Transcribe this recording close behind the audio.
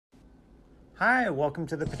Hi, welcome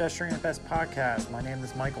to the Pedestrian at Best podcast. My name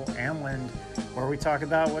is Michael Amland, where we talk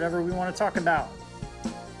about whatever we want to talk about.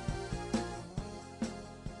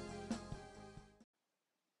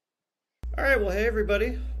 All right, well, hey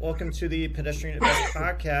everybody. Welcome to the Pedestrian at Best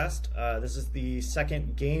podcast. This is the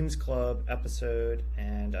second Games Club episode,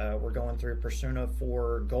 and we're going through Persona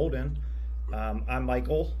 4 Golden. I'm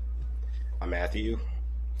Michael. I'm Matthew.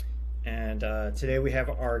 And today we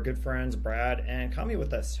have our good friends Brad and Kami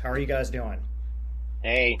with us. How are you guys doing?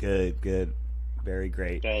 Hey. Good. Very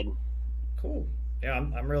great. Good. Cool. Yeah,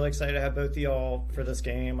 I'm really excited to have both of y'all for this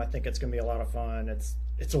game. I think it's going to be a lot of fun. It's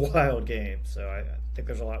a wild game, so I think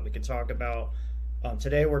there's a lot we can talk about.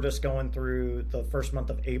 Today we're just going through the first month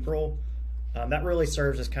of April. That really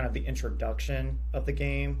serves as kind of the introduction of the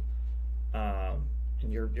game. And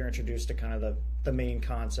you're introduced to kind of the main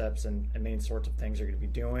concepts and main sorts of things you're going to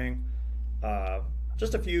be doing.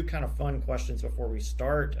 Just a few kind of fun questions before we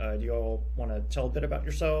start. Do you all want to tell a bit about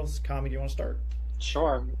yourselves? Kami, do you want to start?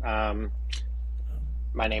 Sure. My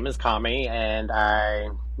name is Kami, and I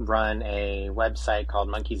run a website called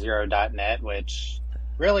monkeyzero.net, which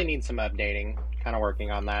really needs some updating. Kind of working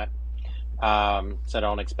on that. So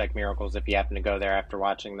don't expect miracles if you happen to go there after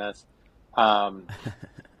watching this. But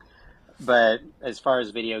as far as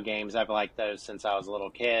video games, I've liked those since I was a little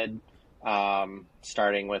kid.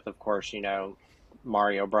 Starting with, of course,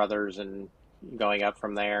 Mario Brothers and going up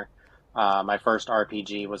from there. My first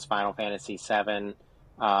RPG was Final Fantasy VII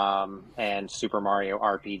and Super Mario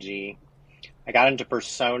RPG. I got into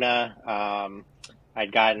Persona.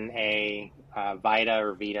 I'd gotten a Vita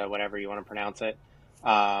or Vita, whatever you want to pronounce it,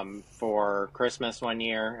 for Christmas one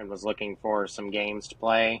year and was looking for some games to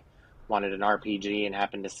play. Wanted an RPG and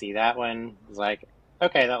happened to see that one. Was like,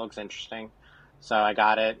 okay, that looks interesting. So I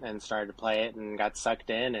got it and started to play it and got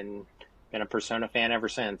sucked in and been a Persona fan ever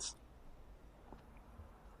since.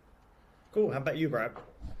 Cool. How about you, Brad?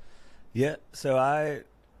 Yeah, so I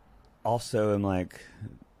also am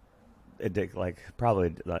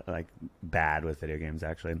probably bad with video games,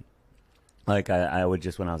 actually. I would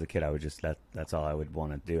just, when I was a kid, I would just, that's all I would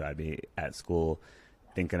want to do. I'd be at school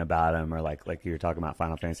thinking about them, or like you were talking about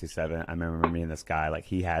Final Fantasy VII. I remember me and this guy,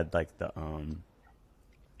 he had the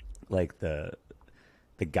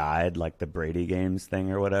guide, the Brady Games thing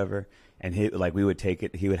or whatever, and we would take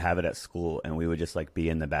it, he would have it at school, and we would just be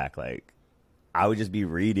in the back, I would just be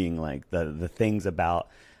reading the things about,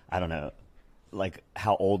 I don't know,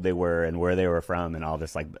 how old they were and where they were from and all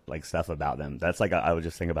this stuff about them. That's I would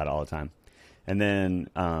just think about it all the time. And then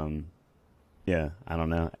yeah, I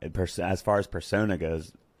don't know. As far as Persona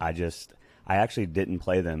goes, I actually didn't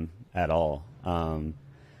play them at all. I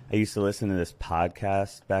used to listen to this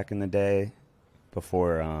podcast back in the day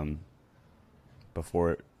before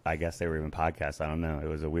I guess they were even podcasts. I don't know. It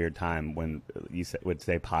was a weird time when you would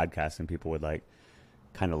say podcast and people would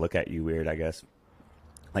kind of look at you weird, I guess.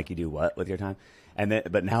 You do what with your time?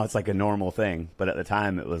 But now it's a normal thing. But at the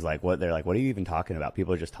time it was what? They're what are you even talking about?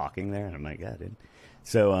 People are just talking there. And I'm like, yeah, dude.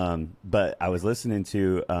 So, but I was listening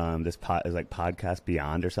to this it was Podcast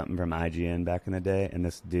Beyond or something from IGN back in the day, and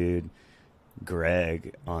this dude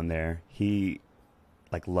Greg on there, he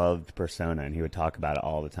loved Persona, and he would talk about it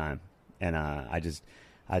all the time. And I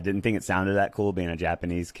didn't think it sounded that cool being a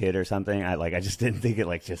Japanese kid or something. I just didn't think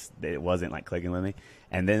it wasn't clicking with me.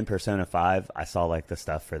 And then Persona 5, I saw the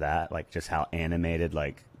stuff for that, just how animated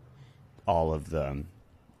all of the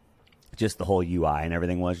just the whole UI and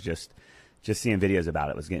everything was. Just seeing videos about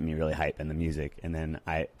it was getting me really hype, and the music. And then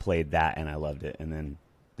I played that and I loved it. And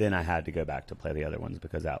then I had to go back to play the other ones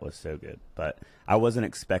because that was so good. But I wasn't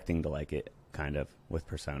expecting to like it, kind of, with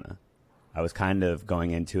Persona. I was kind of going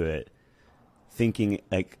into it thinking,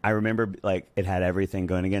 I remember, it had everything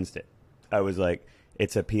going against it. I was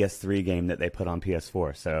it's a PS3 game that they put on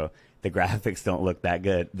PS4, so the graphics don't look that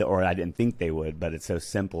good, or I didn't think they would, but it's so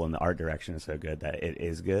simple and the art direction is so good that it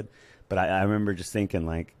is good. But I remember just thinking,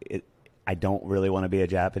 I don't really want to be a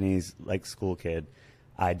Japanese school kid.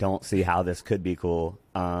 I don't see how this could be cool,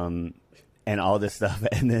 and all this stuff.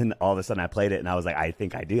 And then all of a sudden I played it, and I was I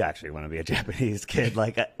think I do actually want to be a Japanese kid,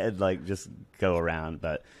 and just go around.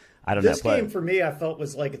 But I don't know. This game for me, I felt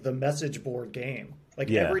was the message board game.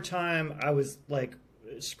 Yeah. Every time I was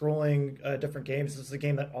scrolling different games, this is a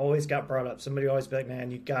game that always got brought up. Somebody always be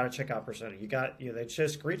man, you got to check out Persona. They'd show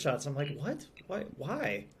screenshots. I'm what?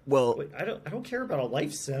 Why? Well, I don't care about a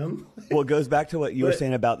life sim. Well, it goes back to what you were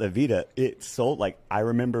saying about the Vita. It sold, I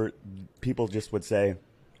remember people just would say,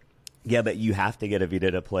 yeah, but you have to get a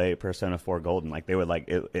Vita to play Persona 4 Golden. They would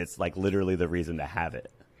it's literally the reason to have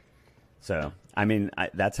it. So, I mean,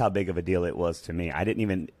 that's how big of a deal it was to me. I didn't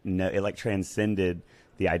even know it transcended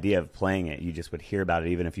the idea of playing it, you just would hear about it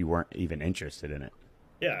even if you weren't even interested in it.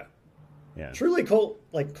 Yeah. Yeah. Truly cult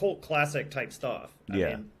classic type stuff. I Yeah.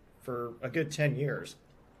 mean, for a good 10 years.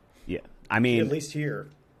 Yeah. I mean, At least here.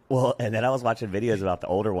 well, and then I was watching videos about the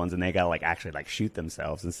older ones, and they got to like actually like shoot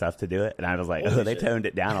themselves and stuff to do it, and I was like, Holy oh, they shit. toned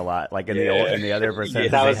it down a lot. Like in the old, in the other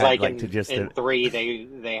percent, That they was had, like, to just in 3,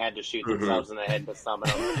 they had to shoot themselves in the head with some of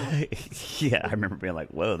them. yeah, I remember being like,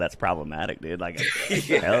 whoa, that's problematic, dude. Like,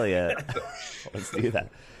 hell yeah, let's do that.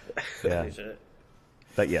 Yeah, Holy shit.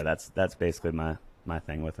 but yeah, that's basically my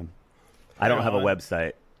thing with them. I don't have a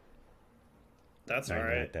website. That's Sorry all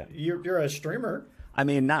about right. that. You're a streamer. I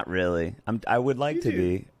mean, not really. I would like to YouTube.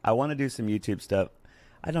 be. I want to do some YouTube stuff.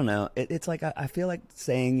 I don't know. It's like I feel like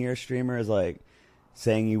saying you're a streamer is like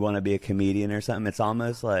saying you want to be a comedian or something. It's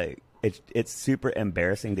almost like it's super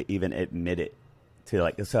embarrassing to even admit it. To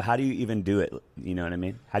like, so how do you even do it? You know what I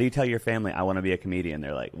mean? How do you tell your family I want to be a comedian?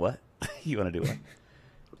 They're like, what? You want to do what?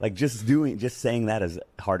 Like just saying that is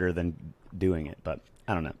harder than doing it. But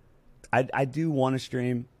I don't know. I do want to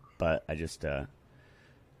stream, but I just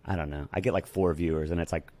I don't know. I get like 4 viewers, and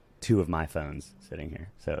it's like 2 of my phones sitting here.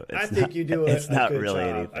 So it's I think not, you do it's a not good really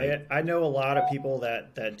job. anything. I know a lot of people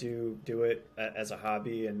that do it as a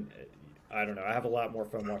hobby, and I don't know. I have a lot more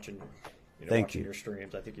fun watching, Thank watching you. your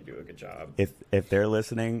streams. I think you do a good job. If they're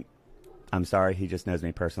listening, I'm sorry. He just knows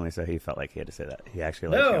me personally, so he felt like he had to say that. He actually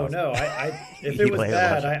likes me No, also. no. If You it was play it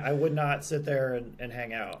bad, much. I would not sit there and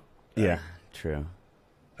hang out. Yeah, true.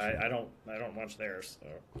 I don't watch theirs. So.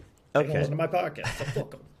 They don't Okay. listen to my podcast. So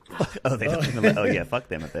fuck 'em. Oh, they don't. Oh, yeah. Fuck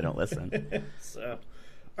them if they don't listen. So,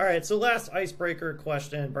 all right. So, last icebreaker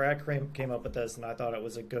question. Brad came up with this, and I thought it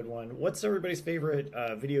was a good one. What's everybody's favorite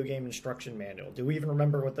video game instruction manual? Do we even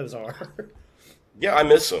remember what those are? Yeah, I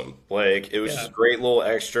miss them. Like, it was Yeah. just a great little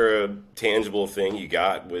extra tangible thing you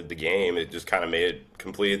got with the game. It just kind of made it,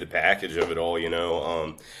 completed the package of it all, you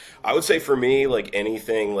know. I would say for me, like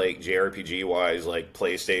anything like JRPG wise, like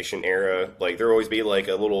PlayStation era, like there always be like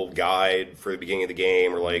a little guide for the beginning of the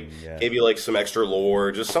game, or like Yeah. maybe like some extra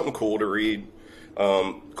lore, just something cool to read.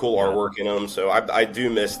 Cool artwork in them. So I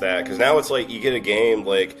do miss that, because now it's like you get a game,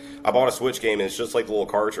 like I bought a Switch game and it's just like the little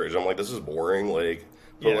cartridge. I'm like, this is boring. Like,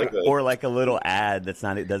 put Yeah. like a, Or like a little ad that's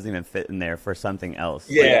not. It doesn't even fit in there for something else.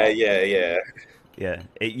 yeah, Like, yeah. yeah.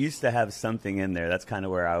 It used to have something in there. That's kind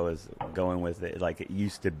of where I was going with it. Like it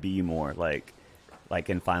used to be more like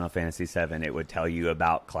in Final Fantasy VII, it would tell you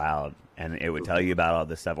about Cloud, and it would tell you about all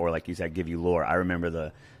this stuff, or like you said, give you lore. I remember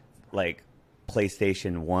the like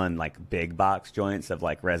PlayStation 1 like big box joints of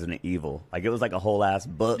like Resident Evil. Like it was like a whole ass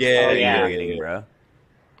book Yeah, that you yeah. were getting, bro.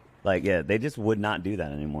 Like yeah, they just would not do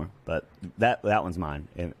that anymore. But that one's mine.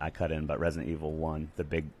 And I cut in, but Resident Evil 1, the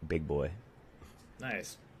big boy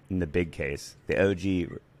Nice. in the big case, the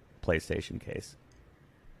OG PlayStation case.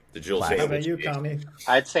 The Jill How How about sandwich. you, Kami?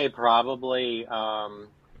 I'd say probably,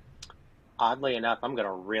 oddly enough, I'm going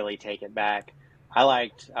to really take it back. I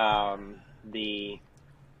liked the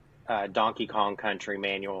Donkey Kong Country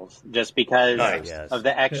manuals, just because Nice. Yes. of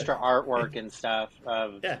the extra artwork and stuff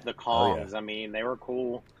of Yeah. the Oh, yeah. Kongs. I mean, they were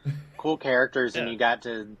cool characters, and Yeah. you got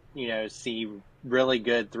to, see really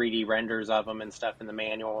good 3D renders of them and stuff in the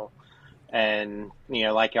manual. And,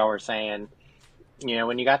 like y'all were saying,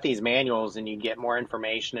 when you got these manuals and you get more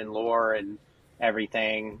information and lore and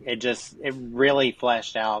everything, it really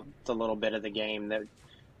fleshed out a little bit of the game that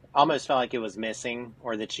almost felt like it was missing,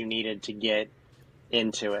 or that you needed to get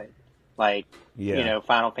into it. Like, Yeah.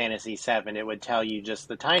 Final Fantasy VII, it would tell you just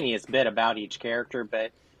the tiniest bit about each character,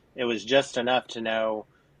 but it was just enough to know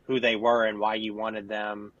who they were and why you wanted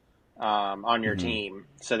them on your team,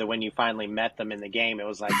 so that when you finally met them in the game, it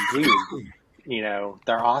was like, dude,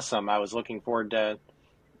 they're awesome. I was looking forward to,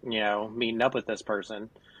 meeting up with this person.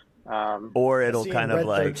 Or it'll Seeing kind of Red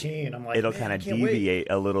like 13, I'm like, it'll man, kind I of can't wait. deviate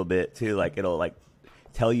a little bit too. Like it'll like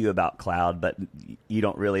tell you about Cloud, but you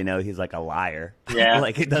don't really know he's like a liar. Yeah.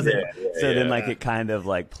 Like it doesn't. So then yeah. like it kind of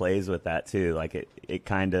like plays with that too. Like it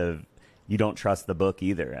kind of, you don't trust the book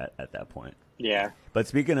either at that point. Yeah. But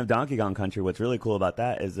speaking of Donkey Kong Country, what's really cool about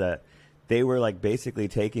that is that they were like basically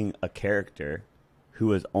taking a character who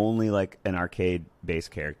was only like an arcade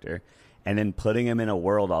based character and then putting him in a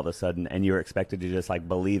world all of a sudden, and you're expected to just like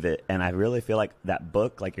believe it. And I really feel like that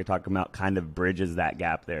book, like you're talking about, kind of bridges that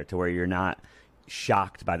gap there to where you're not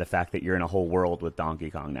shocked by the fact that you're in a whole world with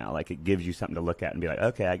Donkey Kong now. Like it gives you something to look at and be like,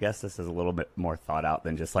 okay, I guess this is a little bit more thought out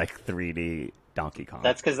than just like 3D Donkey Kong.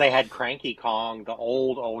 That's because they had Cranky Kong, the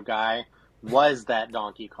old guy, was that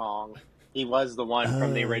Donkey Kong. He was the one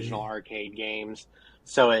from the original arcade games.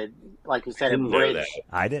 So it, like you said, it Didn't know bridged. that.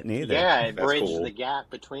 I didn't either. Yeah, it That's bridged cool. the gap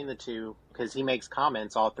between the two, because he makes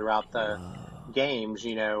comments all throughout the games,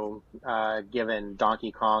 giving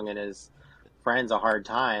Donkey Kong and his friends a hard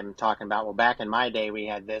time talking about, well, back in my day we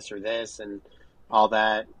had this or this and all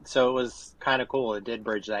that. So it was kind of cool. It did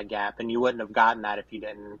bridge that gap, and you wouldn't have gotten that if you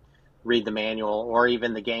didn't read the manual or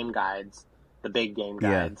even the game guides, the big game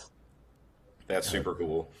guides. That's super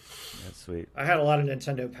cool. That's sweet. I had a lot of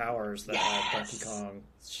Nintendo Powers that had Donkey Kong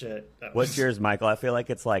shit. What's yours, Michael? I feel like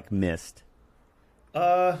it's like Myst.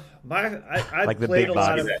 I Like the played big a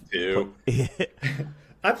lot box. of That too.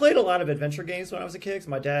 I played a lot of adventure games when I was a kid. 'Cause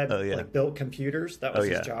my dad yeah. built computers. That was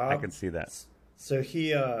his job. I can see that. So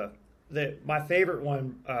he, my favorite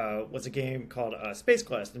one was a game called Space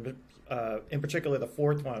Quest, and in particular the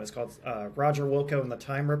fourth one is called Roger Wilco and the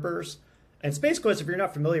Time Rippers. And Space Quest, if you're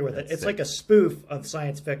not familiar with it's sick. like a spoof of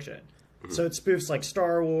science fiction. So it spoofs like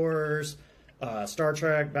Star Wars, Star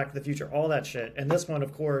Trek, Back to the Future, all that shit. And this one,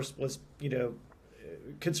 of course, was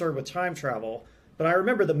concerned with time travel. But I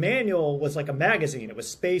remember the manual was like a magazine. It was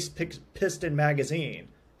Space Piston Magazine.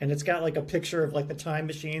 And it's got like a picture of like the time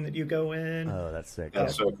machine that you go in. Oh, that's sick.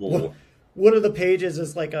 That's so cool. One of the pages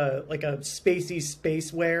is like a spacey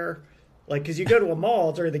spaceware. Like, because you go to a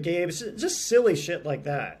mall during the game, it's just silly shit like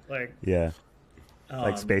that. Like, Yeah.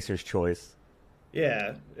 Like Spacer's Choice.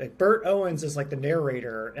 yeah, like Bert Owens is like the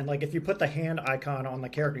narrator, and like if you put the hand icon on the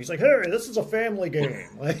character, he's like, "Hey, this is a family game."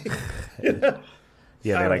 Like,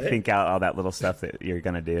 Yeah, they like it- think out all that little stuff that you're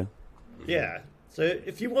gonna do. yeah. So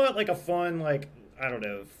if you want like a fun, like, I don't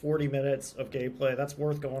know, 40 minutes of gameplay, that's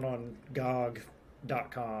worth going on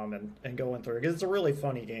GOG.com and going through, because it's a really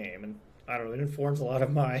funny game, and I don't know, it informs a lot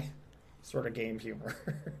of my sort of game humor.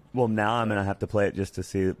 Well, now I'm gonna have to play it just to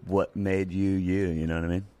see what made you. You know what I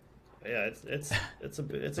mean? Yeah, it's a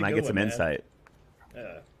And I good get some one, man. insight.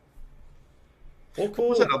 Yeah. Well, cool.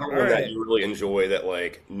 What's another All one that right. you really enjoy that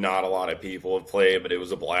like not a lot of people have played, but it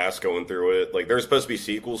was a blast going through it? Like there's supposed to be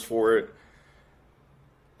sequels for it.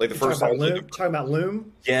 Like the first time. Talking about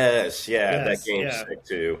Loom? Yes, yeah, Yes, that game's yeah. sick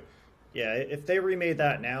too. Yeah, if they remade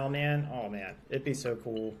that now, man, oh man, it'd be so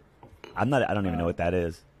cool. I don't even know what that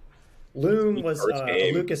is. Loom was LucasArts a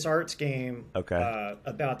game. LucasArts game Okay.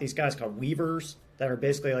 about these guys called Weavers that are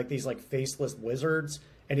basically like these like faceless wizards,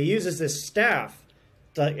 and he uses this staff.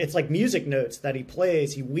 It's like music notes that he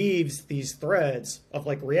plays. He weaves these threads of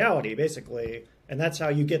like reality, basically, and that's how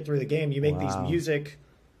you get through the game. You make these Wow. music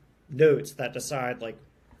notes that decide like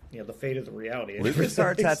the fate of the reality.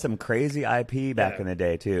 LucasArts had some crazy IP back Yeah. in the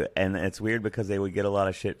day too, and it's weird because they would get a lot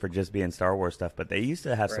of shit for just being Star Wars stuff, but they used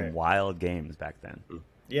to have some Right. wild games back then.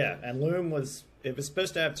 Yeah, and Loom was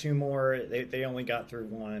supposed to have two more. They only got through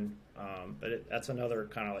one, but that's another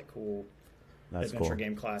kind of like cool That's adventure cool.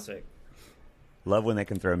 game classic. Love when they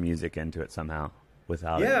can throw music into it somehow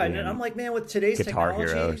without it Yeah, being and I'm like, man, with today's Guitar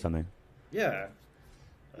technology, Hero or something. Yeah,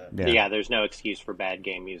 Yeah, there's no excuse for bad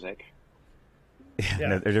game music. yeah.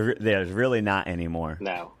 No, there's really not anymore.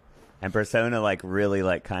 No. And Persona like really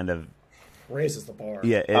like kind of raises the bar.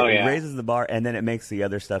 yeah, it, Oh, it yeah. raises the bar, and then it makes the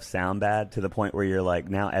other stuff sound bad to the point where you're like,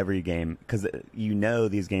 now every game, because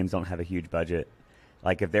these games don't have a huge budget.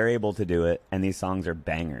 Like if they're able to do it, and these songs are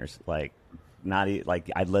bangers, like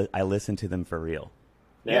I listen to them for real.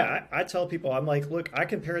 Yeah, I tell people, I'm like, look, I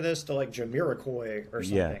compare this to like Jamiroquai or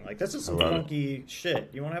something. Yeah. Like this is some I love it. funky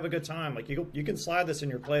shit. You want to have a good time? Like you can slide this in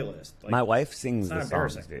your playlist. Like, My wife sings it's not the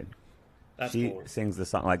songs, embarrassing. dude. that's She cool. sings the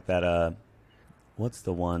song like that. What's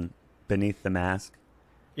the one? Beneath the Mask.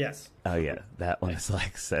 Yes. Oh yeah, that one is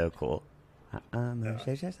like so cool. I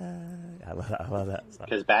love that song.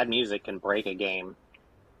 Because bad music can break a game.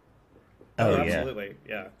 Oh yeah, absolutely.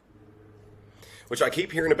 Yeah. Which I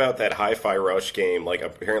keep hearing about that Hi-Fi Rush game. Like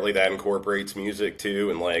apparently that incorporates music too,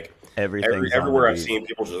 and like Everything's on everywhere the I've beat. seen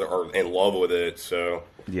people just are in love with it. So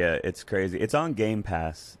yeah, it's crazy. It's on Game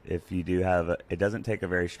Pass. If you do have, it doesn't take a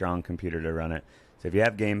very strong computer to run it. So if you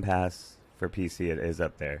have Game Pass for PC, it is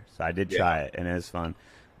up there. So I did try it, and it is fun.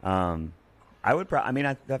 I would.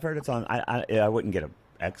 I've heard it's on. I wouldn't get an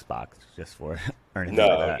Xbox just for it or anything no,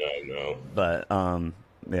 like that. no. But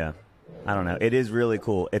yeah, I don't know. It is really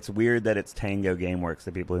cool. It's weird that it's Tango GameWorks,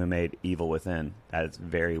 the people who made Evil Within. That is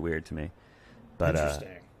very weird to me. But Interesting.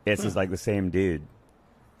 it's just like the same dude,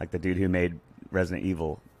 like the dude who made Resident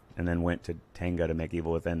Evil, and then went to Tango to make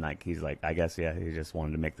Evil Within. Like he's like, I guess yeah, he just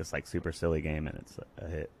wanted to make this like super silly game, and it's a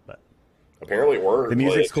hit. But Apparently it worked. the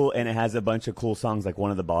music's like, cool, and it has a bunch of cool songs. Like one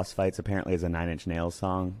of the boss fights apparently is a Nine Inch Nails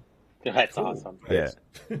song. That's awesome. Yeah,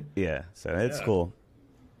 yeah. So it's Yeah. cool.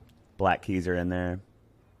 Black Keys are in there.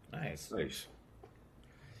 Nice. Nice.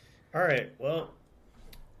 All right. Well,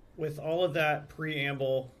 with all of that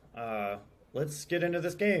preamble, let's get into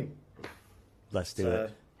this game. Let's do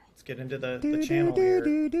it. Let's get into the channel here.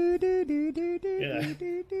 Yeah.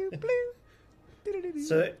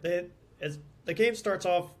 So the game starts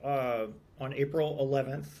off on April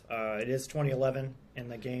 11th. It is 2011 in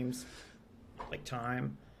the game's like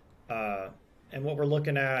time, and what we're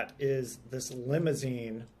looking at is this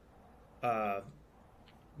limousine,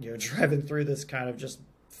 driving through this kind of just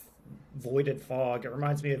voided fog. It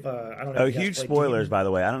reminds me of I don't know. Oh, if you guys huge played spoilers, Demon. by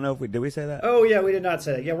the way. I don't know if we say that. Oh yeah, we did not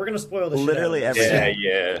say that. Yeah, we're gonna spoil the Literally shit out of this. everything.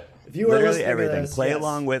 Yeah. If you are Literally listening to everything. this, Play yes.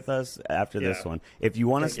 along with us after this Yeah. one. If you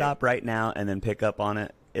want to Thank you. stop right now and then pick up on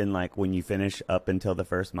it in like when you finish up until the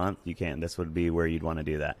first month, you can. This would be where you'd want to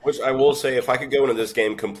do that. Which I will say, if I could go into this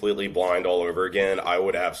game completely blind all over again, I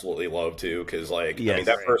would absolutely love to. Because, I Yes. mean,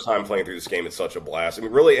 that first time playing through this game, it's such a blast. I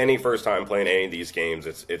mean, really, any first time playing any of these games,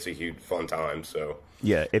 it's a huge fun time. So,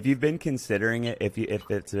 Yeah, if you've been considering it, if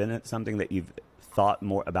it's been something that you've thought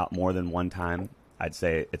more than one time, I'd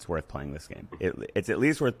say it's worth playing this game. It's at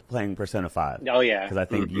least worth playing Persona 5. Oh, yeah. Because I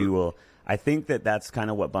think you will. I think that's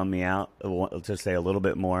kind of what bummed me out. To say a little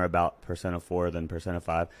bit more about Persona 4 than Persona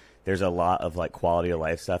 5. There's a lot of like quality of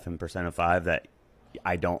life stuff in Persona 5 that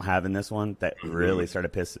I don't have in this one that really started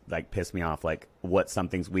piss me off. Like what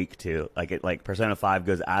something's weak to. Like Persona 5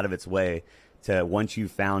 goes out of its way to, once you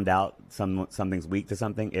found out something's weak to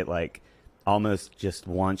something, it like almost just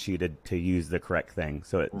wants you to use the correct thing.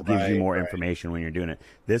 So it gives you more information when you're doing it.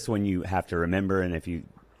 This one you have to remember, and if you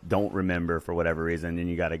don't remember for whatever reason, then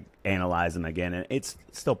you got to analyze them again. And it's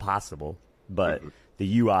still possible, but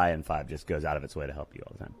the UI in 5 just goes out of its way to help you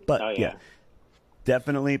all the time. But yeah,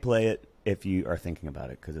 definitely play it if you are thinking about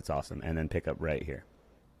it, because it's awesome. And then pick up right here.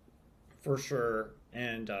 For sure.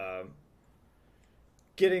 And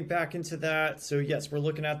getting back into that, so yes, we're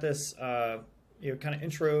looking at this kind of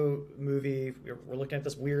intro movie. We're looking at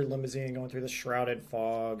this weird limousine going through this shrouded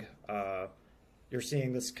fog. You're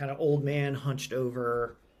seeing this kind of old man hunched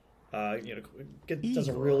over. Does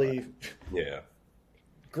a really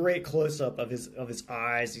great close up of his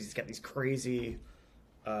eyes. He's got these crazy.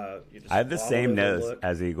 I have the same nose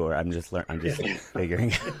as Igor. I'm just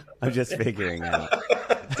figuring. I'm just figuring out.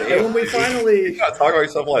 And when we finally you gotta talk about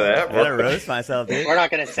yourself like that, I'm bro. gonna roast myself, dude. We're not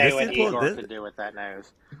going to say This what is cool. Igor could do with that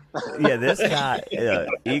nose. Yeah, this guy,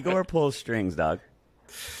 Igor pulls strings, dog.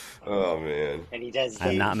 Oh man. And he does.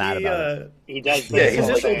 I'm not mad about it. He does. Yeah, his he's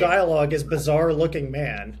initial like- dialogue is bizarre looking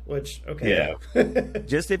man, which okay.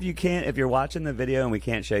 Just if you're watching the video and we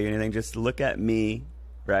can't show you anything, just look at me,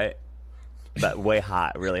 right? But way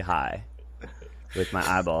high, really high, with my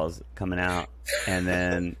eyeballs coming out, and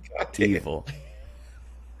then evil.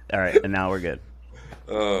 All right, and now we're good.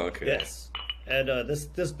 Oh, okay. Yes. And this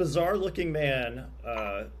bizarre looking man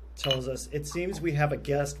tells us, "It seems we have a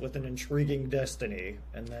guest with an intriguing destiny,"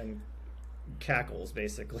 and then cackles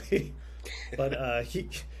basically. But he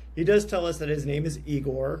does tell us that his name is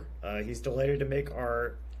Igor. He's delighted to make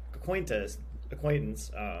our acquaintance.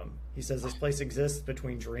 He says this place exists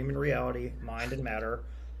between dream and reality, mind and matter,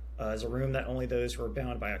 as a room that only those who are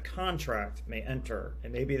bound by a contract may enter.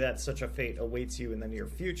 And maybe that such a fate awaits you in the near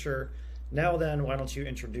future. Now then, why don't you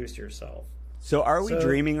introduce yourself? So, are we So-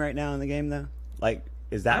 dreaming right now in the game, though? Like,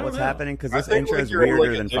 is I that don't what's know. happening? Because I this think intro like is you're in,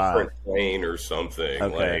 weirder like, a than different 5. plane or something.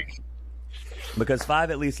 Okay. Like, Because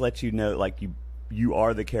 5 at least lets you know, like, you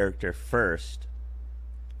are the character first.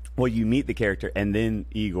 Well, you meet the character, and then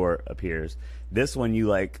Igor appears. This one, you,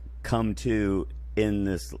 like, come to in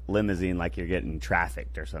this limousine like you're getting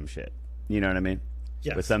trafficked or some shit. You know what I mean?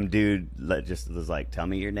 Yes. With some dude that just was like, tell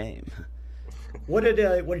me your name. What did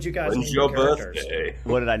you guys when's name your your characters? birthday?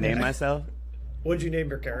 What did I name myself? What did you name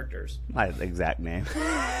your characters? My exact name.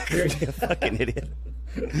 You're a fucking idiot.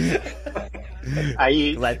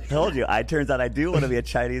 I told you, turns out I do want to be a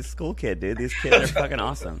Chinese school kid, dude. These kids are fucking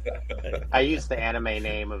awesome. I used the anime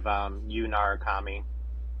name of Yunar Kami.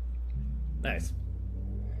 Nice.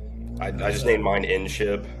 I just named mine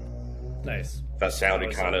Inship. Nice. That sounded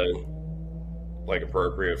was- kind of like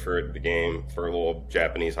appropriate for the game for a little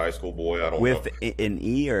Japanese high school boy. I don't With know. an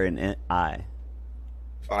E or an I?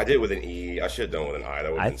 I did with an E. I should have done with an I.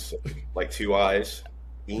 That would have been sick. Like 2 eyes.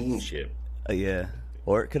 Inship. Yeah.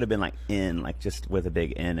 Or it could have been like N, like just with a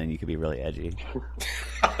big N, and you could be really edgy.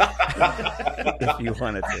 If you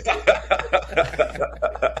wanted to.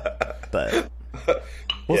 But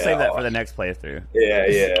we'll Yeah. save that for the next playthrough.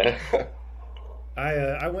 Yeah.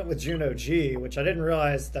 I went with Juno G, which I didn't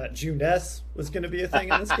realize that Juness was going to be a thing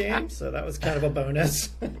in this game, so that was kind of a bonus.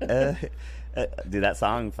 Dude, that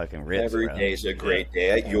song fucking rips, Every bro. day's a great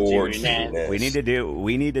day at your Junes. Junes. We need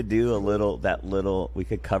to do a little. We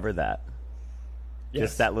could cover that. Yes.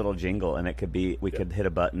 Just that little jingle, and it could be. We could hit a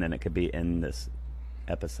button, and it could be in this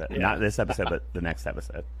episode. Yeah. Not this episode, but the next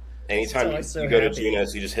episode. Anytime So you go to happy.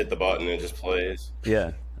 Junes, you just hit the button and it just plays.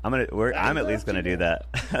 Yeah, I'm at least gonna do that.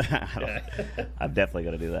 Yeah. I'm definitely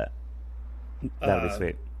gonna do that. That'll be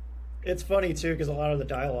sweet. It's funny too because a lot of the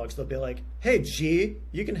dialogues they'll be like, "Hey G,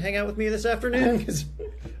 you can hang out with me this afternoon." Because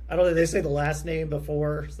I don't know, they say the last name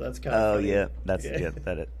before, so that's kind of Oh funny. yeah, that's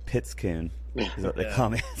that it. Pitscoon is what they call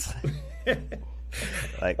me. It's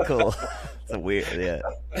like cool. It's a weird,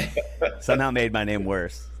 Somehow made my name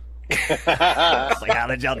worse. It's like, how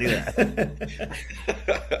did y'all do that?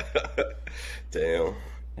 Damn.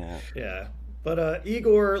 Yeah. But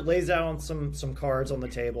Igor lays out some cards on the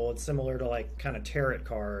table. It's similar to like kind of tarot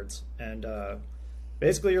cards, and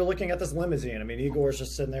basically you're looking at this limousine. I mean, Igor's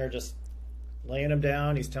just sitting there, just laying him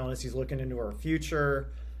down. He's telling us he's looking into our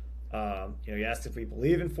future. He asks if we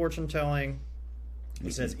believe in fortune telling.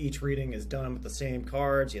 He says each reading is done with the same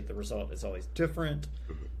cards, yet the result is always different.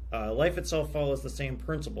 Life itself follows the same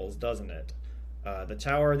principles, doesn't it? The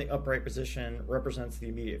tower in the upright position represents the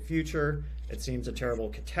immediate future. It seems a terrible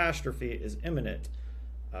catastrophe is imminent.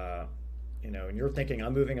 And you're thinking,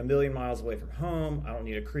 I'm moving 1,000,000 miles away from home. I don't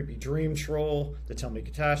need a creepy dream troll to tell me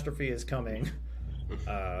catastrophe is coming.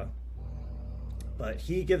 But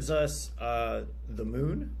he gives us the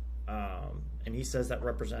moon, and he says that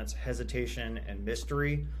represents hesitation and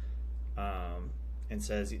mystery. And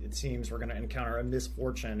says it seems we're going to encounter a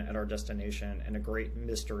misfortune at our destination, and a great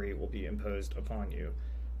mystery will be imposed upon you.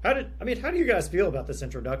 How do you guys feel about this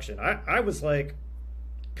introduction? I was like,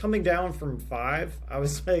 coming down from 5, I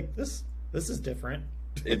was like, this is different.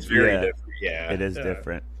 It's very different. Yeah, it is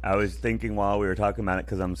different. I was thinking while we were talking about it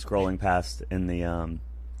because I'm scrolling past in the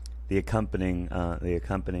accompanying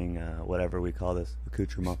whatever we call this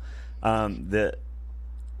accoutrement.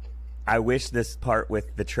 I wish this part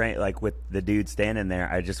with the train, like with the dude standing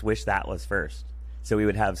there, I just wish that was first. So we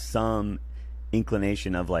would have some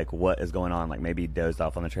inclination of like what is going on, like maybe he dozed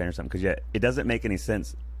off on the train or something. Because it doesn't make any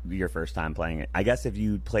sense your first time playing it. I guess if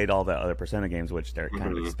you played all the other Persona games, which they're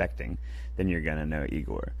kind of expecting, then you're going to know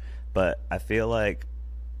Igor. But I feel like,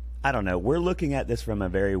 I don't know, we're looking at this from a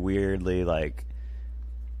very weirdly like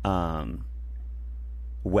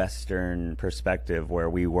Western perspective where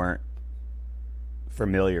we weren't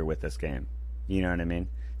familiar with this game, you know what I mean?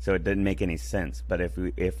 So it didn't make any sense. But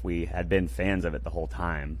if we had been fans of it the whole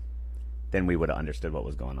time, then we would have understood what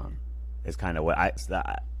was going on. Is kind of what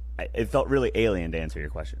it felt really alien to answer your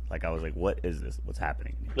question. Like I was like, what is this? What's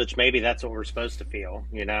happening? Which maybe that's what we're supposed to feel.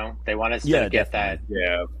 They want us to get that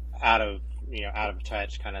out of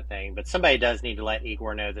touch kind of thing. But somebody does need to let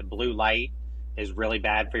Igor know that blue light is really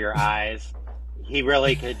bad for your eyes. He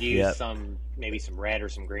really could use maybe some red or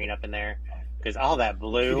some green up in there. Because all that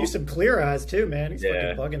blue. He use some clear eyes too, man. He's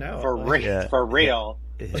fucking bugging out. For real.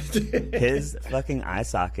 His fucking eye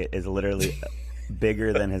socket is literally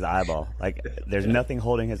bigger than his eyeball. Like, there's nothing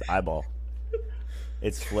holding his eyeball.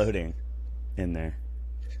 It's floating in there.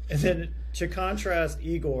 And then to contrast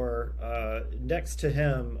Igor, next to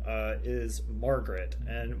him is Margaret.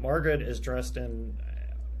 And Margaret is dressed in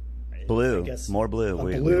blue. I guess, more blue.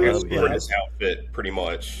 His outfit, pretty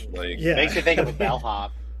much. Like, makes you think of a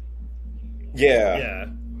bellhop. Yeah.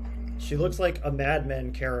 She looks like a Mad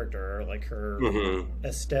Men character. Like her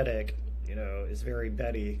aesthetic, is very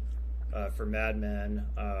Betty for Mad Men.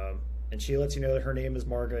 And she lets you know that her name is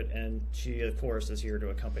Margaret, and she, of course, is here to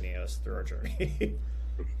accompany us through our journey.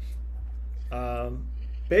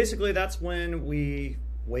 Basically, that's when we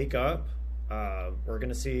wake up. We're going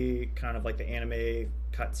to see kind of like the anime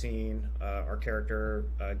cutscene. Our character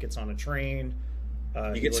gets on a train.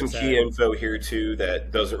 You get some key info here too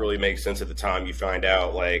that doesn't really make sense at the time. You find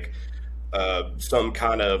out like some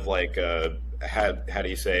kind of like how do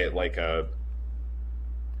you say it, like a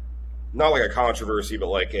not like a controversy, but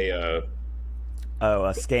like a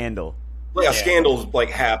scandal. Like a scandal's like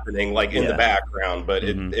happening like in the background, but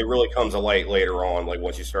it really comes to light later on, like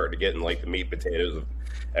once you start to get in like the meat potatoes of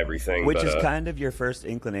everything. Which is kind of your first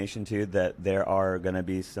inclination too, that there are going to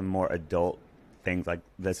be some more adult things. Like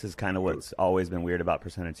this is kind of what's always been weird about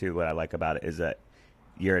Persona 2. What I like about it is that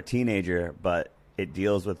you're a teenager, but it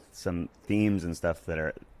deals with some themes and stuff that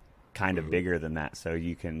are kind of bigger than that. So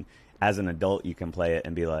you can, as an adult, you can play it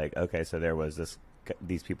and be like, okay, so there was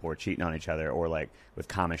these people were cheating on each other, or like with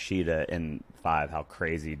Kamoshida in 5, how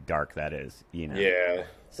crazy dark that is, Yeah.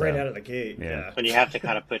 So, right out of the gate. Yeah. When you have to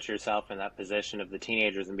kind of put yourself in that position of the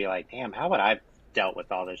teenagers and be like, damn, how would I dealt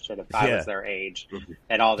with all this shit if I was their age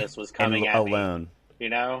and all this was coming at alone. Me,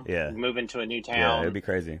 moving to a new town. Yeah, it'd be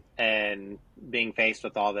crazy. And being faced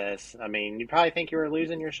with all this. I mean, you'd probably think you were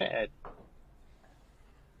losing your shit.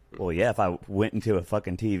 Well, yeah, if I went into a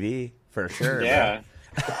fucking TV, for sure. Yeah.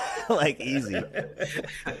 Like, easy.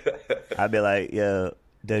 I'd be like, yo,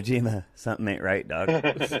 Dojima, something ain't right, dog.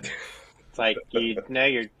 It's like, you know,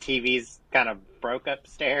 your TV's kind of broke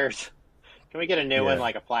upstairs. Can we get a new one,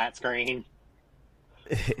 like a flat screen?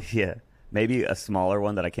 Yeah, maybe a smaller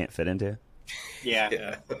one that I can't fit into.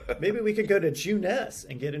 Yeah. Maybe we could go to Juness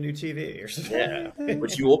and get a new TV or something. Yeah,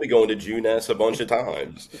 which you will be going to Juness a bunch of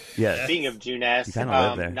times. Yeah. Speaking of Juness, You kinda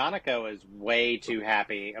live there. Nanako is way too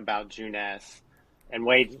happy about Juness. And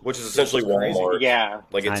Which is essentially crazy. Walmart. yeah.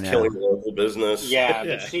 Like, it's I know. killing the local business. Yeah,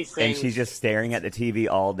 Yeah. but she And sings she's just staring at the TV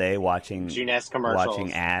all day watching Juness commercials.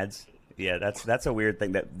 watching ads. Yeah, that's a weird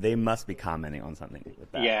thing that they must be commenting on something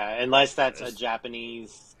with that. Yeah, unless that's a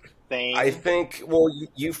Japanese thing. I think, well,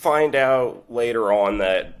 you find out later on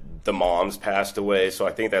that the mom's passed away, so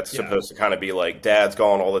I think that's supposed to kind of be like, Dad's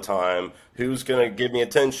gone all the time. Who's going to give me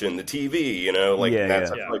attention? The TV, you know? Like, Yeah,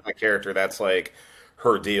 that's yeah. like the character, that's like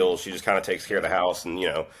her deal. She just kind of takes care of the house, and, you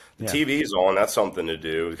know, the Yeah. TV's on, that's something to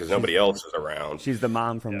do because nobody else is around. She's the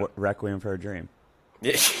mom from Requiem for a Dream.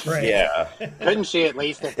 Right. Yeah. Couldn't she at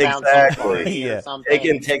least have found Exactly. some party Yeah. or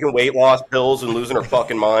something? Taking weight loss pills and losing her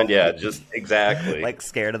fucking mind. Yeah, just exactly. Like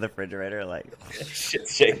scared of the refrigerator, like shit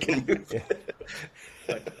shaking.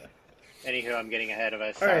 Anywho, I'm getting ahead of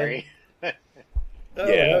us. All Sorry. Oh,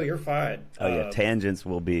 Yeah. no, you're fine. oh yeah, tangents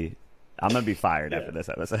will be. I'm gonna be fired after this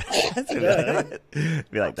episode.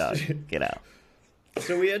 Be like, dog, get out.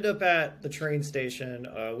 So we end up at the train station.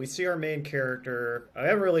 We see our main character. I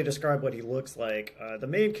haven't really described what he looks like. The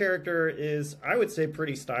main character is, I would say,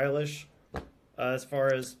 pretty stylish as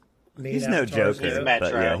far as main He's no avatars Joker, He's go. Metro.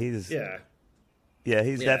 but yeah, he's Yeah.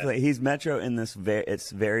 definitely he's Metro in this. It's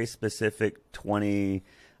very specific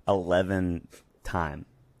 2011 time.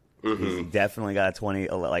 He's definitely got a 20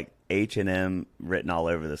 like H&M written all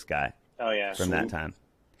over this guy Oh yeah. from that time.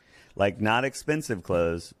 Like not expensive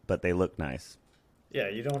clothes, but they look nice. Yeah,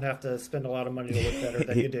 you don't have to spend a lot of money to look better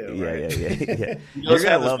than you do. Yeah, right? yeah. He You're does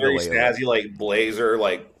gonna have this love the very way it looks. snazzy, like, blazer,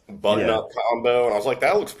 like, button-up combo, and I was like,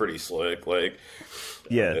 that looks pretty slick. Like,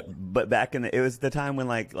 Yeah, but back in it was the time when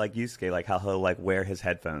like Yusuke, like how he'll like wear his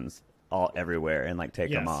headphones all everywhere and like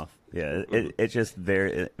take them Yes. off. Yeah, it's just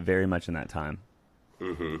very much in that time.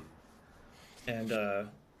 And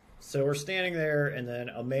so we're standing there, and then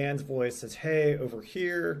a man's voice says, "Hey, over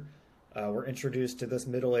here." We're introduced to this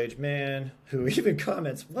middle-aged man who even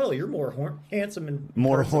comments, "Well, you're more handsome and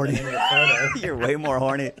More horny. than in your photo." You're way more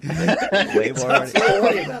horny. Way more horny. So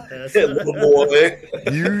horny about this. little boy.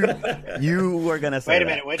 You were gonna say Wait a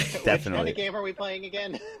that. minute. Which kind Definitely. of game are we playing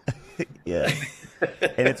again? Yeah,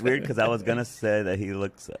 and it's weird because I was gonna say that he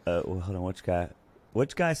looks. Well, hold on,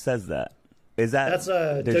 which guy says that? Is that That's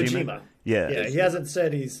Dojima. Yeah, Yeah, he hasn't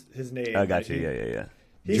said his name. I got but you. he- Yeah.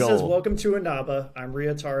 He Joel. says, "Welcome to Inaba. I'm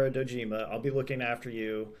Ryotaro Dojima. I'll be looking after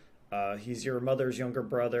you. He's your mother's younger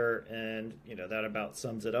brother," and that about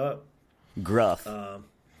sums it up. Gruff.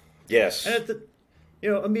 Yes. And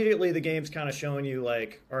immediately the game's kind of showing you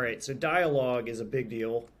like, all right, so dialogue is a big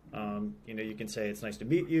deal. You can say it's nice to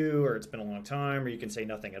meet you, or it's been a long time, or you can say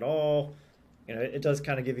nothing at all. It does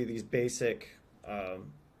kind of give you these basic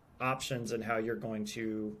options in how you're going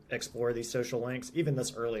to explore these social links, even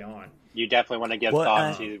this early on. You definitely want to give Well,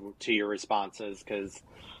 thought to your responses because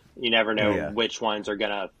you never know yeah. which ones are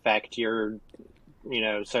going to affect your,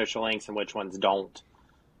 social links and which ones don't.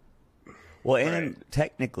 Well, and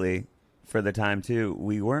technically, for the time too,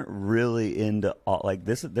 we weren't really into all like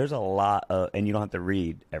this. There's a lot of, and you don't have to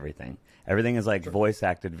read everything. Everything is like voice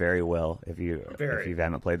acted very well if you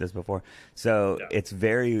haven't played this before. So it's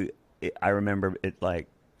very. I remember it like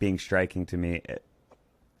being striking to me,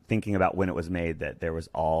 thinking about when it was made that there was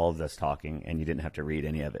all this talking and you didn't have to read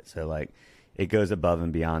any of it. So like, it goes above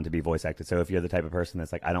and beyond to be voice acted. So if you're the type of person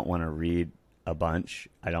that's like, I don't want to read a bunch,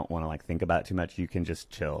 I don't want to like think about it too much, you can just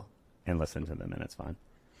chill and listen to them and it's fine.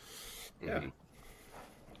 Yeah.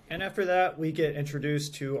 And after that, we get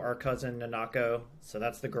introduced to our cousin Nanako. So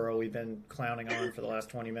that's the girl we've been clowning on for the last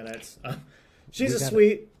 20 minutes. She's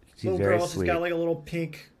sweet little very girl. sweet. She's got like a little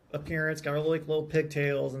pink appearance, got her like little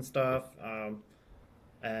pigtails and stuff.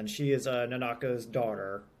 And she is Nanako's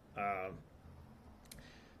daughter.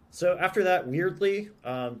 So after that, weirdly,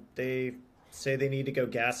 they say they need to go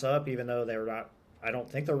gas up, even though they're not. I don't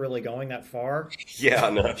think they're really going that far. Yeah,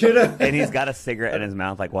 no. And he's got a cigarette in his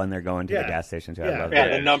mouth, like when they're going to the gas station too. I love Yeah,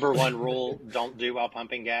 that. the number one rule: don't do while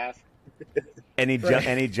pumping gas. And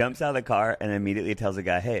he jumps out of the car and immediately tells the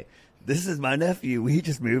guy, "Hey, this is my nephew. We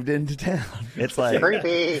just moved into town." It's like,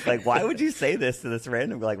 Creepy. like, why would you say this to this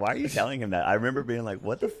random? Like, why are you telling him that? I remember being like,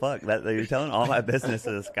 "What the fuck? That you're telling all my business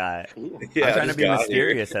to this guy?" Yeah, I'm trying to just be got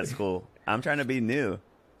mysterious at school. I'm trying to be new.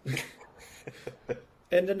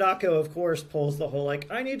 And Nanako, of course, pulls the whole,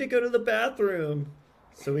 like, I need to go to the bathroom.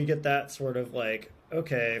 So we get that sort of, like,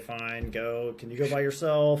 okay, fine, go. Can you go by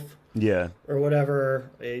yourself Yeah. or whatever?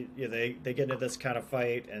 They get into this kind of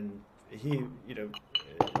fight, and he,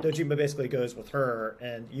 Dojima basically goes with her,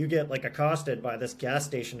 and you get like accosted by this gas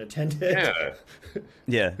station attendant. Yeah.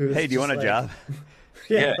 Yeah. Who's Hey, do you just want a like- job?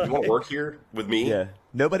 Yeah, you want to work here with me? Yeah.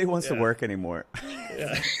 Nobody wants to Yeah. work anymore.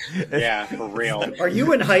 Yeah. Yeah, for real. Are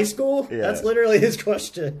you in high school? Yeah. That's literally his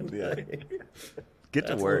question. Yeah. Get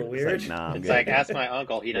to That's a work. little It's weird. like, nah, I'm It's good. like, ask my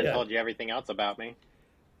uncle. He done Yeah. told you everything else about me.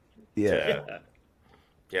 yeah. Yeah.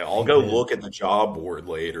 Yeah, I'll go look at the job board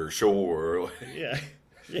later, sure. Yeah.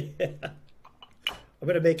 Yeah. I'm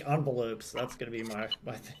gonna make envelopes. That's gonna be my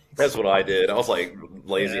thing. That's what I did. I was like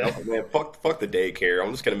lazy. Yeah. I was like, man, fuck the daycare.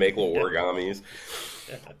 I'm just gonna make little origamis.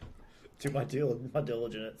 Do my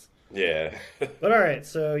diligence. Yeah. But all right,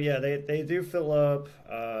 so yeah, they do fill up.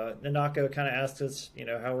 Nanako kind of asked us,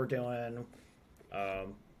 how we're doing.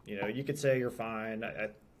 You could say you're fine.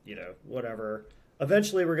 Whatever.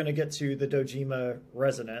 Eventually, we're going to get to the Dojima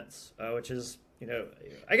residence, which is,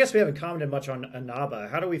 I guess we haven't commented much on Inaba.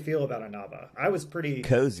 How do we feel about Inaba? I was pretty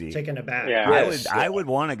Cozy. taken aback. Yeah. Yes. I would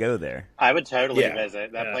want to go there. I would totally Yeah.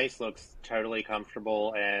 visit. That Yeah. place looks totally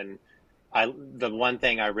comfortable, and the one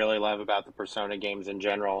thing I really love about the Persona games in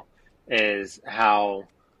general is how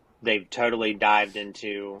they've totally dived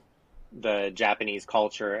into the Japanese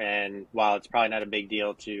culture. And while it's probably not a big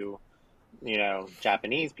deal to,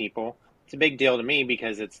 Japanese people, it's a big deal to me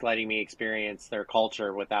because it's letting me experience their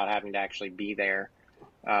culture without having to actually be there.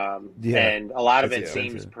 And a lot of it That's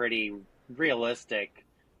seems expensive. pretty realistic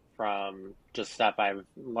from just stuff I've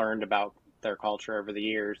learned about their culture over the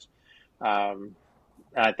years.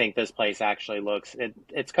 I think this place actually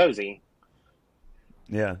it's cozy.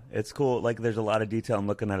 Yeah, it's cool. Like, there's a lot of detail. I'm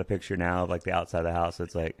looking at a picture now of like the outside of the house.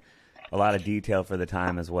 It's like a lot of detail for the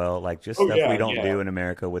time as well. Like just stuff we don't do in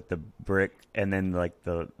America with the brick, and then like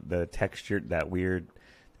the texture, that weird.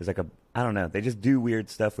 There's like I don't know. They just do weird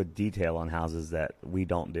stuff with detail on houses that we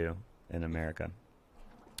don't do in America.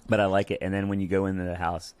 But I like it. And then when you go into the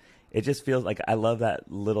house, it just feels like I love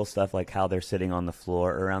that little stuff, like how they're sitting on the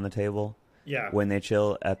floor around the table. Yeah. When they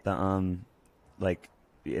chill at the like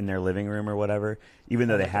in their living room or whatever, even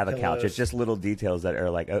though they have a couch, pillows. it's just little details that are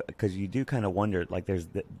like, because you do kind of wonder, like there's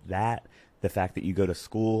the fact that you go to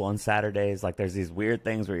school on Saturdays, like there's these weird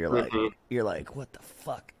things where you're like, what the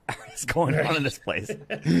fuck is going on in this place?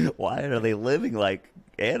 Why are they living like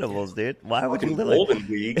animals, dude? Why would you live like? Golden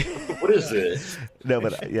Week. What is this? No,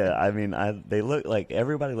 but yeah, I mean, they look like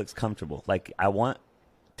everybody looks comfortable. Like I want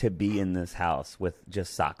to be in this house with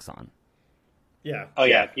just socks on. Yeah. Oh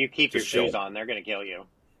yeah, Yeah, if you keep your just chill. shoes on, they're gonna kill you.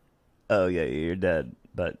 Oh yeah, you're dead.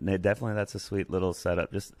 But definitely, that's a sweet little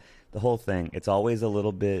setup. Just the whole thing. It's always a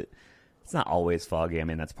little bit. It's not always foggy. I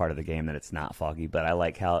mean, that's part of the game that it's not foggy. But I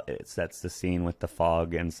like how it sets the scene with the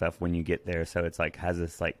fog and stuff when you get there. So it's like has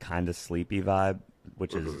this like kind of sleepy vibe,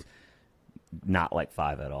 which is not like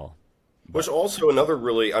 5 at all. Which also another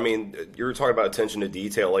really, I mean, you were talking about attention to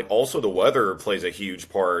detail. Like also the weather plays a huge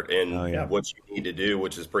part in Oh, yeah. what you need to do,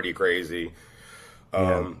 which is pretty crazy.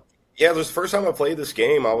 Yeah, this is the first time I played this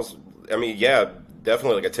game.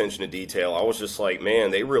 Definitely like attention to detail. I was just like,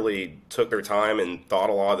 man, they really took their time and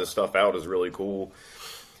thought a lot of this stuff out. Is really cool.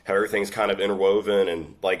 How everything's kind of interwoven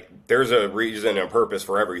and like there's a reason and purpose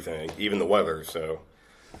for everything, even the weather. So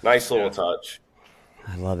nice little touch.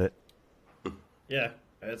 I love it. Yeah,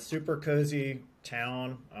 it's super cozy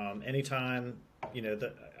town. Anytime,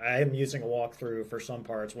 I am using a walkthrough for some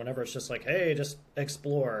parts. Whenever it's just like, hey, just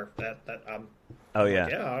explore. That I'm Oh like, yeah.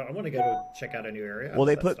 yeah, I want to go to check out a new area. Well,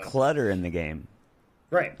 they That put stuff. clutter in the game,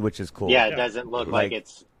 right. which is cool. Yeah, it Yeah. doesn't look Like- like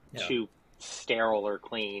it's Yeah. too sterile or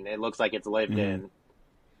clean. It looks like it's lived in.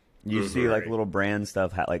 You see like Right. little brand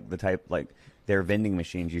stuff, like the type, like their vending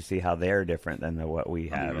machines. You see how they're different than what we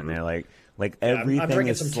have, and they're like Yeah, everything I'm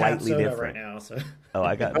drinking is some Tab slightly soda different. right now. So Oh,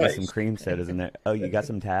 I got Nice. some cream sodas in there. Oh, you got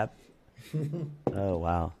some Tab? Oh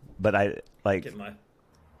wow! But I like, get my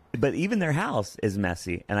but even their house is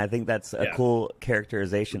messy, and I think that's a Yeah. cool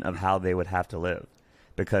characterization of how they would have to live,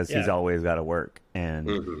 because he's Yeah. always got to work, and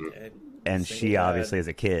single she dad. obviously is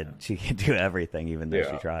a kid. She can do everything, even though she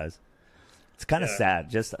Yeah. tries. It's kind of Yeah. sad.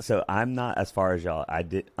 Just so I'm not as far as y'all. I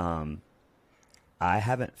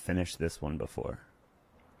haven't finished this one before.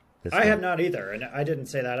 This I one. have not either, and I didn't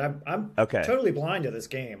say that. I'm Okay. totally blind to this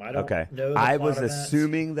game. I don't Okay. know. The I plot was events.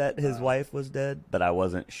 assuming that his wife was dead, but I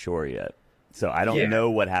wasn't sure yet. So I don't Yeah.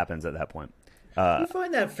 know what happens at that point. You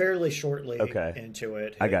find that fairly shortly Okay. into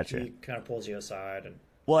it. I got He you. kind of pulls you aside, and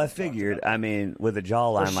Well, I figured. I mean, with a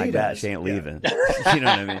jawline Well, she like that, does, she ain't yeah. leaving. You know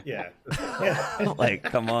what I mean? yeah, yeah. Like,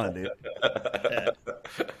 come on, dude.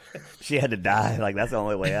 She had to die. Like, that's the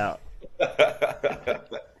only way out.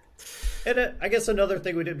 And I guess another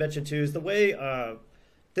thing we didn't mention too is the way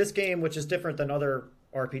this game, which is different than other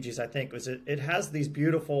RPGs, I think, was it has these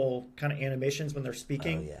beautiful kind of animations when they're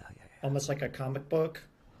speaking, almost like a comic book,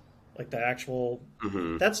 like the actual.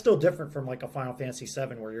 Mm-hmm. That's still different from like a Final Fantasy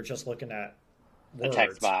VII where you're just looking at words. The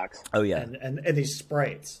text box. Oh yeah, and these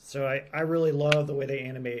sprites. So I really love the way they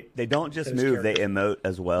animate. they don't just those move; they characters. emote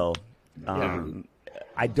as well.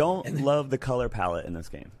 I don't love the color palette in this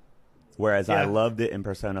game, whereas I Yeah. loved it in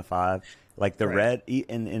Persona 5. Like the Right. red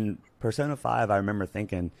in Persona 5, I remember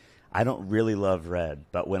thinking, I don't really love red,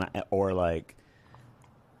 but when I or like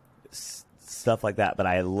stuff like that, but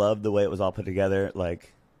I love the way it was all put together.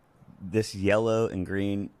 Like this yellow and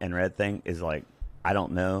green and red thing is like, I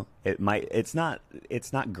don't know. It's not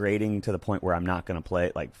grading to the point where I'm not going to play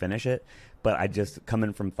it, like finish it. But I just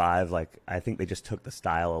coming from 5, like I think they just took the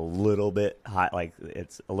style a little bit high. Like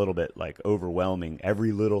it's a little bit like overwhelming.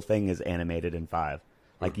 Every little thing is animated in 5.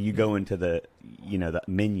 Like you go into the the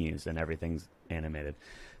menus and everything's animated.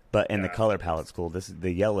 But in the color palette's cool.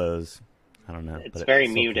 The yellows, I don't know. It's but very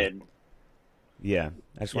so muted. cool. Yeah,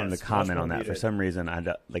 I just wanted Yes, to much comment more on that. For muted. some reason,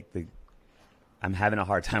 I'm having a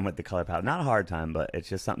hard time with the color palette. Not a hard time, but it's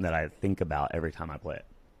just something that I think about every time I play it.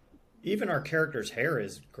 Even our character's hair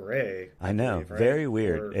is gray. I know, believe, right? very Or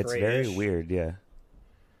weird. It's very grayish. weird. Yeah,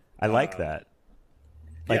 I like that.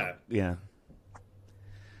 Like, Yeah.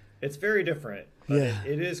 It's very different. But Yeah.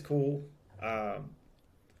 it is cool.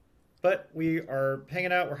 But we are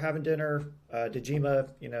hanging out. We're having dinner.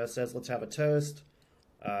 Dejima, says, "Let's have a toast."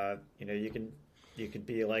 You could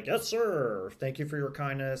be like, "Yes, sir. Thank you for your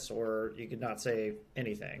kindness," or you could not say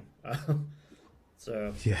anything.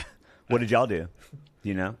 So yeah. What did y'all do? Do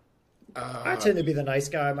you know? I tend to be the nice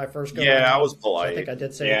guy. My first go. Yeah, around. I was So I polite. think I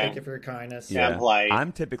did say Yeah. thank you for your kindness. Yeah, I'm polite.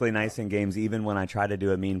 I'm typically nice in games, even when I try to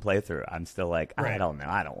do a mean playthrough. I'm still like, I Right. don't know.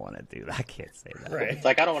 I don't want to do that. I can't say that. Right. It's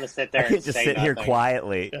like I don't want to sit there I and can't just say sit here nothing.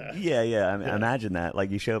 quietly. Yeah. Yeah. Imagine that.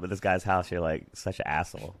 Like you show up at this guy's house, you're like such an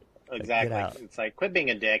asshole. Like, Exactly. get out. It's like quit being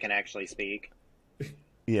a dick and actually speak.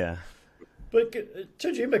 Yeah. But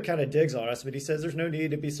Tojima kind of digs on us, but he says there's no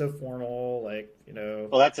need to be so formal, Well,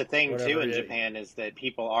 that's the thing Whatever too in it is. Japan is that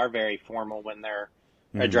people are very formal when they're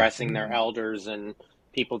Mm-hmm. addressing their elders and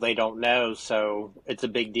people they don't know. So it's a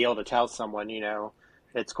big deal to tell someone,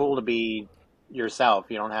 it's cool to be yourself.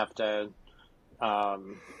 You don't have to,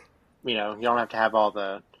 you don't have to have all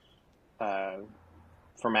the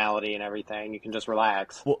formality and everything. You can just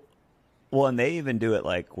relax. Well, and they even do it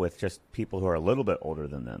like with just people who are a little bit older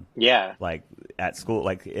than them. Yeah. Like at school,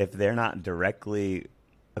 like if they're not directly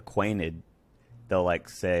acquainted, they'll like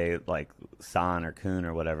say like san or kun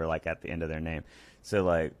or whatever, like at the end of their name. So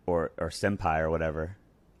like, or senpai or whatever.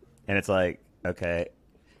 And it's like, okay,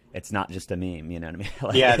 it's not just a meme, you know what I mean?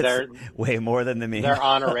 Like, Yeah, it's they're- way more than the meme. Their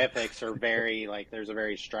honorifics are very, there's a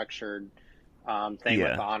very structured thing Yeah.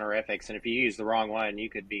 with the honorifics. And if you use the wrong one, you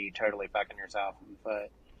could be totally fucking yourself. But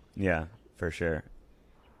Yeah, for sure.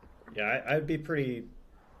 Yeah, I'd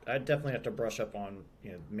definitely have to brush up on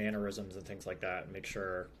mannerisms and things like that and make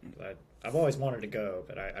sure. I've always wanted to go,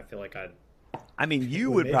 but I feel like I mean, you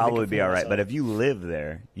Would would maybe probably be conform all right, but myself. if you live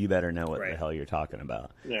there, you better know what the Right. hell you're talking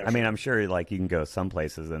about. Yeah, I mean, I'm sure like you can go some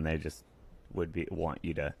places and they just want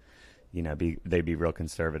you to, they'd be real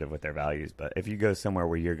conservative with their values. But if you go somewhere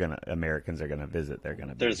where Americans are gonna visit, they're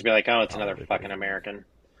gonna there's to be like, oh, it's another Probably fucking pretty- American.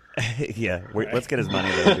 yeah. Let's get his money.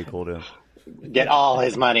 That'd be cool to him. Get all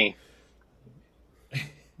his money.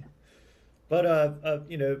 But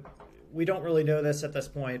we don't really know this at this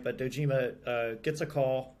point. But Dojima gets a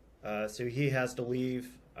call, so he has to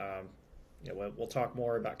leave. We'll talk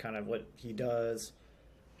more about kind of what he does.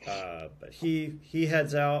 But he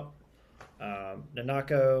heads out.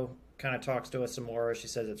 Nanako kind of talks to us some more. She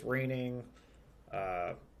says it's raining.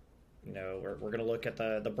 We're going to look at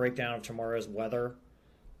the breakdown of tomorrow's weather.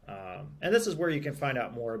 And this is where you can find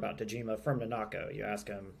out more about Dejima from Nanako. You ask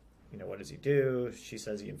him, what does he do? She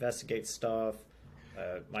says he investigates stuff.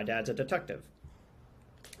 My dad's a detective.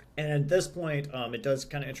 And at this point, it does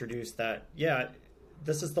kind of introduce that,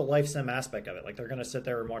 this is the life sim aspect of it. Like, they're going to sit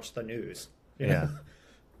there and watch the news. Yeah.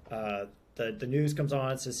 The news comes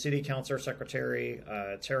on. It says City Council Secretary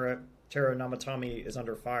Taro Namatami is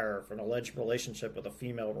under fire for an alleged relationship with a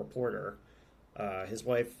female reporter. His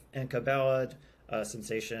wife, Enka Ballad,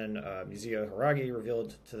 sensation Mizuho Haragi,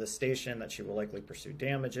 revealed to the station that she will likely pursue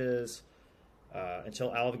damages.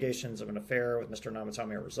 Until allegations of an affair with Mr.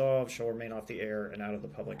 Namatami are resolved, she'll remain off the air and out of the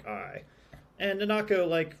public eye. And Nanako,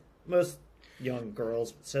 like most young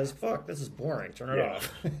girls, says, fuck, this is boring. Turn it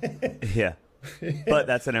off. Yeah. But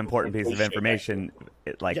that's an important piece of information,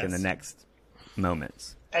 in the Yes. next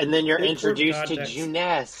moments. And then you're Big group introduced to context.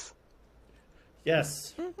 Juness.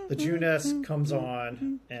 Yes, the Juness comes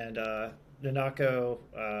on, and Nanako,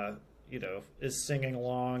 is singing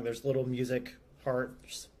along. There's little music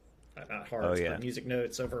hearts, not hearts, yeah. but music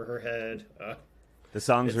notes over her head. The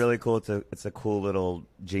song's really cool. It's a cool little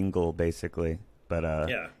jingle, basically. But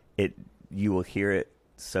you will hear it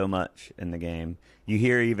so much in the game. You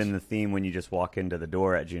hear even the theme when you just walk into the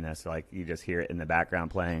door at Juness. Like you just hear it in the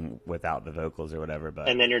background playing without the vocals or whatever. But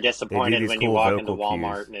and then you're disappointed when you cool walk into vocal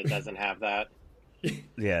Walmart cues. and it doesn't have that.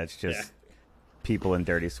 Yeah, it's just people in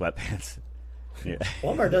dirty sweatpants. Yeah.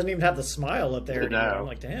 Walmart doesn't even have the smile up there anymore. No. I'm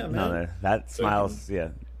like, damn, No, man. that smiles. Yeah,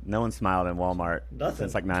 no one smiled in Walmart Nothing.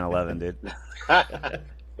 since like 9/11, dude.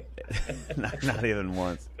 not even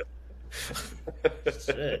once.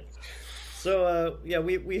 Shit. So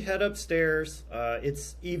we head upstairs.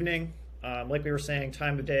 It's evening. Like we were saying,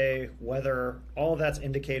 time of day, weather, all of that's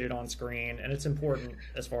indicated on screen, and it's important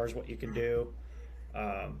as far as what you can do.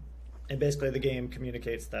 And basically, the game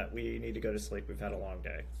communicates that we need to go to sleep. We've had a long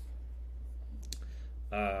day.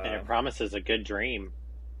 And it promises a good dream.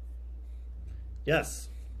 Yes.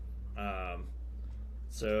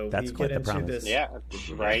 So That's we quite get the into promise. this. Yeah,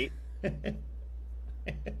 right?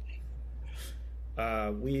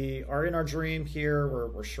 We are in our dream here.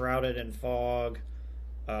 We're shrouded in fog.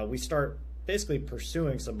 We start basically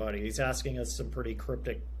pursuing somebody. He's asking us some pretty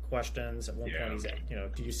cryptic questions. At one point, he's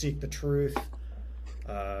like, do you seek the truth?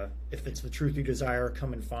 If it's the truth you desire,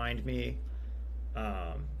 come and find me.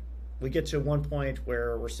 We get to one point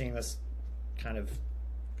where we're seeing this kind of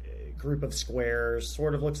group of squares.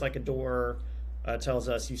 Sort of looks like a door. Tells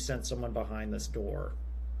us you sent someone behind this door.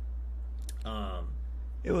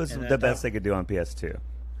 It was And the that- best they could do on PS2.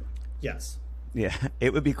 Yes. Yeah,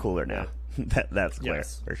 it would be cooler now. That's clear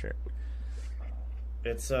Yes. for sure.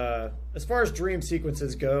 It's as far as dream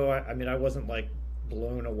sequences go, I mean, I wasn't like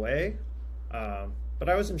blown away, but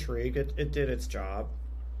I was intrigued. It did its job.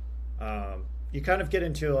 You kind of get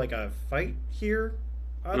into like a fight here,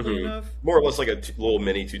 oddly enough. More or less like a little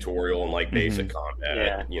mini tutorial in like basic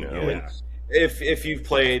combat. Yeah. And if you've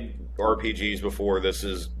played RPGs before, this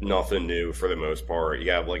is nothing new for the most part.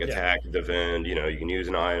 You have like attack, defend. You can use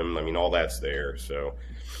an item. I mean, all that's there. So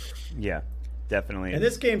Yeah, definitely. And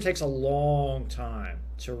this game takes a long time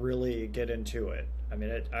to really get into it. I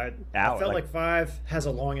mean, I felt like 5 has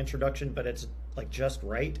a long introduction, but it's like just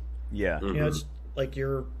right. Yeah. It's like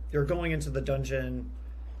you're going into the dungeon.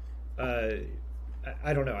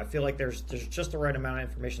 I don't know. I feel like there's just the right amount of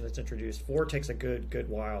information that's introduced. 4 takes a good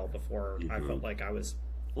while before I felt like I was.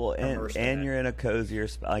 Well, immersed in and it. you're in a cozier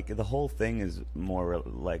like the whole thing is more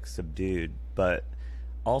like subdued, but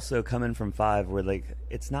also coming from 5 where like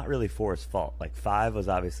it's not really 4's fault. Like 5 was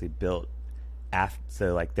obviously built after,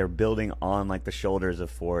 so like they're building on like the shoulders of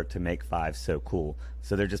 4 to make 5 so cool.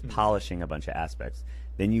 So they're just polishing a bunch of aspects.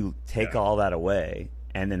 Then you take all that away,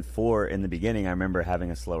 and then 4 in the beginning, I remember having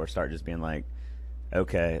a slower start, just being like,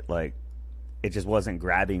 okay, like it just wasn't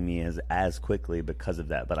grabbing me as quickly because of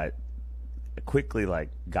that. But I quickly like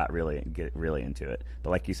get really into it. But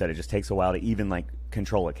like you said, it just takes a while to even like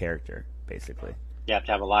control a character, basically. You have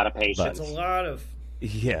to have a lot of patience. It's a lot of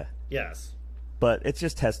Yeah. yes. But it's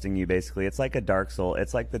just testing you, basically. It's like a Dark Soul.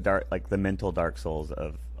 It's like the mental Dark Souls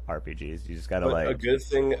of RPGs. You just gotta But a good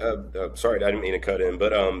thing. Sorry, I didn't mean to cut in,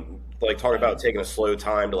 but like talk about taking a slow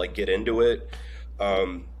time to like get into it.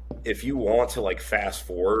 If you want to like fast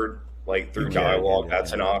forward like through dialogue,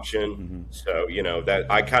 that's an option. So that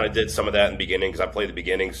I kind of did some of that in the beginning because I played the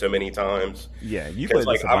beginning so many times. Yeah, you played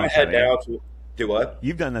like this a I'm bunch, ahead haven't you? now to do what?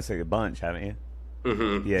 You've done this like a bunch, haven't you?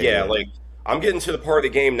 Mm-hmm. Yeah. Like I'm getting to the part of the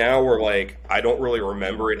game now where like I don't really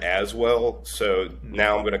remember it as well. So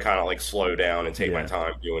now I'm going to kind of like slow down and take my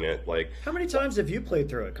time doing it. Like, How many times have you played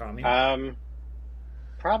through it, Kami?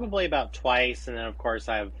 Probably about twice, and then of course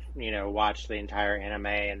I've watched the entire anime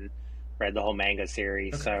and read the whole manga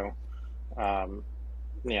series. Okay. So,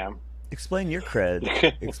 yeah. Explain your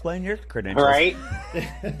cred. Explain your credentials. Right?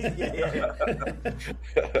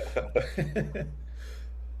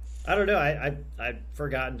 I don't know. I've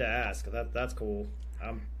forgotten to ask. That's cool.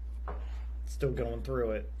 I'm still going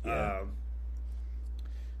through it. Yeah.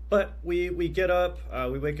 But we get up.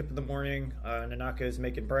 We wake up in the morning. Nanako's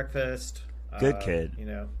making breakfast. Good kid.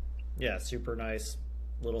 Yeah, super nice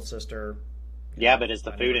little sister. Yeah, but is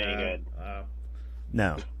the I food never any had. good?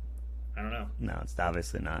 No. I don't know. No, it's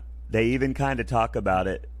obviously not. They even kind of talk about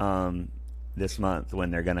it this month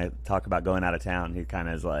when they're going to talk about going out of town. He kind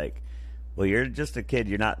of is like, well, you're just a kid.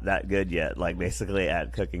 You're not that good yet, like basically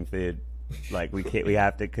at cooking food. Like we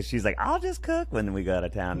have to, because she's like, I'll just cook when we go out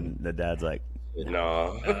of town. And the dad's like,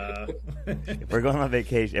 no. if we're going on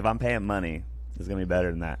vacation, if I'm paying money, it's going to be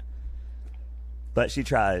better than that. But she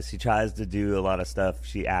tries. She tries to do a lot of stuff.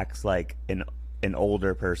 She acts like an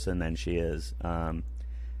older person than she is.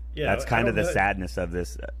 That's kind of the sadness of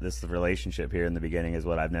this relationship here in the beginning is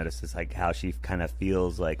what I've noticed is like how she kind of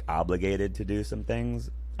feels like obligated to do some things.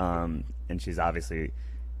 And she's obviously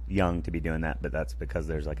young to be doing that, but that's because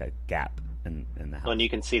there's like a gap in the house. And you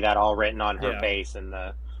can see that all written on her face and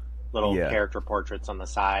the little character portraits on the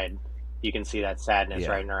side. You can see that sadness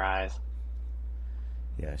right in her eyes.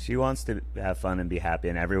 Yeah, she wants to have fun and be happy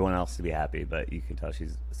and everyone else to be happy, but you can tell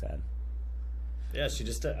she's sad. Yeah, she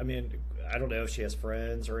just, I mean, I don't know if she has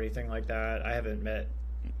friends or anything like that. I haven't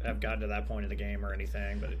gotten to that point in the game or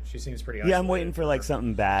anything, but she seems pretty isolated. Yeah, I'm waiting for like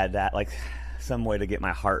something bad, that like some way to get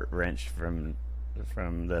my heart wrenched from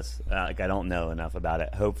this. Like I don't know enough about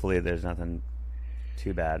it. Hopefully there's nothing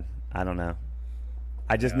too bad. I don't know.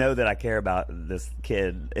 I just know that I care about this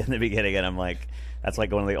kid in the beginning, and I'm like, that's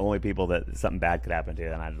like one of the only people that something bad could happen to,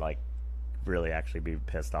 and I'd like really actually be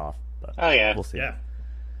pissed off. But we'll see. Yeah.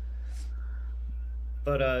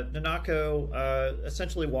 But Nanako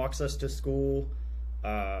essentially walks us to school,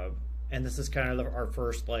 and this is kind of our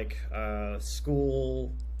first like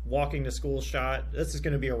walking to school shot. This is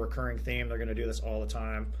going to be a recurring theme. They're going to do this all the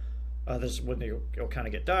time. This is when you'll kind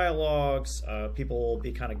of get dialogues. People will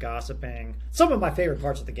be kind of gossiping. Some of my favorite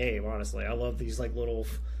parts of the game, honestly. I love these like little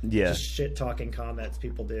just shit talking comments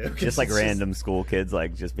people do. Just like random school kids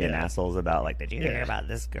like just being assholes about like, did you hear about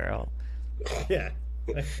this girl? Yeah.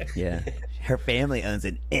 Yeah, her family owns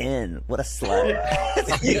an inn. What a slut!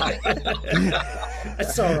 I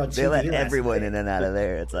saw her on TV. They let everyone in and out of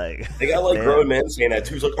there. It's like they got like grown men saying that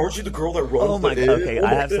too. It's like, aren't you the girl that runs? Oh my god! Okay,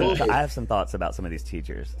 I have some thoughts about some of these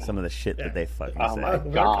teachers. Some of the shit that they fucking say. Oh my god!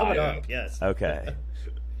 We're coming up. Yes. Okay.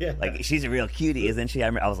 Yeah. Like she's a real cutie, isn't she? I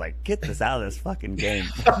was like, get this out of this fucking game.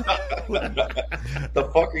 The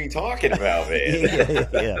fuck are you talking about, man?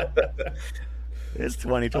 Yeah. It's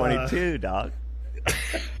 2022, dog.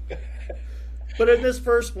 But in this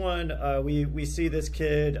first one, we see this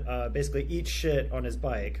kid basically eat shit on his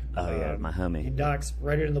bike. Oh yeah, my homie. He knocks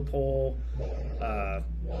right into the pole. I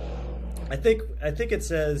think it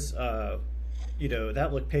says, that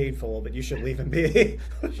looked painful, but you should leave him be.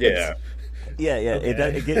 Yeah. Yeah.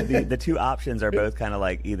 Okay. The two options are both kind of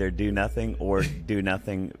like either do nothing or do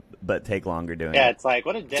nothing, but take longer doing it. Yeah, it's like,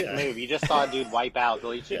 what a dick move. You just saw a dude wipe out. The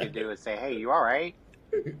least you could do is say, hey, you all right?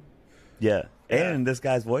 Yeah. And this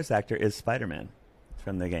guy's voice actor is Spider-Man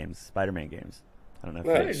from the games, Spider-Man games. I don't know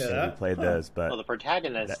if you played those, but the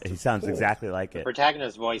protagonist, he sounds exactly like it. The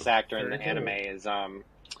protagonist voice actor in the anime is a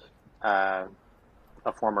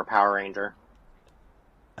former Power Ranger.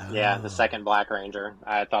 Oh. Yeah, the second Black Ranger.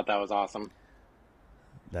 I thought that was awesome.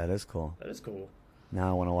 That is cool.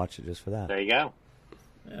 Now I want to watch it just for that. There you go.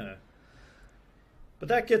 Yeah. But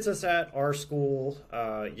that gets us at our school,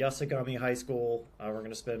 Yasugami High School. We're going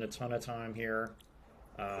to spend a ton of time here.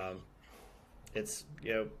 It's,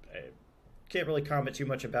 I can't really comment too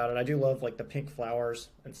much about it. I do love, like, the pink flowers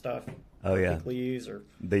and stuff. Oh, yeah. Pink leaves or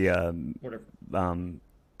the whatever.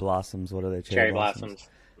 Blossoms, what are they? Cherry blossoms.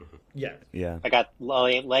 Yeah. Yeah. I got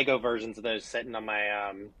Lego versions of those sitting on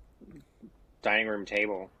my dining room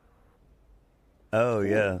table. Oh,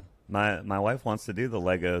 yeah. My wife wants to do the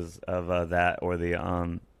Legos of that or the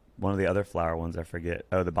one of the other flower ones. I forget.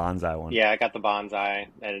 Oh, the bonsai one. Yeah, I got the bonsai,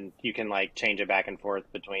 and you can like change it back and forth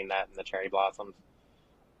between that and the cherry blossoms.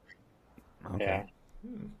 Okay.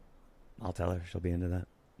 Yeah. I'll tell her. She'll be into that.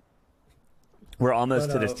 We're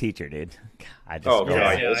almost to this teacher, dude. This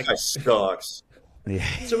guy sucks. Yeah.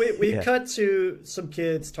 So we cut to some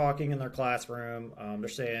kids talking in their classroom. They're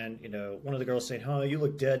saying, one of the girls saying, "Huh, you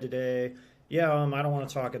look dead today." Yeah, I don't want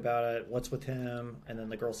to talk about it. What's with him? And then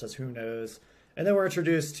the girl says, "Who knows?" And then we're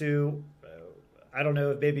introduced to, I don't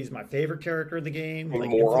know if maybe he's my favorite character in the game,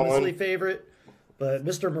 like infamously favorite, but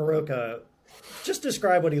Mr. Maroka. Just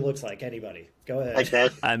describe what he looks like. Anybody, go ahead. Like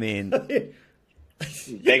that? I mean,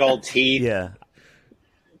 big old teeth. Yeah,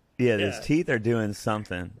 his teeth are doing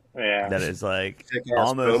something. Yeah, that is like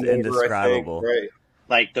almost indescribable. Right.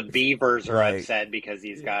 Like the beavers are upset because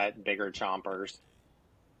he's got bigger chompers.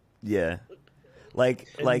 Yeah. Like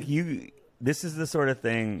you, this is the sort of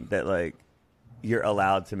thing that like you're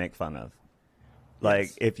allowed to make fun of.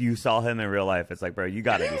 Like if you saw him in real life, it's like, bro, you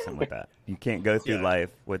got to do something with that. You can't go through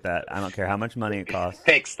life with that. I don't care how much money it costs.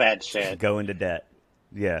 Fix that shit. Go into debt.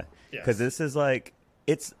 Yeah. Because this is like,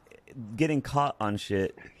 it's getting caught on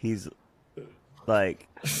shit. He's like,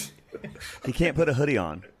 he can't put a hoodie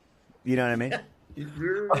on. You know what I mean?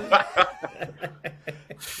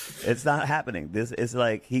 It's not happening. This is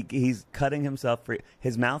like he's cutting himself free.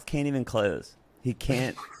 His mouth can't even close. He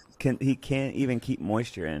can't even keep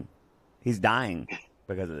moisture in. He's dying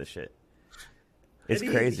because of this shit. It's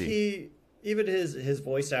crazy. Even his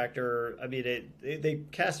voice actor, I mean, they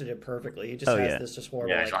casted it perfectly. He just has this just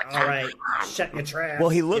horrible, all right, shut your trap. Well,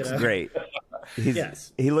 he looks great.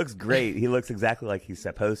 Yes, he looks great. He looks exactly like he's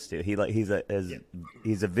supposed to. He's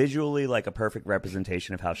a visually like a perfect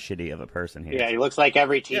representation of how shitty of a person he is. Yeah, he looks like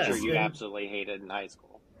every teacher you absolutely hated in high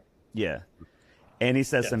school. Yeah, and he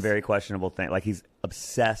says some very questionable things. Like he's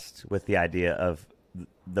obsessed with the idea of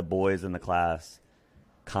the boys in the class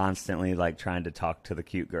constantly like trying to talk to the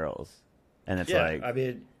cute girls. And it's like, I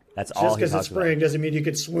mean, that's just all because it's spring doesn't mean you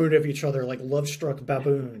could swoon of each other like love-struck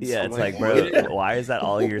baboons. Yeah, it's like, bro, why is that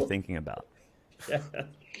all you're thinking about? Yeah.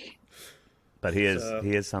 But he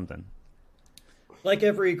is something. Like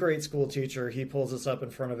every great school teacher, he pulls us up in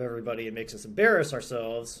front of everybody and makes us embarrass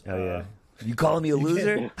ourselves. Oh yeah, you calling me a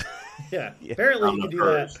loser? Yeah, apparently you can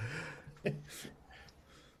do that.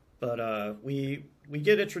 But we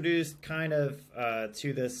get introduced kind of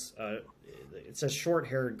to this. It's a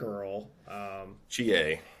short-haired girl.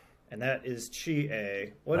 Chie. And that is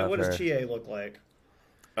Chie. What does Chie look like?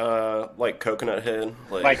 Like coconut head.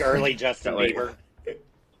 Like early Justin Bieber.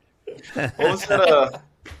 What was that?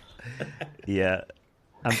 Yeah.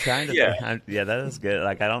 I'm trying to think. Yeah, that is good.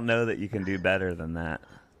 Like, I don't know that you can do better than that.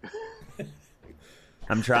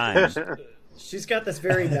 I'm trying. She's got this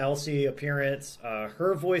very mousy appearance.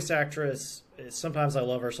 Her voice actress, sometimes I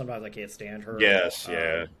love her, sometimes I can't stand her. Yes,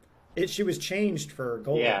 yeah. She was changed for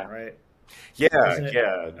Golden, right? Yeah,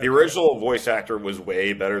 yeah. The original voice actor was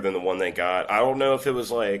way better than the one they got. I don't know if it was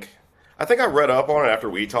like... I think I read up on it after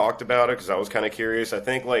we talked about it because I was kind of curious. I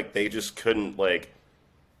think like they just couldn't like...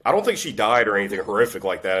 I don't think she died or anything horrific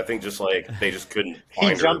like that. I think just like they just couldn't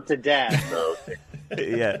find her. He jumped to death. So,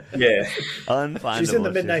 yeah. Unfindable. She's in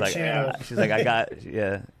the Midnight Channel. She's like, I got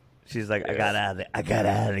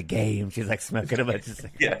out of the game. She's like smoking a bunch of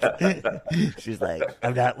cigarettes. She's like,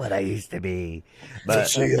 I'm not what I used to be. But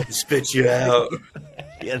she'll spit you out.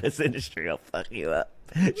 Yeah, this industry will fuck you up.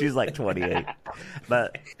 She's like 28.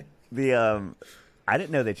 But I didn't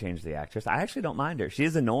know they changed the actress. I actually don't mind her. She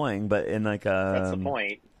is annoying, but in like that's the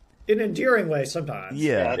point. In an endearing way sometimes.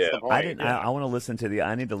 Yeah, that's the point. I didn't. I want to listen to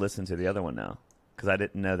I need to listen to the other one now because I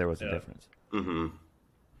didn't know there was a difference. Mm-hmm.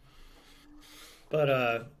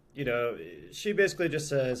 But she basically just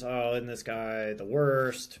says, "Oh, isn't this guy the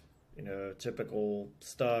worst? Typical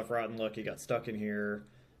stuff. Rotten luck. He got stuck in here."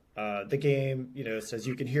 The game, says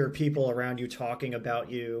you can hear people around you talking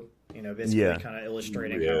about you. Basically kind of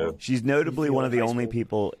illustrating how she's notably one of the only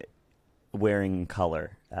people wearing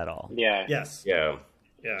color at all. Yeah. Yes. Yeah.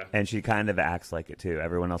 Yeah. And she kind of acts like it too.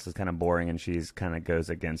 Everyone else is kind of boring, and she's kind of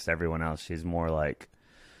goes against everyone else. She's more like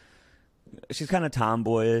she's kind of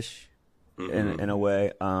tomboyish in a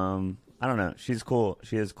way. I don't know. She's cool.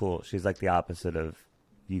 She is cool. She's like the opposite of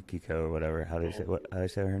Yukiko or whatever. How do you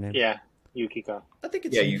say her name? Yeah. Yukiko. I think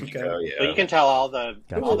it's Yukiko. Yeah. But you can tell all the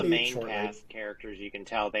main shortly. cast characters. You can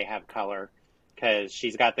tell they have color because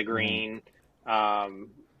she's got the green.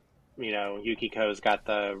 Yukiko's got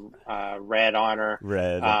the red on her.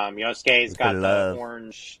 Red. Yosuke's got the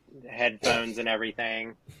orange headphones and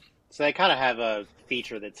everything. So they kind of have a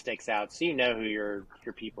feature that sticks out, so you know who your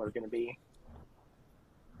people are going to be.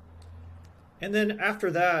 And then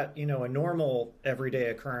after that, a normal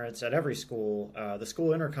everyday occurrence at every school, the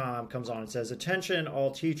school intercom comes on and says, "Attention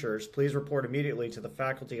all teachers, please report immediately to the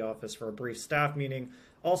faculty office for a brief staff meeting.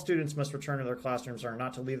 All students must return to their classrooms and are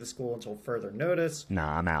not to leave the school until further notice."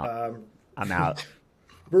 Nah, I'm out. I'm out.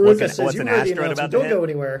 Baruka says, "You an heard the asteroid announcement. about Don't to go hit?"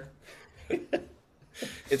 anywhere."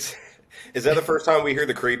 Is that the first time we hear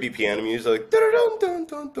the creepy piano music? Like, dun, dun,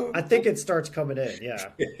 dun, dun, I think it starts coming in, yeah.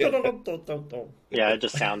 Yeah, it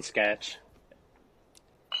just sounds sketch.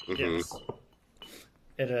 Yes.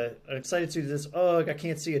 And I'm excited to do this. Ugh, I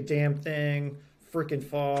can't see a damn thing. Freaking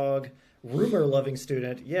fog. Rumor-loving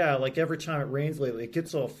student. Yeah, like every time it rains lately, it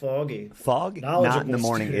gets all foggy. Fog not in the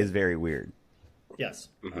morning student. is very weird. Yes,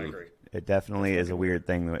 I agree. It definitely is a weird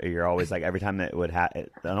thing. You're always like, every time that it would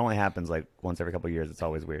it only happens like once every couple of years. It's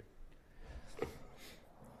always weird.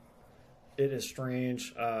 It is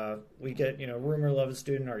strange. We get, rumor-loving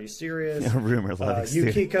student. Are you serious? Rumor-loving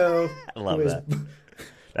student. Yukiko. I love that.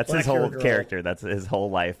 That's his whole character. That's his whole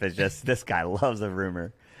life. It's just this guy loves a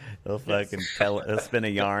rumor. He'll fucking he'll spin a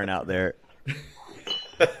yarn out there.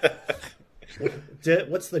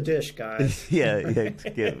 What's the dish, guys? yeah,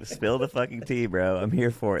 spill the fucking tea, bro. I'm here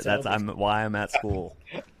for it. That's why I'm at school.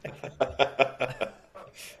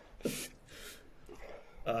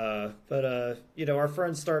 But our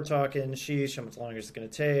friends start talking. Sheesh, how much longer is it going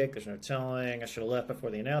to take? There's no telling. I should have left before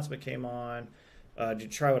the announcement came on. Did you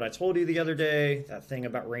try what I told you the other day? That thing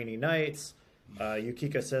about rainy nights.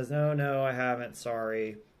 Yukiko says, no, I haven't.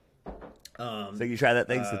 Sorry. So you try that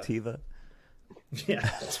thing, sativa? Yeah.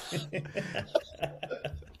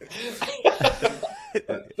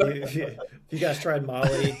 if you guys tried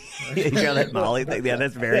Molly, You try that Molly thing? Yeah,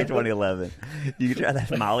 that's very 2011. You can try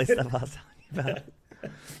that Molly stuff I was telling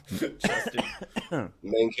you about.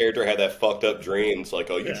 Main character had that fucked up dream. It's like,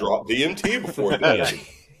 oh, you dropped DMT before bed.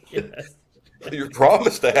 yes. You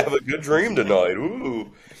promised to have a good dream tonight.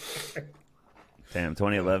 Ooh. Damn,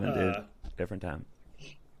 2011, dude. Different time.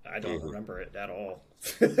 I don't remember it at all.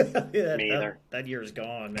 Me either. That year's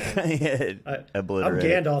gone, man. I'm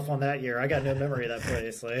Obliterated. Gandalf on that year. I got no memory of that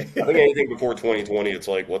place. Like, I think anything before 2020, it's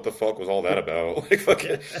like, what the fuck was all that about? Like,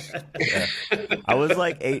 fucking. Yeah. I was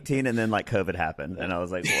like 18, and then like COVID happened, and I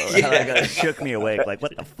was like, whoa, it shook me awake. Like,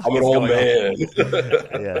 what the fuck? I'm an is old going man.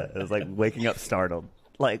 on? Yeah, it was like waking up startled.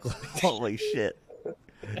 Like, holy shit.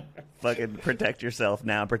 Fucking protect yourself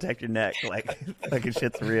now. Protect your neck. Like, fucking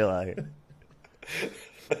shit's real out here.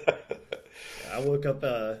 I woke up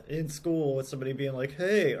in school with somebody being like,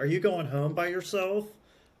 "Hey, are you going home by yourself?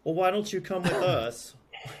 Well, why don't you come with us?"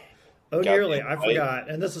 Oh, nearly. I forgot.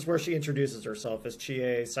 And this is where she introduces herself as Chie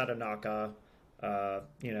Sadanaka.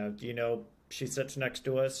 Do you know she sits next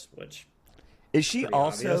to us? Which Is she pretty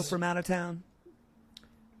also obvious. from out of town?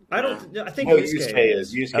 I don't. I think No, Yusuke Yusuke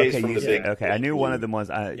is. Yusuke is from the big. Okay, I knew one of them was.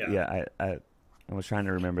 I was trying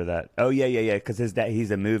to remember that. Oh yeah. Because his dad,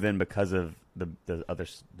 he's a move-in because of the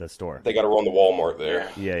store. They got to run the Walmart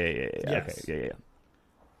there. Yeah. Yes. Okay, yeah.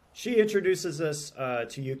 She introduces us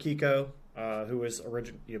to Yukiko, who was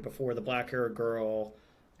before the black-haired girl.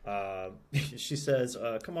 She says,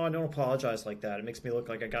 "Come on, don't apologize like that. It makes me look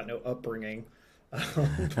like I got no upbringing."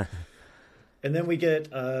 And then we get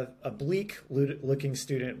a bleak-looking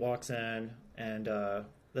student walks in, and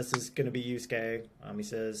this is going to be Yusuke. He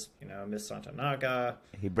says, "Miss Santanaga."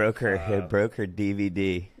 He broke her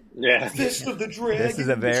DVD. Yeah. Fist of the Dragon. This is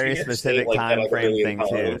a very She can't specific say it like that time a frame million thing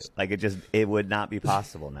too. times. Like it would not be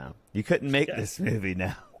possible now. You couldn't make this movie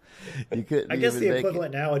now. You couldn't. I guess even the make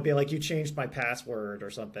equivalent now would be like you changed my password or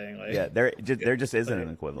something. Like, Yeah, there just isn't an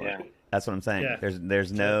equivalent. Yeah. That's what I'm saying. Yeah.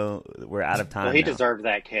 There's no. We're out of time. Well, he now. deserved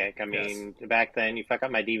that kick. I mean, back then, you fuck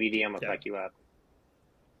up my DVD, I'm gonna fuck you up.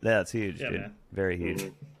 Yeah, that's huge, Yeah, dude. man. Very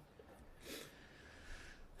huge.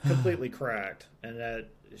 completely cracked, and that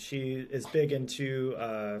she is big into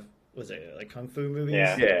was it like kung fu movies?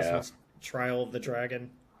 Yeah. This one's Trial of the Dragon.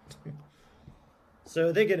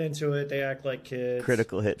 So they get into it. They act like kids.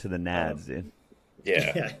 Critical hit to the nads, dude.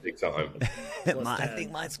 Yeah, Yeah. big time. I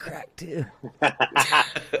think mine's cracked too.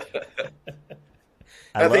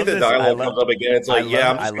 I think the dialogue comes up again. It's like, I'm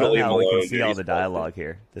I just gonna love leave him how we alone. can see dude. all He's the dialogue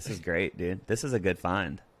here. This is great, dude. This is a good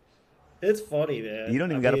find. It's funny, man. You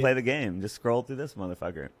don't even got to play the game. Just scroll through this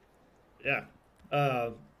motherfucker. Yeah.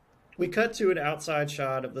 We cut to an outside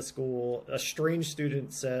shot of the school. A strange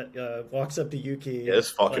student walks up to Yuki. Yeah,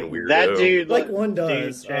 this fucking like, weirdo. That dude, Like one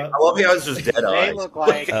does. Dude, I love how it's just dead they eyes. look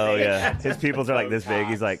like. Oh yeah, his pupils are like this big.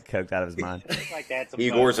 He's like coked out of his mind. They look like that's a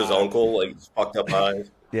Igor's his Botox. uncle, like fucked up eyes.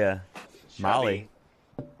 Yeah, Molly.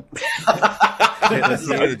 That's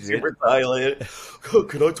huge, dude. super dilated.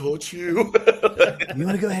 Can I touch you? You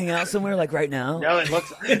want to go hang out somewhere like right now? No, it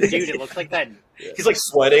looks, dude. It looks like that. He's like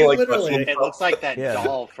sweating, like Literally. It looks like that Yeah.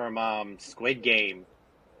 doll from Squid Game.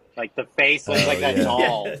 Like the face looks Oh, like that yeah.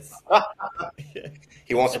 doll. Yes.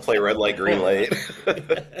 he wants to play red light, green light.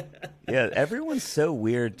 Yeah, everyone's so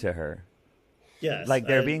weird to her. Yes. Like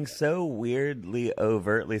they're being so weirdly,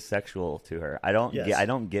 overtly sexual to her. I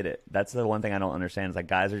don't get it. That's the one thing I don't understand. Is like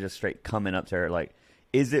guys are just straight coming up to her. Like,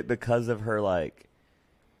 is it because of her like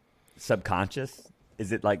subconscious?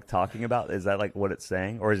 Is it like talking about? Is that like what it's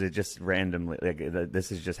saying, or is it just randomly? Like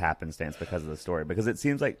this is just happenstance because of the story? Because it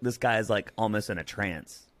seems like this guy is like almost in a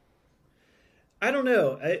trance. I don't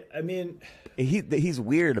know. I mean, He's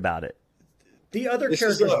weird about it. the other This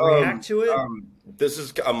is characters react to it. This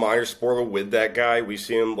is a minor spoiler with that guy. We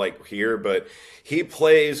see him like here, but he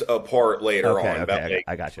plays a part later Okay, on. okay, About like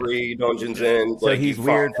I got you. 3 dungeons in. So like, he's you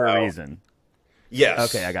weird find for out- a reason.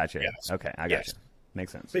 Yes. Okay, I got you. Yes. Okay, I got Yes. you.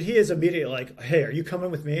 Makes sense. But he is immediately like, "Hey, are you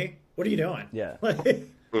coming with me? What are you doing?" Yeah. Like,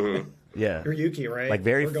 Yeah, you're Yuki, right? like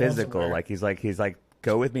very We're going physical. somewhere. Like he's like,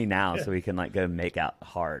 go with me now, so we can like go make out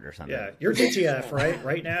hard or something. Yeah, you're DTF, right?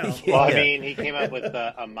 Right now. Well, I Yeah. mean, he came up with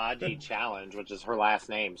the Amaji Challenge, which is her last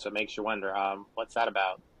name, so it makes you wonder, what's that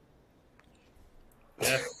about?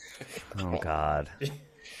 Yeah. Oh God.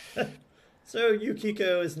 So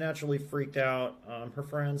Yukiko is naturally freaked out. Her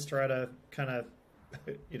friends try to kind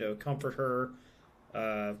of, comfort her.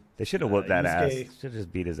 They should have whooped that ass. Yusuke- Should have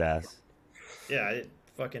just beat his ass. Yeah,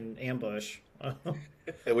 fucking ambush.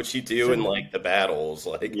 What you do in like the battles,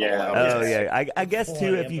 like Yeah. all out. Oh yeah, I guess Full too.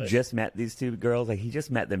 on If you ambush. just met these two girls, like he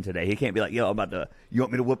just met them today, he can't be like, "Yo, I'm about to. You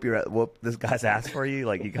want me to whoop this guy's ass for you?"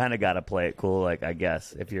 Like you kind of got to play it cool. Like I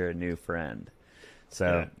guess if you're a new friend, so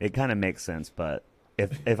Yeah. it kind of makes sense. But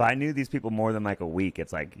if I knew these people more than like a week,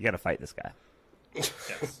 it's like you got to fight this guy.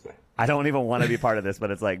 Yes. I don't even want to be part of this,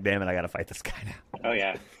 but it's like, damn it, I got to fight this guy now. Oh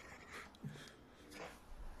yeah.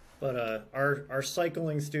 But our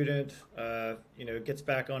cycling student, gets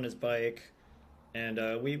back on his bike,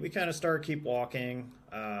 and we kind of keep walking.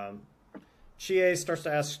 Chie starts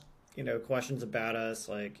to ask, questions about us,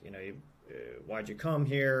 like, why'd you come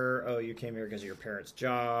here? Oh, you came here because of your parents'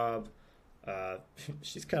 job.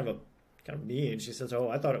 She's kind of mean. She says, "Oh,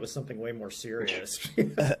 I thought it was something way more serious."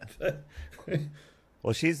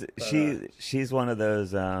 Well, she's one of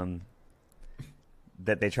those that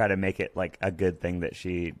they try to make it like a good thing that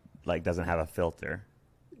she like doesn't have a filter.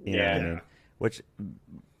 You know what I Yeah. mean? Which,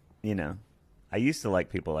 I used to like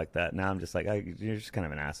people like that. Now I'm just like, you're just kind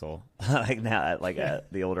of an asshole. Like now,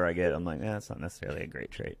 the older I get, I'm like, that's not necessarily a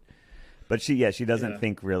great trait. But she doesn't Yeah.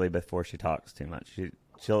 think really before she talks too much.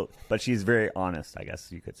 But she's very honest, I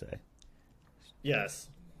guess you could say. Yes,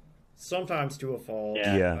 sometimes to a fault.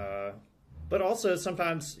 Yeah. Yeah. But also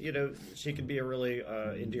sometimes, she can be a really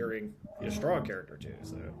endearing, strong character too.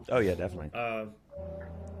 So, Oh yeah, definitely.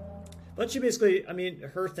 but she basically,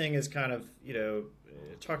 her thing is kind of,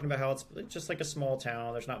 talking about how it's just like a small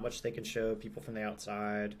town. There's not much they can show people from the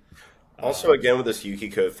outside. Also, again with this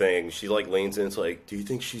Yukiko thing, she like leans into like, "Do you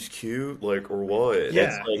think she's cute, like, or what?" And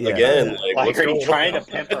Yeah. it's like, Yeah. again, Yeah. like, Like, what's are you going trying on?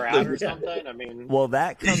 to pimp her out or something? I mean, Well,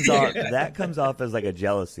 that comes off as like a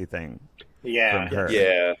jealousy thing yeah. from her.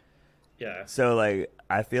 Yeah, Yeah. So like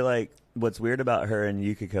I feel like what's weird about her and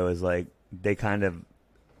Yukiko is like they kind of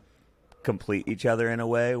complete each other in a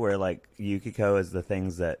way where like Yukiko is the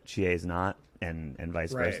things that Chie's not and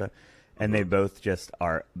vice Right. versa. And they both just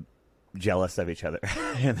are jealous of each other.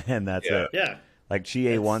 and that's Yeah. it. Yeah. Like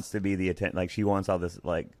Chie wants to be the like she wants all this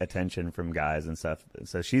like attention from guys and stuff.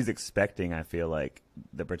 So she's expecting, I feel like,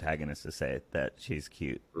 the protagonist to say that she's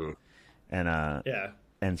cute. And Yeah.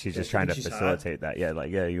 and she's just Yeah, trying to she's hot. facilitate that. Yeah,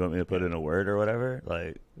 like, you want me to put in a word or whatever?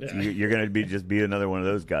 Like, Yeah. you're going to be another one of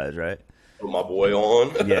those guys, right? put my boy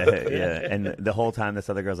on. Yeah, yeah. And the whole time this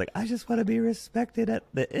other girl's like, I just want to be respected at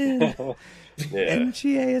the end. Yeah. And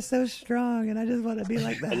Chie is so strong, and I just want to be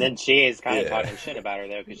like that. And then she is kind of Yeah. talking shit about her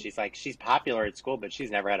though, because she's like, she's popular at school, but she's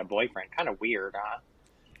never had a boyfriend. Kind of weird, huh?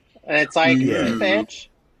 And it's like, Yeah. bitch.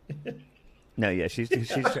 No, yeah, she's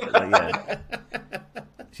yeah.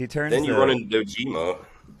 She turns. Then you the- run into Dojima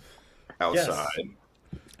outside.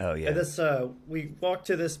 Oh yeah. And this, we walk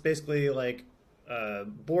to this basically like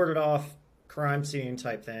boarded off crime scene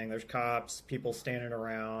type thing. There's cops, people standing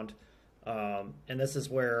around. And this is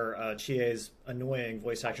where Chie's annoying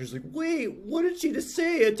voice actor is like, "Wait, what did she just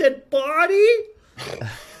say? A dead body?"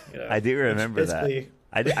 You know, I do which remember that.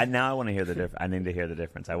 basically, Now I want to hear the difference. I need to hear the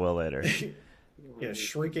difference. I will later.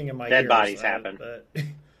 shrieking in my Dead ears. bodies happen. But,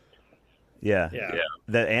 Yeah. yeah. Yeah.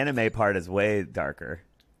 The anime part is way darker.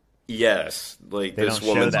 Yes, like They this don't show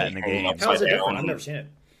woman's that like in the hanging game. upside How's it down. different? I've never seen it.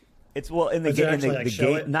 It's well in the Does it game. actually, The like, show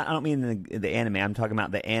game. it? Not. I don't mean the anime. I'm talking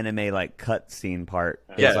about the anime like cutscene part.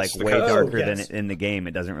 Yes, Is like the way cut- darker Oh, yes. than in the game.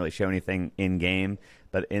 It doesn't really show anything in game,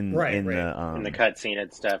 but in Right, in right. In the cutscene,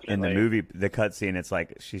 it's definitely in the movie, the cutscene, it's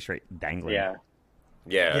like she's straight dangling. Yeah.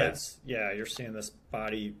 Yeah, Yes, yeah, you're seeing this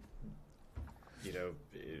body,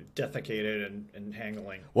 defecated and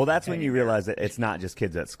hangling. Well, that's when hanging you there. realize that it's not just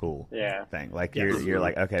kids at school. Yeah. Thing like Yes. you're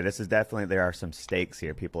like, okay, this is definitely there are some stakes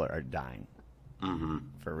here. People are dying.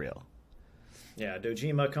 For real. Yeah,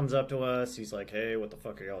 Dojima comes up to us. He's like, "Hey, what the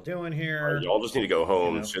fuck are y'all doing here?" Y'all just need to go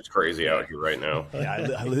home. You know? Shit's crazy out here right now.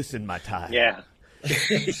 Yeah, I loosened my tie. Yeah.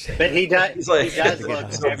 But he does. He's like, he does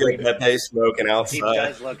look so every. good Pepe smoking He outside.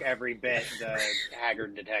 does look every bit the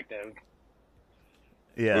Haggard detective.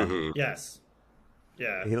 Yeah. Mhm. Yes.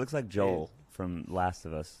 Yeah. He looks like Joel from Last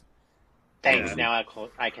of Us. Thanks. Yeah. Now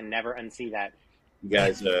I can never unsee that.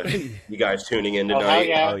 You guys tuning in Oh, tonight? hell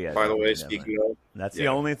yeah. Oh yeah. By the way, definitely. speaking of, That's Yeah. the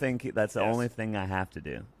only thing. That's the Yes. only thing I have to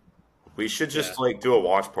do. we should just Yeah. like do a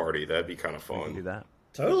watch party. That'd be kind of We can do fun. that.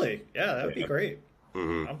 Totally. Yeah, that would be Yeah. great.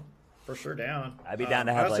 hmm I'm for sure down. I'd be down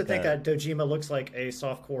to have, I also like, think a- that Dojima looks like a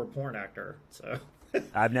softcore porn actor. So.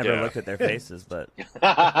 I've never Yeah. looked at their faces, but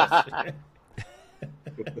yeah.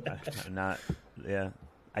 I'm not. Yeah,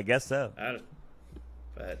 I guess so.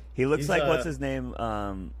 But He looks he's, like what's his name?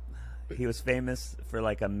 He was famous for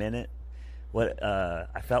like a minute. What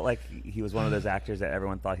I felt like he was one of those actors that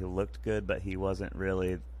everyone thought he looked good, but he wasn't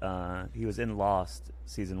really. He was in Lost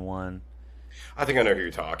season 1. I think I know who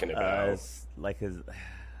you're talking about. It's like his.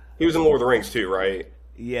 He was in Lord of the Rings too, right?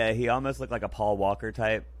 Yeah, he almost looked like a Paul Walker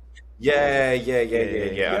type. Yeah.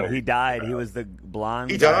 He died. He was the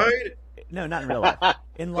blonde. He guy. died? No, not in real life.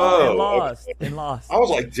 In Oh, Lost. In Lost. I was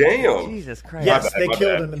like, damn. Jesus Christ. Yes, bad, they my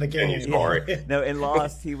killed bad. him in the game. Sorry. No, in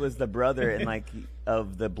Lost, he was the brother in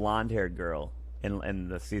of the blonde-haired girl in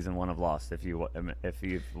the season 1 of Lost. If you've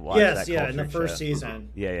watched Yes, that yeah, in the cultured first show. season.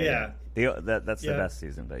 Yeah. That's the Yeah. best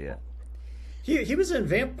season, but yeah. He was in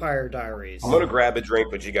Vampire Diaries. I'm gonna grab a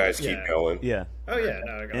drink, but you guys keep Yeah. going. Yeah. Oh yeah,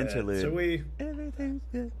 no, go Interlude. ahead. So we, Everything's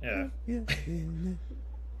good. yeah.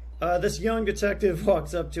 This young detective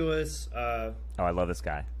walks up to us. Oh, I love this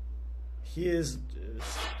guy. He is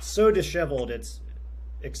so disheveled, it's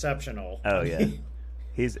exceptional. Oh yeah.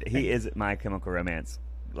 He is My Chemical Romance.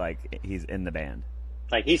 Like, he's in the band.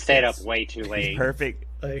 Like, he stayed Yes. up way too late. He's perfect.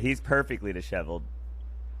 Like- He's perfectly disheveled.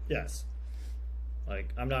 Yes.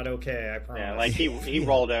 Like, I'm not okay, I promise. Yeah, like he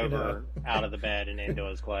rolled You over know? out of the bed and into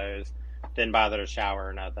his clothes. Didn't bother to shower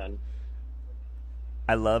or nothing.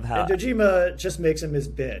 I love how And Dojima just makes him his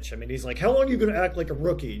bitch. I mean, he's like, how long are you going to act like a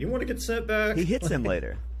rookie? You want to get sent back? he hits him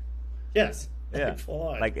later. Yes. Yeah. Like, full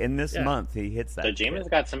on. Like, in this Yeah. month, he hits that. Dojima's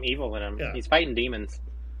got some evil in him. Yeah. He's fighting demons.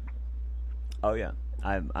 Oh yeah,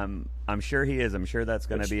 I'm sure he is. I'm sure that's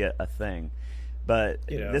going to be a thing. But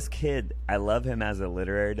You know. this kid, I love him as a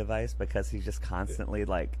literary device because he's just constantly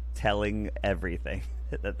like telling everything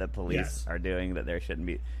that the police Yes. are doing that there shouldn't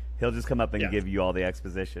be. He'll just come up and Yeah. give you all the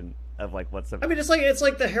exposition of like what's up. I mean, it's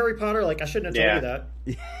like the Harry Potter, like, I shouldn't have told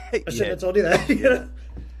you that. I shouldn't have told you that. You know?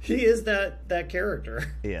 He is that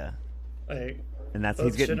character. yeah, Like, and that's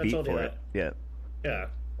Folks he's getting shouldn't have beat told you for it. that. Yeah,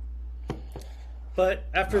 yeah. But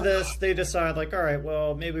after this, they decide, like, all right,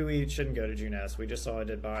 well, maybe we shouldn't go to Junes. We just saw a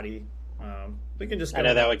dead body. We can just go I know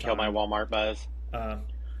that another would kill my time. Walmart buzz.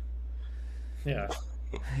 Yeah.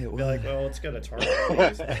 It Be like, well, let's go to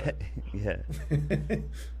Target. yeah.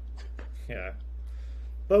 Yeah.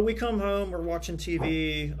 But we come home, we're watching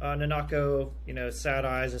TV. Nanako, sad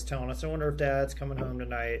eyes is telling us, I wonder if Dad's coming home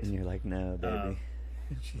tonight. And you're like, no, baby.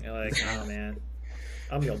 You're like, oh, man.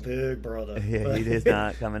 I'm your big brother. Yeah, he is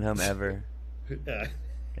not coming home ever. Yeah.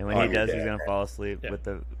 And when I'm he your does, he's dad. gonna fall asleep Yeah. with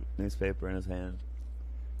the newspaper in his hand.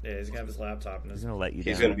 Yeah, he's going to have his laptop in He's his gonna let you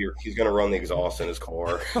He's down. gonna run the exhaust in his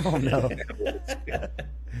car. Oh no!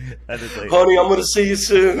 That is like, Honey, I'm gonna see you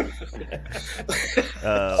soon.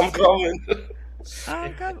 I'm coming.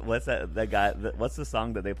 oh, God. What's that? That guy? What's the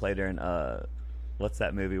song that they play during? What's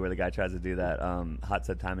that movie where the guy tries to do that? Hot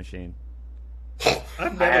Tub Time Machine.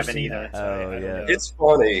 I've never haven't seen either. that. So I don't yeah. know. It's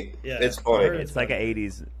funny. Yeah. It's I funny. heard It's like an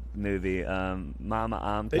 '80s movie. Mama,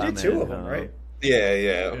 I'm They coming did two of them, home. right? Yeah.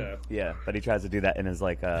 Yeah. Yeah, but he tries to do that in his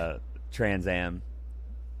like Trans Am.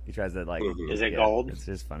 He tries to like. Mhm. Is it yeah, gold? It's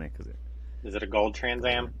just funny because Is it a gold Trans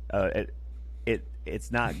Am?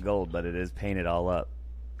 it's not gold, but it is painted all up.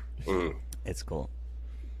 Mm. It's cool.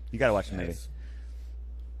 You gotta watch the movie. Nice.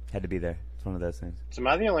 Had to be there. It's one of those things. So am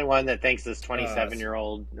I the only one that thinks this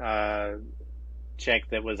 27-year-old chick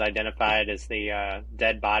that was identified as the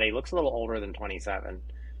dead body looks a little older than 27?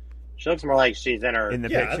 She looks more like she's in her In the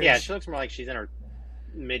Yeah, picture. yeah. She looks more like she's in her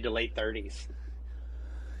mid to late 30s.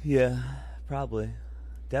 Yeah, probably.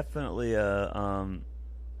 Definitely.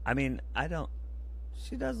 I mean, I don't.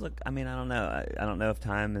 She does look. I mean, I don't know. I don't know if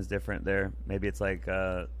time is different there. Maybe it's like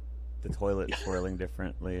the toilet swirling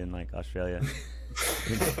differently in like Australia.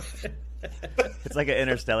 It's like an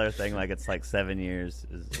interstellar thing. Like it's like 7 years.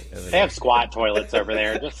 They have squat toilets over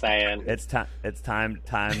there. Just saying. It's time. It's time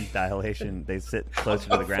dilation. They sit closer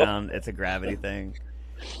to the ground. It's a gravity thing.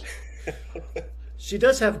 She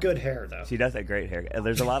does have good hair, though. She does have great hair.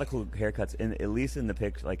 There's a lot of cool haircuts in, at least in the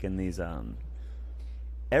picture, like in these.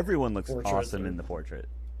 Everyone looks Portraits awesome or- in the portrait.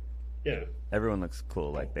 Yeah. Everyone looks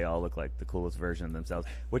cool. Like they all look like the coolest version of themselves,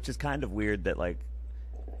 which is kind of weird that like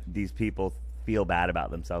these people feel bad about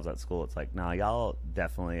themselves at school. It's like, nah, y'all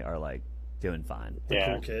definitely are like doing fine.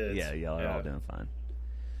 Yeah. Cool kids. Yeah, y'all are Yeah. all doing fine.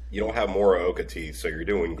 You don't have Moroka teeth, so you're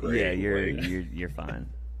doing great. Yeah, Like, you're fine.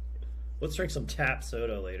 Let's drink some tap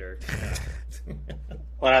soda later. Yeah.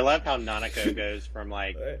 Well, I love how Nanako goes from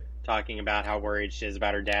like Right. talking about how worried she is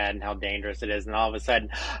about her dad and how dangerous it is, and all of a sudden,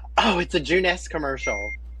 oh, it's a Junes commercial.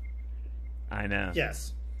 I know.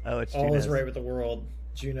 Yes. Oh, it's All is Junes. right with the world.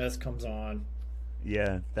 Junes comes on.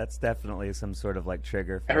 Yeah, that's definitely some sort of like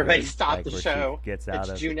trigger. For Everybody her, stop like, the where she show. Gets out It's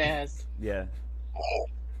of Junes. Yeah.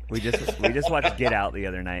 We just watched Get Out the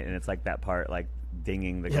other night, and it's like that part, like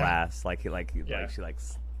dinging the Yeah. glass, like Yeah. she like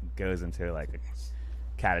goes into like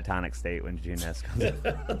a catatonic state when Junes comes.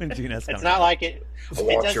 When Junes comes. It's not like it. It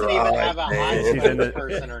Watch doesn't your even eyes, have a hot man. She's in the-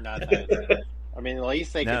 spokesperson or nothing. I mean, the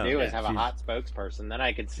least they No, could do is yeah, have a she's- hot spokesperson. Then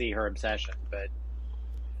I could see her obsession. But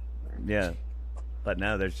Yeah. But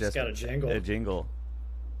no, there's just got a jingle. A jingle.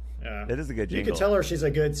 Yeah. It is a good You jingle. can tell her she's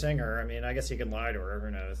a good singer. I mean, I guess you can lie to her.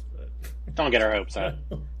 Who knows? But... Don't get her hopes up.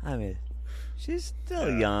 I mean, she's still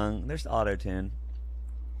Yeah. young. There's auto-tune.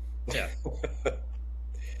 Yeah.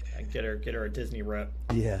 I get her a Disney rep.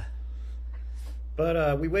 Yeah.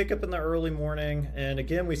 But we wake up in the early morning, and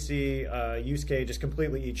again we see Yusuke just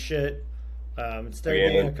completely eat shit. Instead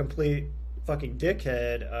of being a complete fucking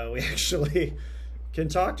dickhead, we actually can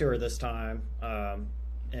talk to her this time.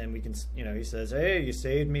 And we can, he says, "Hey, you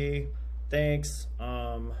saved me. Thanks.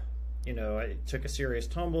 I took a serious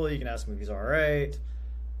tumble. You can ask him if he's all right."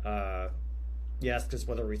 He asked us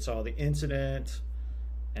whether we saw the incident,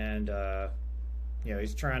 and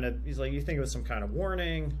he's like, "You think it was some kind of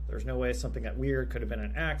warning? There's no way something that weird could have been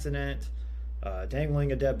an accident.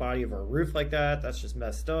 Dangling a dead body over a roof like that's just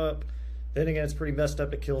messed up. Then again, it's pretty messed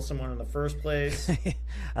up to kill someone in the first place."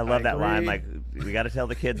 I love that agree. line. Like, we got to tell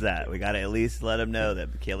the kids that. We got to at least let them know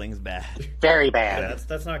that killing's bad. Very Yeah, bad.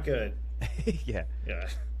 that's not good. Yeah. Yeah.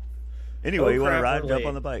 Anyway, Oh, you want to crap, ride? we're Jump late.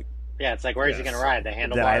 on the bike. Yeah, it's like, where's he Yes. going to ride? The That I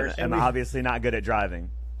handlebars? am obviously not good at driving.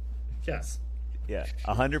 Yes. Yeah,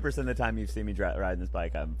 100% of the time you've seen me riding this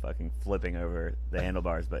bike, I'm fucking flipping over the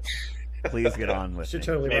handlebars. But please get on with Should me.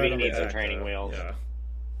 totally Maybe ride he on the needs some back, training though. wheels. Yeah.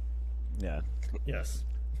 Yeah. Yes.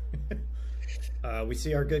 We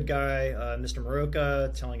see our good guy, Mr.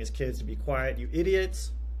 Maroka, telling his kids to be quiet, you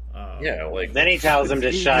idiots. Yeah, like Then he tells them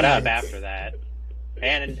to shut up Idiots. after that.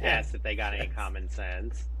 And asks if they got any common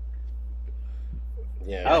sense.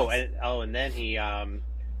 yeah. And then he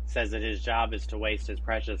says that his job is to waste his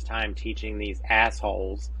precious time teaching these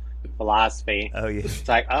assholes philosophy. Oh yeah. It's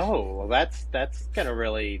like, well, that's gonna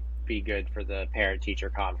really be good for the parent teacher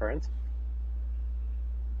conference.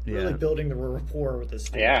 Really Yeah. building the rapport with his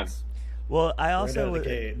students. Well, I out also of the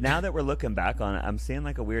gate. now that we're looking back on it, I'm seeing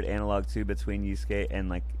like a weird analog too between Yusuke and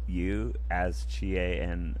like you as Chie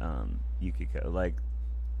and Yukiko. Like,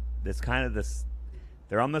 it's kind of this.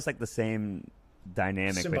 They're almost like the same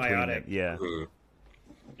dynamic between them. Symbiotic. Yeah. Mhm.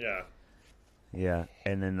 Yeah. Yeah,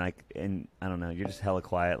 and then I don't know, you're just hella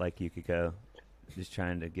quiet like Yukiko, just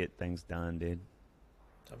trying to get things done, dude.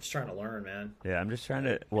 I'm just trying to learn, man. Yeah, I'm just trying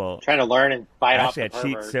to. Trying to learn and fight Actually, I off the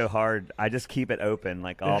cheat perverts. so hard. I just keep it open,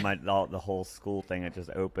 like the whole school thing. I just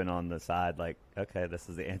open on the side, like, okay, this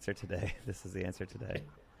is the answer today. This is the answer today.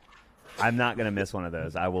 I'm not gonna miss one of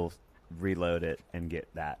those. I will reload it and get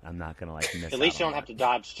that. I'm not gonna miss. At least you out on don't have that. to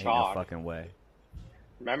dodge Ain't no chalk. fucking way.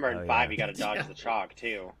 Remember in Oh, 5 yeah. you got to dodge the chalk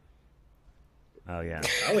too. Oh yeah.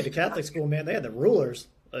 I went to Catholic school, man. They had the rulers.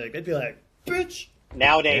 Like, they'd be like, bitch.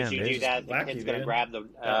 Nowadays Damn, you they do just that, the whack kid's you, gonna dude. grab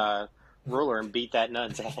the ruler and beat that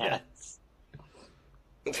nun's ass.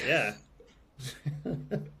 Yeah.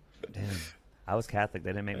 Damn. I was Catholic.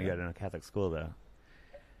 They didn't make me go to a Catholic school though.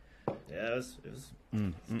 Yeah, it was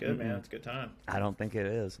good, man. It's a good time. I don't think it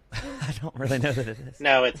is. I don't really know that it is.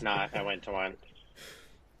 No, it's not. I went to one.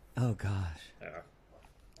 Oh gosh.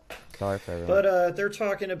 Yeah. Sorry for everyone. But they're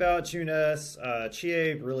talking about Junes.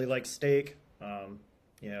 Chie really likes steak, and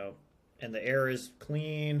the air is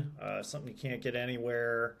clean, something you can't get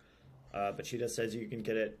anywhere. But she just says you can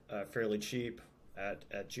get it fairly cheap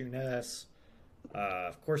at Junes.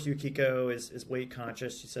 Of course, Yukiko is weight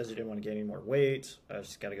conscious. She says she didn't want to gain any more weight.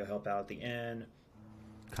 She's got to go help out at the inn.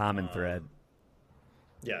 Common thread.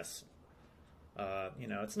 Yes.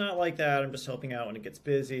 It's not like that. I'm just helping out when it gets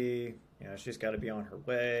busy. She's got to be on her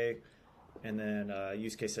way. And then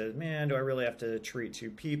Yusuke says, man, do I really have to treat two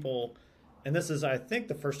people? And this is, I think,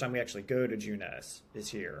 the first time we actually go to Junes is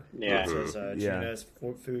here. Yeah. It says Yeah. Junes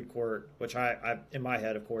Food Court, which I in my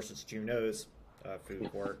head, of course, it's Juno's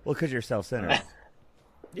food court. Well, because you're self-centered.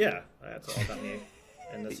 Yeah, that's all about me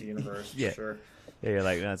in this universe, Yeah. for sure. Yeah, you're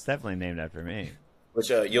like, no, it's definitely named after me. Which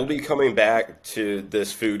you'll be coming back to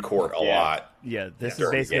this food court a Yeah. lot. Yeah, this is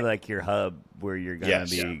During the basically game. like your hub where you're going Yes.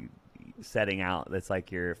 to be setting out. That's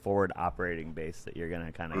like your forward operating base that you're going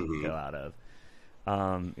to kind of go out of.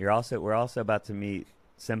 We're also about to meet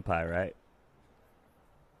Senpai, right?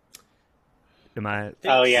 Am I?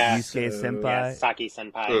 Oh, yeah. Yusuke So, Senpai. Yeah, Saki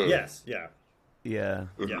Senpai. Mm. Yes, yeah, Yeah.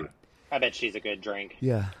 yeah. I bet she's a good drink.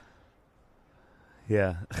 Yeah.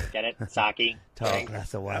 Yeah. Get it? Saki. Tall Drink.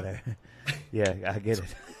 glass of water. Yeah, I get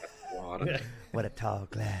it. Water. What a tall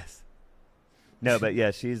glass. No, but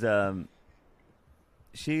yeah, she's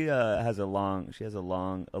she has a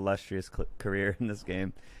long illustrious career in this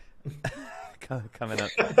game. Coming up.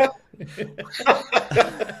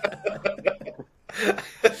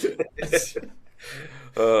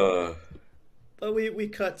 Uh, But we we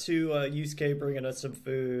cut to Yusuke bringing us some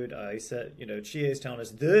food. He said, Chie's telling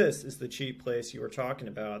us this is the cheap place you were talking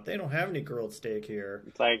about. They don't have any grilled steak here.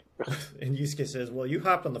 It's like, And Yusuke says, well, you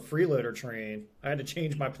hopped on the freeloader train. I had to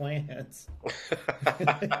change my plans.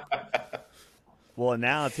 Well,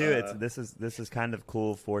 now too, this is kind of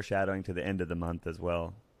cool foreshadowing to the end of the month as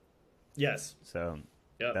well. Yes. So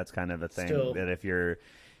Yep. that's kind of a thing Still- that if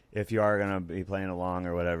you are gonna be playing along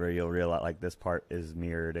or whatever, you'll realize like this part is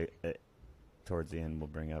mirrored towards the end. We'll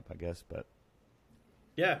bring up, I guess, but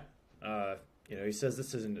Yeah. He says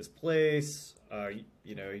this isn't his place.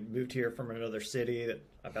 He moved here from another city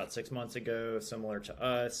about 6 months ago, similar to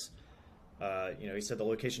us. He said the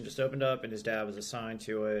location just opened up and his dad was assigned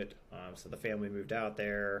to it. So the family moved out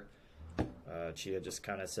there. Chia just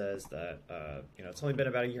kind of says that, it's only been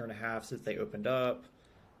about a year and a half since they opened up,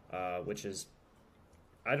 which is,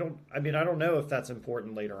 I don't know if that's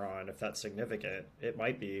important later on, if that's significant. It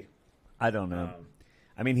might be. I don't know.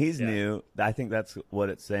 I mean, he's new. I think that's what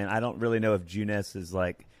it's saying. I don't really know if Junes is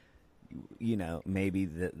like, maybe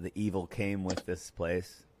the evil came with this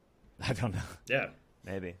place. I don't know. Yeah.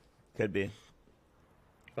 Maybe. Could be.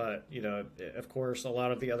 But, of course, a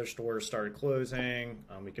lot of the other stores started closing.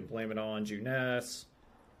 We can blame it on Junes.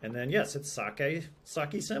 And then, yes, it's Saki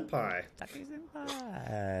Senpai. Saki Senpai.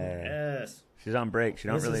 Yes. She's on break. She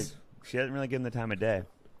This doesn't is- really give him the time of day.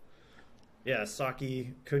 Yeah,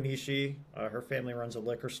 Saki Konishi. Her family runs a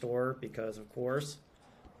liquor store because, of course.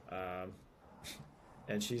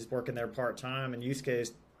 And she's working there part-time. And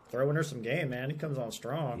Yusuke's throwing her some game, man. He comes on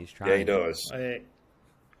strong. He's trying. Yeah, he does.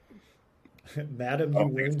 Madam, you I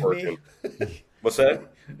don't think it's wound me. working. What's that?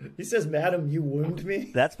 He says, Madam, you wound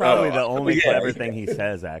me. That's probably Oh, the only yeah, clever yeah. thing he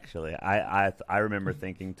says. Actually, I remember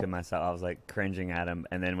thinking to myself, I was like cringing at him,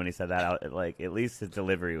 and then when he said that, at least his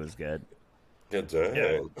delivery was good. Yeah, dang.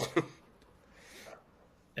 Yeah.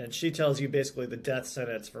 And she tells you basically the death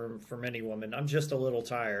sentence for any woman. I'm just a little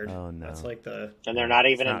tired. Oh, no. That's like the and they're not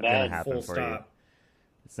even It's in not gonna bed. happen full for stop.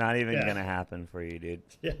 It's not even Yeah. gonna happen for you, dude.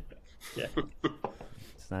 Yeah, yeah.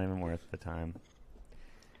 It's not even worth the time.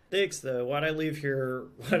 Thanks though. Why'd I leave here?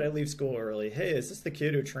 Why'd I leave school early? Hey, is this the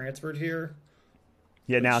kid who transferred here?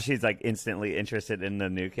 Yeah, now she's like instantly interested in the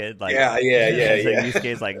new kid. Like, Yeah.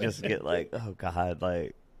 Yusuke's like just get like, oh god,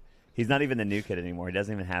 like he's not even the new kid anymore. He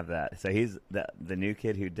doesn't even have that. So he's the new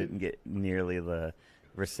kid who didn't get nearly the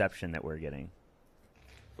reception that we're getting.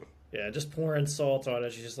 Yeah, just pouring salt on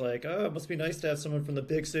it. She's just like, oh, it must be nice to have someone from the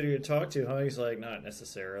big city to talk to, huh? He's like, not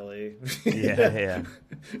necessarily. Yeah.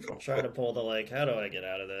 Trying to pull the like, how do I get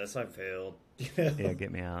out of this? I failed. Yeah, get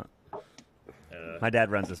me out. Uh, My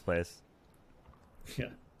dad runs this place. yeah.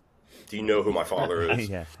 Do you know who my father is?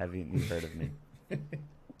 Yeah, have you heard of me?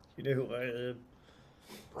 You know who I am.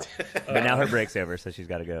 But now her break's over, so she's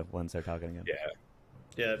got to go once they're talking again. Yeah.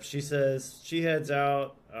 Yeah, she says she heads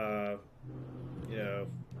out,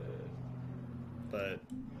 but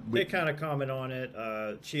they kind of comment on it.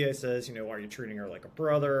 Chie says, why are you treating her like a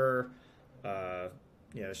brother?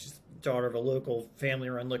 She's daughter of a local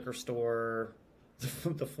family-run liquor store.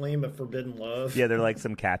 The flame of forbidden love. Yeah, they're like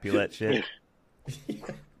some Capulet shit.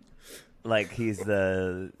 Like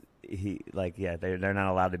they're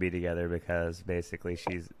not allowed to be together because basically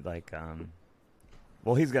she's like,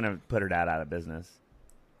 he's gonna put her dad out of business.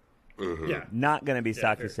 Mhm. Yeah. Not gonna be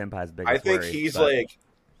Saki fair. Senpai's biggest I think worry, he's but- like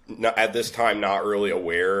at this time not really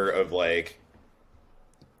aware of like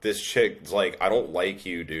this chick's like, I don't like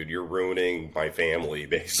you, dude. You're ruining my family,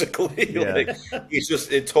 basically. Yeah. Like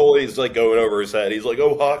it totally is like going over his head. He's like,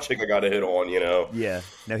 oh, hot chick, I got to hit on, Yeah,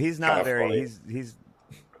 no, he's not Kinda very. funny.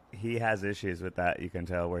 He has issues with that. You can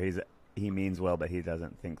tell where he means well, but he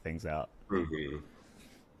doesn't think things out. Mm-hmm.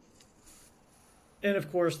 And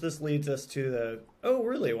of course, this leads us to the, oh,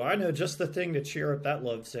 really? Well, I know just the thing to cheer up that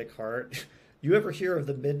lovesick heart. You ever hear of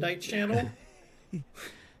the Midnight Channel?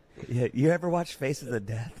 Yeah, you ever watch Faces of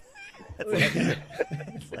Death?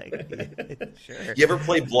 It's like, yeah, sure. You ever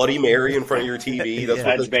play Bloody Mary in front of your TV? That's Yeah.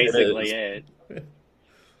 what That's this shit basically is. it.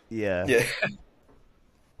 Yeah. Yeah.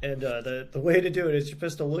 And the way to do it is you're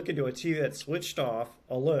supposed to look into a TV that's switched off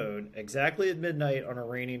alone exactly at midnight on a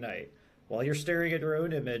rainy night. While you're staring at your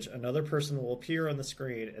own image, another person will appear on the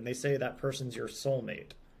screen, and they say that person's your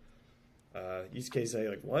soulmate. Yusuke say,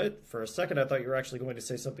 like, what? For a second, I thought you were actually going to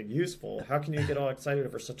say something useful. How can you get all excited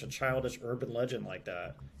over such a childish urban legend like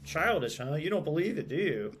that? Childish, huh? You don't believe it, do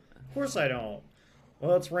you? Of course I don't.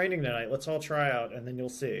 Well, it's raining tonight. Let's all try out, and then you'll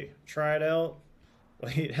see. Try it out?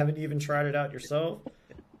 Wait, haven't you even tried it out yourself?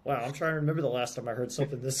 Wow, I'm trying to remember the last time I heard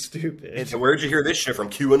something this stupid. And where'd you hear this shit from?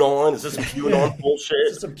 QAnon? Is this some QAnon Is bullshit?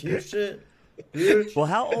 this some cute shit? Dude, Well,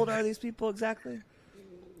 how old are these people exactly?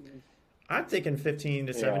 I'm thinking 15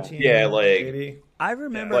 to 17. Yeah, like- maybe. I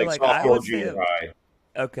remember Like like I sophomore, would say junior high.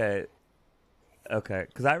 okay,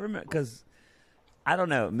 because I remember because I don't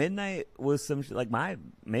know, midnight was some like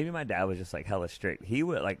maybe my dad was just like hella strict. He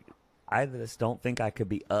would like I just don't think I could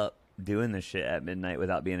be up doing this shit at midnight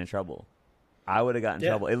without being in trouble. I would have gotten in Yeah.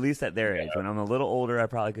 trouble at least at their age. When I'm a little older, I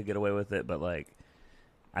probably could get away with it, but like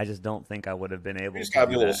I just don't think I would have been able. You just to gotta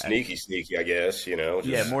be do a little that. sneaky, I guess. You know.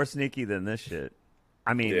 Yeah, Just- more sneaky than this shit.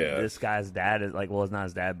 I mean, Yeah. this guy's dad is like, well, it's not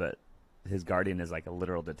his dad, but his guardian is like a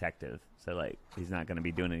literal detective. So like, he's not going to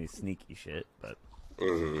be doing any sneaky shit. But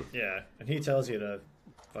Mhm. Yeah, and he tells you to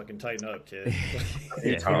fucking tighten up, kid.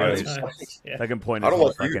 yeah, Times. Yeah. fucking point I his don't little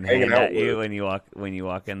want you fucking hanging hand out at you with- when you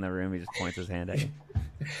walk in the room. He just points his hand at you.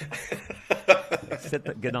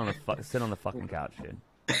 Like, sit on the fucking couch, dude.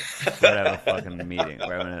 We're having a fucking meeting.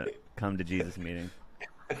 We're having a come to Jesus meeting.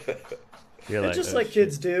 You're And just "Oh, like shit."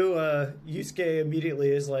 kids do, Yusuke immediately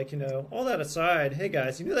is like, all that aside, hey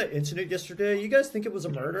guys, you know that incident yesterday? You guys think it was a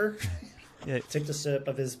murder? Yeah. Takes a sip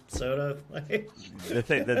of his soda.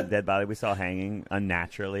 The dead body we saw hanging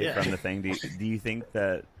unnaturally Yeah. from the thing. Do you think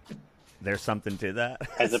that there's something to that?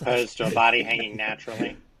 As opposed to a body hanging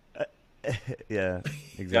naturally. Yeah, Yeah,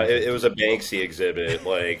 exactly. it was a Banksy exhibit.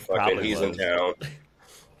 Like fucking, Probably he's in was. town.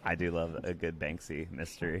 I do love a good Banksy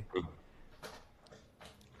mystery.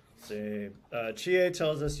 See, Chie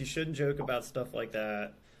tells us you shouldn't joke about stuff like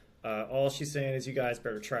that. All she's saying is you guys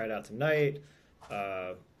better try it out tonight.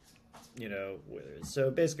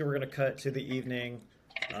 So basically we're going to cut to the evening.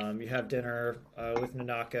 You have dinner with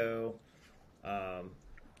Nanako.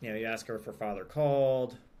 You ask her if her father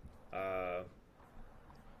called.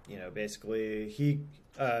 Basically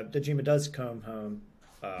Dejima does come home.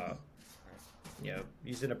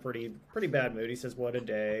 He's in a pretty bad mood. He says, "What a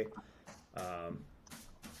day."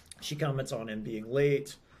 She comments on him being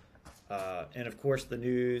late. And of course, the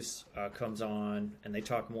news comes on, and they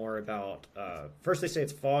talk more about. First, they say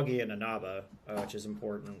it's foggy in Inaba, which is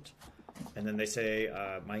important, and then they say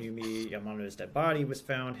Mayumi Yamano's dead body was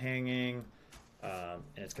found hanging, and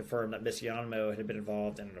it's confirmed that Miss Yanamo had been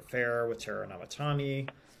involved in an affair with Tara Namatani.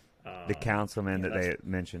 The councilman yeah, that they that's-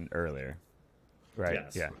 mentioned earlier, right?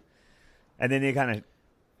 Yes. Yeah, and then you kind of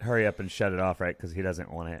hurry up and shut it off, right? Because he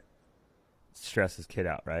doesn't want to stress his kid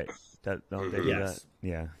out, right? Don't they do Yes. that?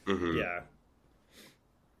 Yeah. Mhm.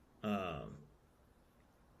 Yeah.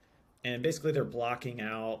 And basically they're blocking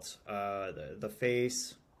out the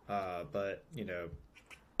face, but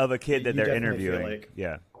Of a kid that You they're definitely feel interviewing. like-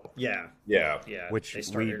 yeah. yeah, Yeah. Which they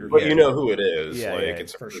start we- interviewing But you know who it is. Yeah, like yeah,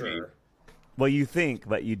 it's a for pretty- sure. Well, you think,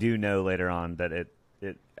 but you do know later on that it.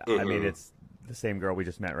 I mean, Mhm. it's the same girl we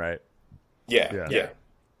just met, right? Yeah. Yeah. Yeah.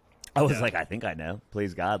 I was Yeah. like, I think I know.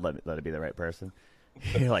 Please God, let it be the right person.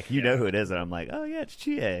 You're like, you know who it is, and I'm like, oh yeah, it's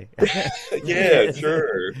Chie. Yeah,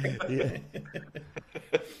 sure. Yeah.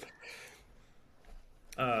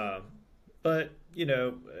 But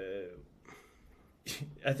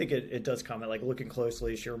I think it does comment like looking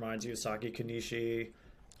closely. She reminds you of Saki Kanishi.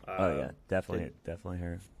 Oh yeah, definitely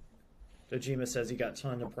her. Dojima says he got a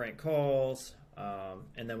ton of prank calls,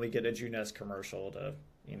 and then we get a Junes commercial to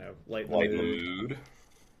lighten the Light in the mood. mood.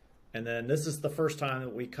 And then this is the first time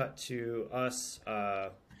that we cut to us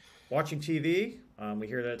watching TV. We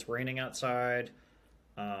hear that it's raining outside,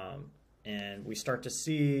 and we start to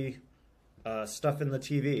see stuff in the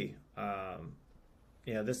TV.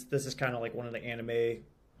 This is kind of like one of the anime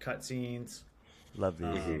cutscenes. Love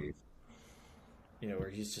these. Where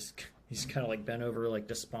he's kind of like bent over, like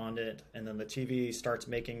despondent, and then the TV starts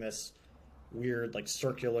making this weird, like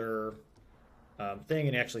circular thing,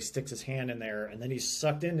 and he actually sticks his hand in there, and then he's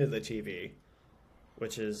sucked into the TV,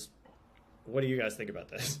 which is, what do you guys think about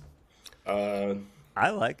this? I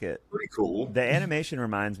like it. Pretty cool. The animation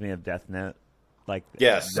reminds me of Death Note, like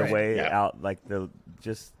Yes. the Right, way yeah. out, like the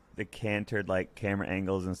cantered like camera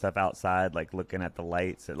angles and stuff outside, like looking at the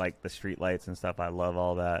lights, at like the street lights and stuff. I love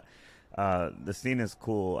all that. The scene is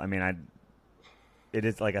cool. I mean, it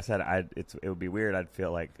is like I said. It would be weird. I'd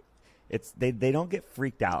feel like they don't get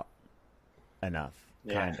freaked out enough.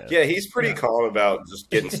 Yeah. Kind of. Yeah, he's pretty calm about just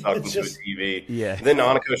getting stuck It's into just- the TV. Yeah. And then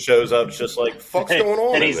Nanako shows up, it's just like, fuck's going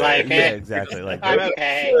on? And in he's there? like, Yeah, eh, exactly. Like, I'm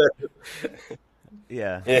okay.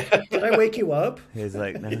 yeah. Yeah. Did I wake you up? He's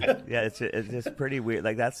like, no. Yeah, it's just pretty weird.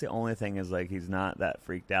 Like that's the only thing is like he's not that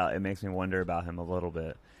freaked out. It makes me wonder about him a little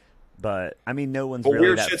bit. But I mean, no one's But really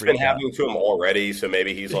weird that shit's been freaked out. happening to him already, so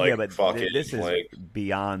maybe he's like, yeah, but fuck it. this is like,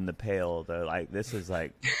 beyond the pale though. Like this is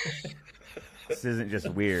like this isn't just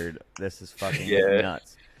weird. This is fucking Yeah.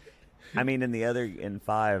 nuts. I mean, in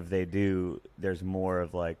 5 there's more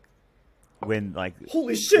of like when like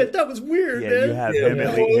Holy shit, that was weird, yeah, man. you have Yeah, him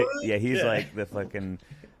at man. least, he's Yeah. like the fucking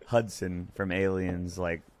Hudson from Aliens,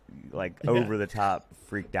 like over the top,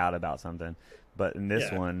 freaked out about something. But in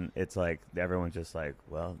this one, it's like everyone's just like,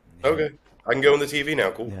 well, okay, I can go on the TV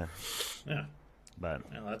now. Cool. Yeah. But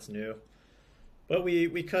That's new. But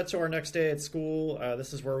we cut to our next day at school.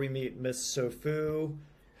 This is where we meet Miss Sofu,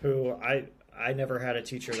 who I never had a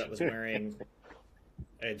teacher that was wearing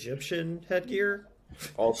Egyptian headgear.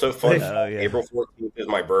 Also fun. Oh, yeah. April 14th is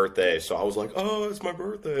my birthday, so I was like, "Oh, it's my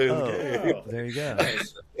birthday." in the game. Oh, there you go.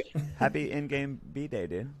 nice. Happy in-game B-Day,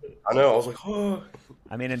 dude. I know. I was like, "Oh."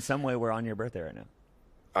 I mean, in some way, we're on your birthday right now.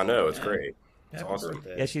 I know. It's great. It's Happy awesome.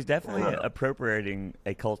 birthday. Yeah, she's definitely appropriating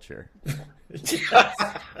a culture Yes.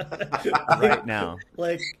 right now.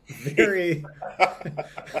 Like, very.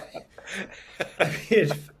 I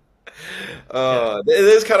mean, It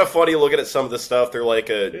is kind of funny looking at some of the stuff through like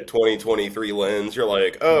a 2023 lens. You're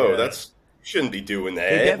like, "Oh, that's shouldn't be doing that."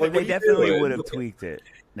 They, Like, what are you definitely doing? would have tweaked it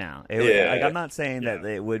now. Yeah. Like, I'm not saying that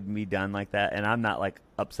it would be done like that, and I'm not like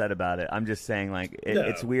upset about it. I'm just saying like No.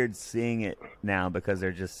 it's weird seeing it now because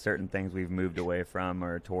there's just certain things we've moved away from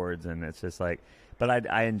or towards, and it's just like.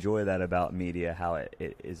 But I enjoy that about media, how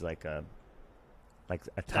it is like a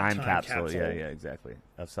time capsule. Yeah, exactly,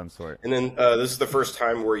 of some sort. And then this is the first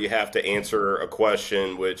time where you have to answer a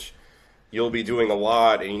question, which you'll be doing a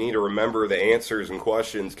lot, and you need to remember the answers and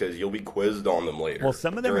questions because you'll be quizzed on them later. Well,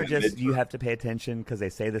 some of them are during just midterm. you have to pay attention because they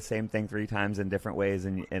say the same thing 3 times in different ways,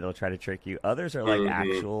 and it'll try to trick you. Others are like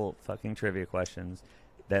actual fucking trivia questions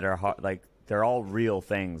that are hard, like they're all real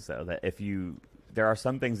things though. That there are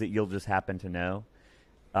some things that you'll just happen to know.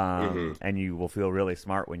 And you will feel really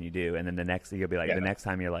smart when you do, and then the next you'll be like, the next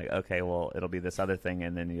time you're like, okay, well, it'll be this other thing,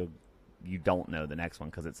 and then you don't know the next one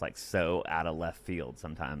because it's like so out of left field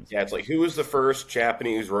sometimes. Yeah, it's like, who was the first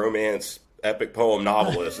Japanese romance epic poem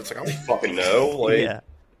novelist? It's like, I don't fucking know. Like, Yeah.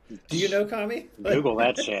 do you know Kami? Google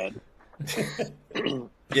that shit.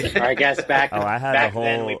 Or I guess back Oh, I had back a whole-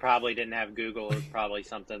 then we probably didn't have Google. It was probably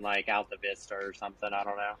something like Alta Vista or something. I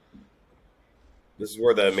don't know. this is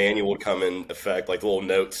where the manual would come in effect, like the little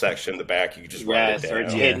note section in the back. You just write Yes, it or down.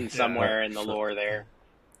 it's hidden somewhere in the lore there.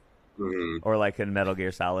 Or like in Metal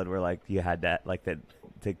Gear Solid, where like you had that like that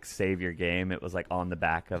to save your game, it was like on the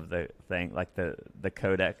back of the thing, like the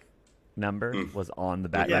codec number was on the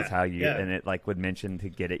back. Yeah, That's how you, yeah. and it like would mention to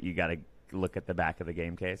get it, you got to look at the back of the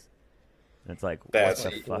game case. And it's like, That's-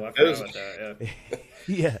 what the Well, I fuck? forgot about that,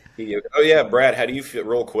 yeah. Yeah. Oh yeah, Brad, how do you feel?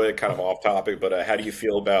 Real quick, kind of off topic, but how do you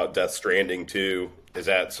feel about Death Stranding 2? Is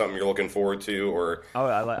that something you're looking forward to, or Oh,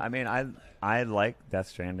 I like Death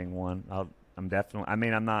Stranding 1. I'm definitely. I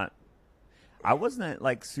mean, I wasn't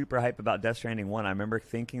like super hype about Death Stranding 1. I remember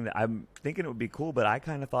thinking it would be cool, but I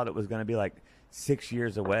kind of thought it was going to be like 6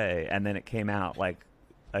 years away, and then it came out like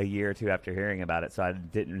a year or two after hearing about it, so I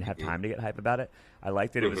didn't have time to get hype about it. I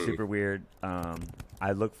liked it. It was super weird.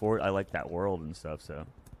 I like that world and stuff. So,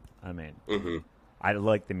 I mean, I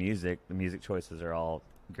like the music. The music choices are all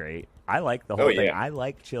great. I like the whole thing. yeah. I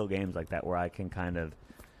like chill games like that where I can kind of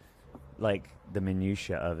like the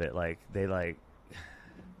minutia of it. Like they like.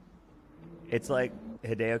 It's like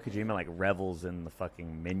Hideo Kojima like revels in the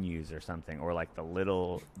fucking menus or something, or like the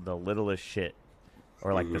littlest shit,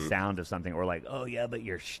 or like the sound of something, or like, oh yeah, but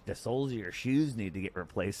the soles of your shoes need to get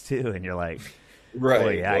replaced too, and you're like, right? oh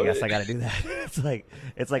yeah, I well, guess I got to do that.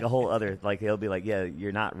 it's like a whole other, like he'll be like, yeah,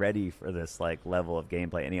 you're not ready for this like level of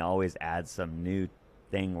gameplay, and he always adds some new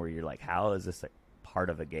thing where you're like, how is this like part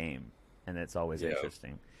of a game? And it's always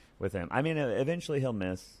interesting with him. I mean, eventually he'll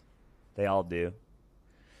miss. They all do.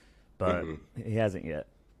 But he hasn't yet.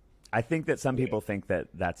 I think that some people think that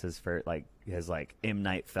that's his first, like his like M.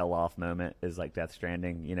 Night fell off moment is like Death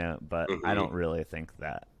Stranding, you know. But I don't really think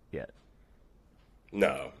that yet.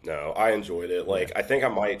 No, I enjoyed it. Like, I think I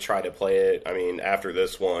might try to play it. I mean, after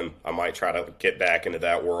this one, I might try to get back into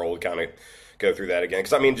that world, kind of go through that again.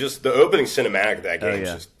 Because I mean, just the opening cinematic of that game is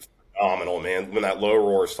just phenomenal, man. When that Low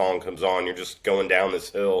Roar song comes on, you're just going down this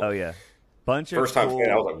hill. Oh yeah, bunch of First time playing,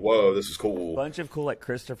 I was like, "Whoa, this is cool." Bunch of cool, like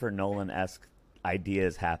Christopher Nolan-esque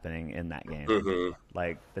ideas happening in that game,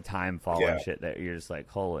 like the time falling shit that you're just like,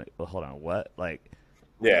 hold on, what? Like,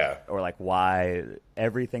 yeah, or like why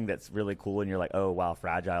everything that's really cool, and you're like, oh wow,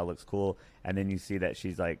 Fragile looks cool, and then you see that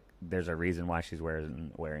she's like, there's a reason why she's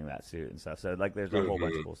wearing that suit and stuff. So like, there's a whole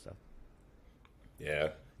bunch of cool stuff. Yeah.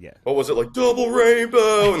 Yeah. What was it, like double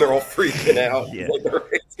rainbow? And they're all freaking out. Yeah.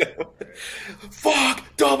 Fuck,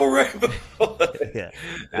 double rainbow. Yeah,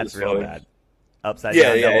 that's real funny. bad. Upside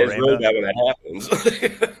down double it's rainbow. really bad when that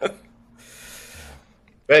happens.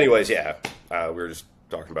 But anyways, we were just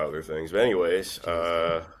talking about other things. But anyways,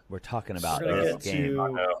 We're talking about We're gonna this get game.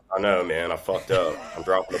 to- I know, man. I fucked up. I'm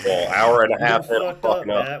dropping the ball. Hour and a half in, I'm fucked up,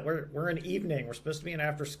 fucking up. Matt. We're in evening. We're supposed to be in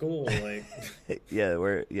after school. Like, Yeah,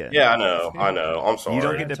 Yeah, I know. I'm sorry. You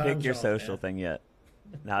don't get to Time pick your zone, social man. thing yet.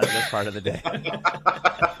 Not this part of the day.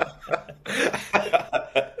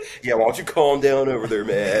 Yeah, why don't you calm down over there,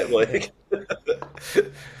 Matt? Like,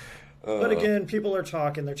 but again, people are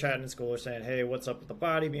talking. They're chatting in school. They're saying, "Hey, what's up with the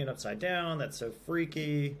body being upside down? That's so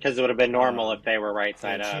freaky." Because it would have been normal if they were right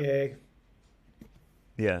side up. GA,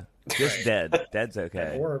 Yeah, just dead. Dead's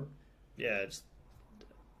okay. or yeah, just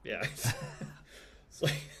yeah. It's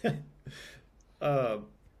like,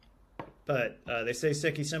 but they say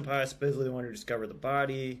Seki Senpai is supposedly the one who discovered the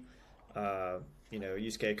body.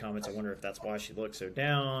 Yusuke comments, I wonder if that's why she looked so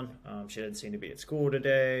down. She didn't seem to be at school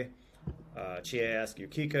today. Chie asks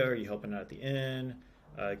Yukiko, are you helping out at the inn?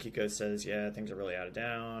 Kiko says, yeah, things are really out of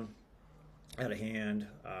hand.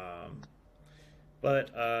 But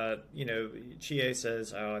Chie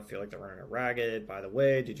says, oh, I feel like they're running it ragged. By the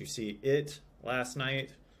way, did you see it last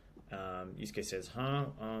night? Yusuke says, huh?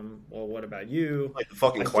 Well, what about you? like the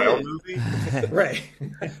fucking clown movie? Right.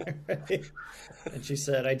 And she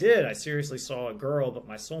said, I did. I seriously saw a girl, but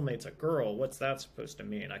my soulmate's a girl. What's that supposed to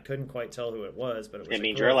mean? I couldn't quite tell who it was, but it was It a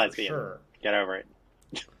means girl you're a for lesbian. sure. Get over it.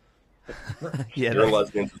 Yeah, You're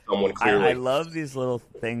lesbian to someone clearly. I love these little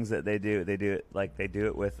things that they do. They do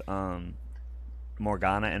it with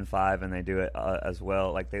Morgana and Five, and they do it as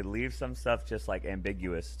well. Like they leave some stuff just like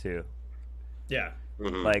ambiguous too. Yeah.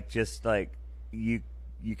 Mhm. Like just like you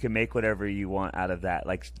can make whatever you want out of that.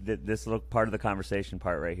 Like this little part of the conversation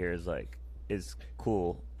part right here is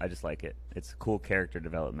cool. I just like it. It's a cool character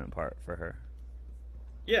development part for her.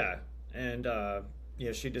 Yeah. And,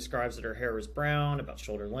 she describes that her hair was brown, about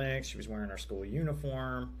shoulder length. She was wearing her school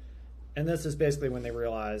uniform. And this is basically when they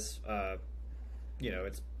realize,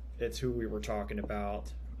 it's who we were talking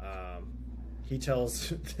about. He tells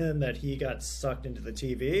them that he got sucked into the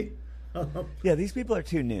TV. Yeah, these people are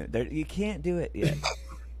too new. You can't do it yet.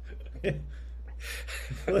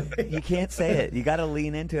 You can't say it. You got to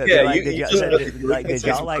lean into it. Yeah, Like, you did just have to did say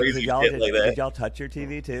y'all some like crazy did y'all shit like that. did y'all touch your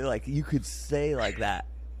TV too? Like you could say like that.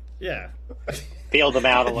 Yeah. Feel them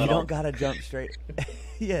out a You little. don't got to jump straight.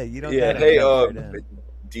 Yeah, you don't. Yeah, gotta hey, jump straight in.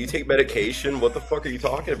 do you take medication? What the fuck are you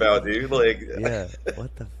talking about, dude? Like, Yeah,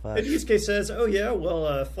 what the fuck? And Yusuke says, oh, yeah,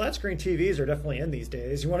 well, flat screen TVs are definitely in these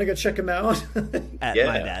days. You want to go check them out? At Yeah.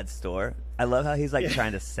 my dad's store. I love how he's like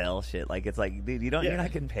trying to sell shit. Like it's like, dude, you're Yeah.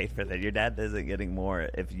 not getting paid for that. Your dad isn't getting more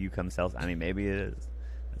if you come sell. I mean, maybe it is.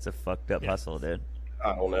 It's a fucked up hustle, dude.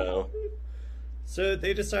 I don't know. So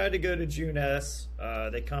they decide to go to June S.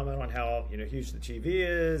 They comment on how huge the TV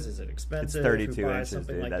is. Is it It's expensive? 32 Who buys inches,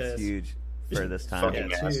 something dude. like That's this? huge for this time. Fucking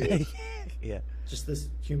Yeah, it's massive. huge. Yeah. Just this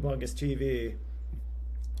humongous TV.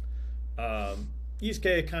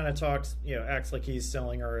 Yusuke kind of talks, acts like he's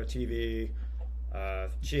selling her a TV.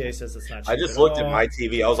 Chie says it's not cheap I just at looked at all. my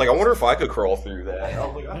TV. I was like, I wonder if I could crawl through that. I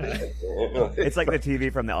was like, It's like the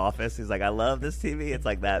TV from The Office. He's like, I love this TV. It's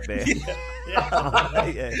like that big. Yeah.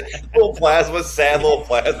 Yeah. little plasma, sad little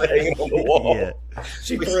plasma hanging on the wall. Yeah.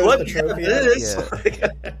 She Like, throws what the trophy is at this?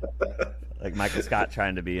 Yeah. Like Michael Scott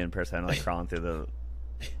trying to be in person, like crawling through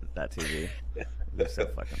that TV. It was so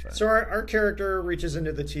fucking funny. So our character reaches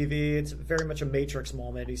into the TV. It's very much a Matrix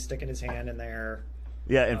moment. He's sticking his hand in there.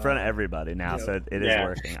 Yeah, in front of everybody now, Yep. so it is Yeah.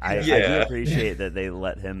 working. I do Yeah. appreciate that they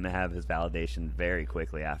let him have his validation very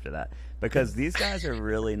quickly after that, because these guys are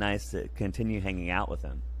really nice to continue hanging out with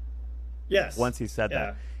him Yes. once he said Yeah.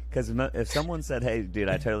 that. Because if someone said, "Hey, dude,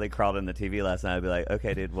 I totally crawled in the TV last night," I'd be like,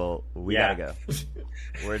 "Okay, dude, well, we Yeah. gotta go.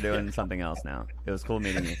 We're doing something else now. It was cool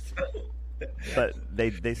meeting you." But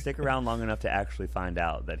they stick around long enough to actually find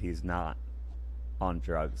out that he's not on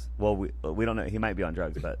drugs. Well, we don't know. He might be on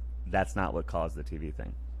drugs, but that's not what caused the TV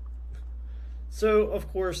thing. So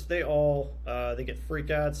of course they all they get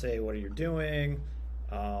freaked out, say, "What are you doing?"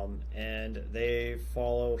 And they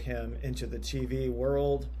follow him into the TV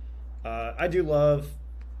world. I do love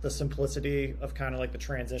the simplicity of kind of like the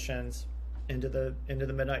transitions into the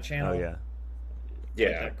Midnight Channel. Oh yeah,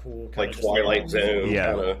 Yeah, That cool kind like of just Twilight Zone.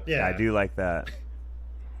 Yeah. Kinda. Yeah. I do like that.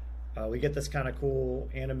 We get this kind of cool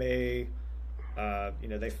anime.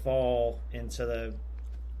 They fall into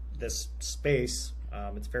this space.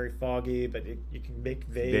 It's very foggy, but you can make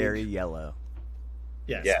vague. Very yellow.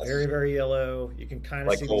 Yes, Yes. very very yellow. You can kind of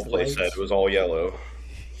Like see these Coldplay lights. said, it was all yellow.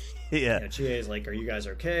 Yeah. Chie is like, "Are you guys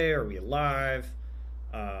okay? Are we alive?"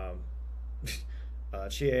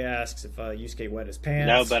 Chie asks if Yusuke wet his pants.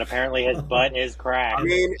 No, but apparently his butt is cracked. I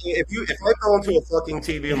mean, if I fell into a fucking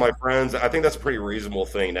TV with my friends, I think that's a pretty reasonable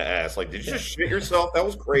thing to ask. Like, did you just shit yourself? That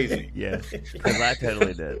was crazy. Yeah, because I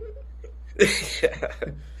totally did. Yeah.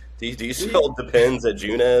 Do you sell Depends at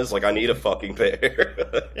Junez? Like, I need a fucking pair.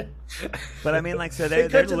 But I mean, like, so They they're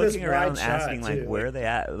cut to this looking around wide shot, asking, like, too. where are they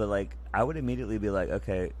at? But, like, I would immediately be like,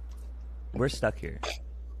 okay, we're stuck here.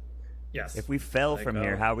 Yes. If we fell Like, from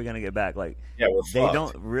here, how are we going to get back? Like, Yeah, we're they fucked.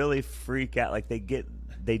 don't really freak out. Like,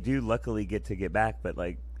 they do luckily get to get back, but,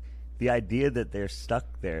 like, the idea that they're stuck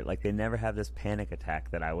there, like, they never have this panic attack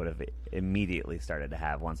that I would have immediately started to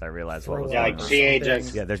have once I realized what was Yeah, going like on. GA Something.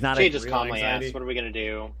 just Yeah, there's not GA a just real calmly anxiety. asked, "What are we gonna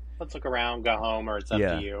do? Let's look around, go home, or it's up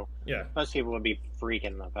Yeah. to you." Yeah. Most people would be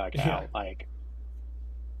freaking the fuck Yeah. out. Like,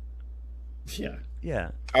 Yeah. yeah.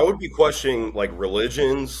 I would be questioning, like,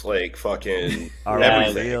 religions, fucking Are we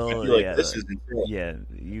everything. real? I'd be like, Yeah, this like- is insane.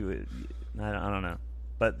 Yeah, I don't know.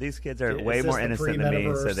 But these kids are Is way this more the innocent than me,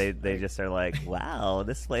 so pre-metaverse? they just are like, wow,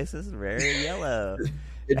 this place is very yellow.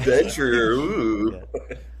 Adventure, ooh.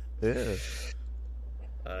 Ew.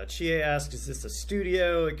 Chie asks, "Is this a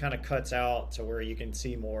studio?" It kind of cuts out to where you can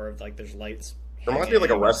see more of like there's lights. Reminds me of,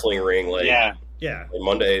 like, a wrestling ring, like, yeah, Yeah. like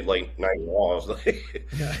Monday, like, Night Raw. Like,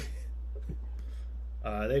 Yeah.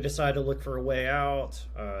 They decide to look for a way out.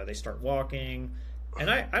 They start walking, and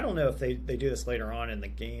I don't know if they do this later on in the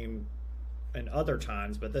game and other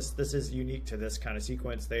times, but this is unique to this kind of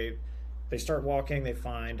sequence. They start walking. They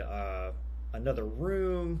find another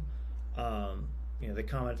room. They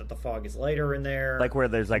comment that the fog is lighter in there, Like where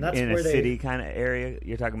there's like And that's in a where they- city kind of area.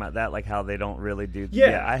 You're talking about that, like how they don't really do.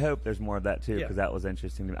 Yeah. I hope there's more of that too, Yeah. because that was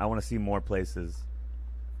interesting to me. I want to see more places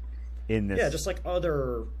in this. Yeah, just like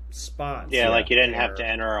other spots. yeah. Like you didn't have to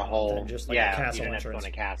there. enter a whole. Than just like a yeah, castle you didn't have to go in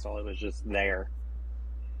entrance. a castle. It was just there.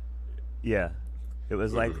 Yeah, it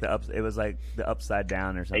was like it was like the upside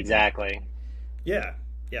down or something. Exactly. Yeah,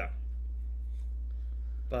 yeah.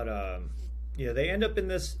 But they end up in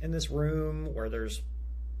this room where there's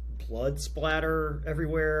blood splatter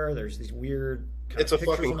everywhere. There's these weird. Kind it's of a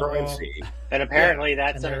pictures fucking on the crime wall. scene. And apparently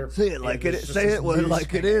that's And an they're- Say it like there's it. just Say this it well, loose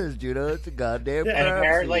like it hang- is, Judah. It's a goddamn. Yeah. and crime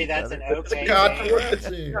apparently scene, that's an brother. okay. God, thing. what?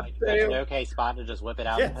 Like, that's an okay spot to just whip it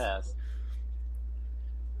out and Yes. piss.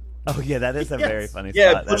 Oh yeah, that is a Yes. very funny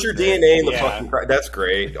Yeah, spot. put That's your very- DNA in the Yeah. fucking crime. That's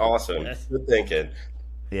great. Awesome. Yes. Good thinking.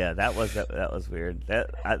 Yeah, that was weird.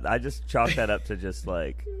 That I just chalked that up to just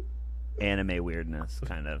like anime weirdness,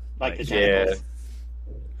 kind of. Like the Yeah. tentacles.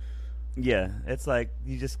 Yeah, it's like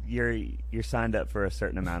you're signed up for a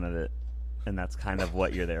certain amount of it, and that's kind of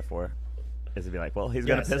what you're there for. Is to be like, well, he's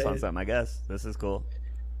gonna Yes, piss on they- something. I guess this is cool.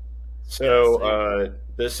 So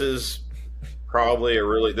this is probably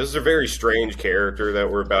this is a very strange character that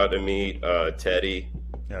we're about to meet, Teddy.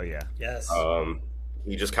 Oh yeah, Yes.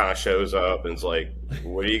 He just kind of shows up and is like,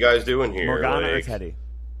 "What are you guys doing here?" Morgana or Like, Teddy?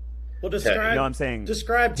 well, describe. No, I'm saying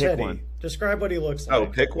describe pick Teddy. one. Describe what he looks like. Oh,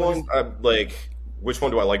 pick What one. Which one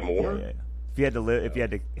do I like more? Yeah. If you had to if you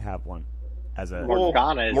had to have one as a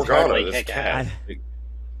Morgana is Morgana totally is kick-ass. cat.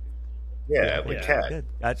 Yeah, like Yeah. cat. good.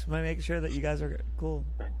 I just want to make sure that you guys are cool.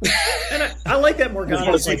 And I like that Morgana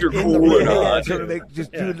wanna is see like if you're in cool the or room. not. Trying to make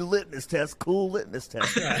just Yeah. doing the litmus test, cool litmus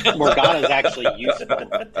test. Morgana's actually useful.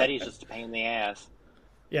 Teddy's just a pain in the ass.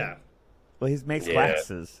 Yeah. Well, he makes Yeah.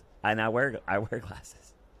 glasses, and I wear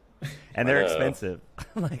glasses, and they're I know. expensive.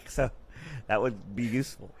 Like so, that would be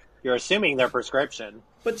useful. You're assuming their prescription.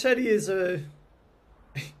 But Teddy is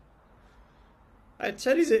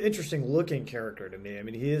Teddy's an interesting looking character to me. I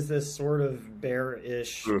mean, he is this sort of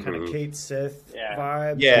bear-ish kind of Kate Sith Yeah.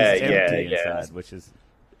 vibe. Yeah, He's empty yeah. inside, which is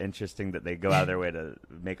interesting that they go out of their way to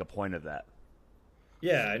make a point of that.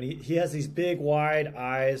 Yeah, and he has these big, wide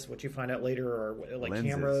eyes, which you find out later are like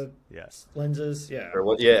Lenses. camera Yes. lenses. Yeah, Or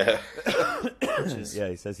what? Yeah. which is Yeah,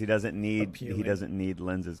 he says he doesn't need appealing.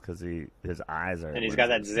 lenses because his eyes are. And he's got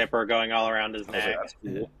that lenses. zipper going all around his I was like, neck. that's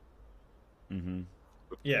cool. Mm-hmm.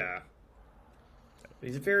 yeah.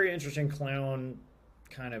 He's a very interesting clown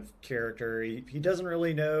kind of character. He doesn't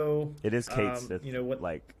really know. It is Kate Sith. You know what?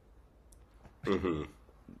 Like Mhm.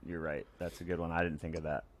 you're right. That's a good one. I didn't think of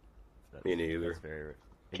that. Me neither. That's very.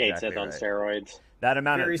 Kate exactly Sith on right. steroids. That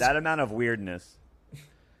amount Very of that amount of weirdness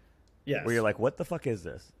Yes. where you're like, what the fuck is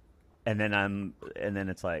this? And then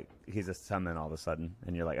it's like he's a summon all of a sudden,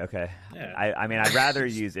 and you're like, okay. Yeah. I mean, I'd rather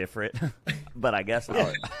use Ifrit, but I guess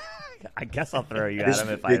I'll throw you at him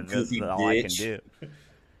if Big this is goofy all I can bitch. do.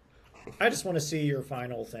 I just want to see your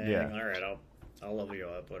final thing. Yeah. All right, I'll level you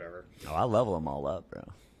up. Whatever. Oh, I'll level them all up, bro.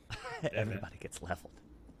 Everybody gets leveled.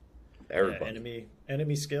 Everybody. Yeah,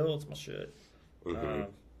 enemy skill. It's my shit. Mhm.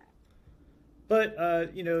 But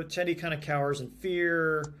Teddy kind of cowers in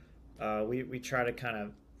fear. We try to kind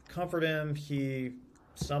of comfort him. He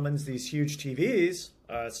summons these huge TVs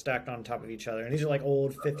stacked on top of each other, and these are like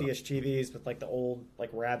old 50-ish TVs with like the old like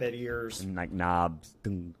rabbit ears. And like knobs.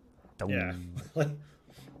 Dun, dun. Yeah, like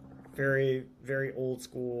very, very old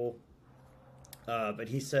school. But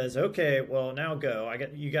he says, "Okay, well now go.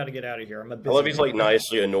 You got to get out of here. I'm a I busy love he's like man."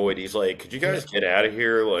 nicely annoyed. He's like, "Could you guys get out of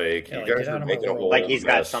here? Like, Yeah, you like, guys get out are of my making a world." whole Like he's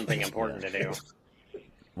got mess." something important to do.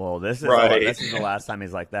 Well, this is Right. this is the last time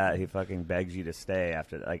he's like that. He fucking begs you to stay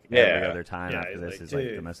after every Yeah. other time Yeah, after he's this. like, He's like the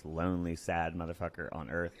 "Dude." most lonely, sad motherfucker on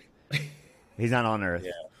earth. He's not on Earth.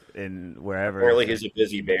 In wherever. Apparently, he's a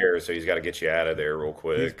busy bear, so he's got to get you out of there real He's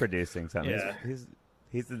quick. producing something. Yeah.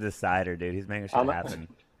 He's the decider, dude. He's making shit I'm- happen.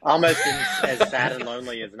 Almost as sad and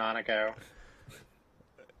lonely as Nanako.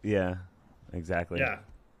 Yeah, exactly. Yeah,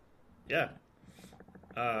 yeah.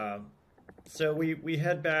 So we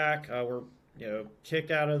head back. We're kicked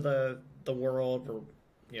out of the world.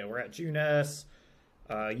 We're at Junes.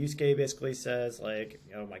 Yusuke basically says like,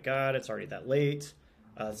 "Oh my God, it's already that late."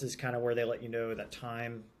 This is kind of where they let you know that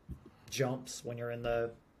time jumps when you're in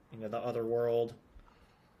the the other world.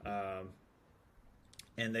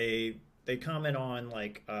 And they comment on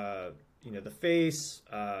like the face.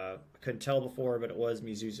 Couldn't tell before, but it was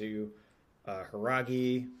Mizuzu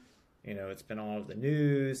Hiragi. It's been all over the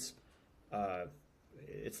news.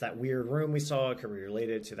 It's that weird room we saw. It could be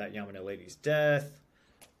related to that Yamano lady's death.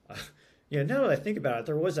 Now that I think about it,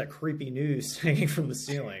 there was that creepy noose hanging from the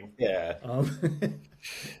ceiling. Yeah.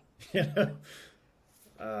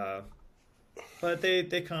 But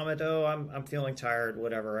they comment, "Oh, I'm feeling tired.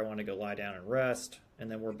 Whatever. I want to go lie down and rest." And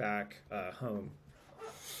then we're back home.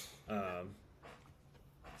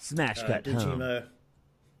 Smash cut home. Dejima,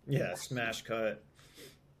 yeah, smash cut.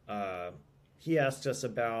 He asked us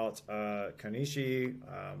about Konishi.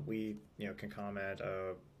 We can comment.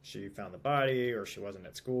 She found the body, or she wasn't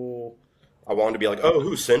at school. I wanted to be like, "Oh,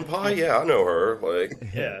 who's Senpai? Yeah, I know her."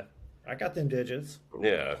 Like, Yeah, I got them digits.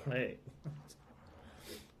 yeah. Hey.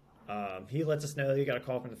 He lets us know that he got a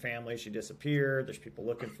call from the family. She disappeared. There's people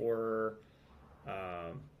looking for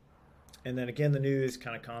her. And then again, the news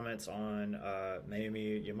kind of comments on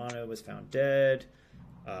Mayumi Yamano was found dead,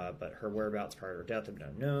 but her whereabouts prior to her death have been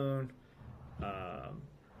unknown.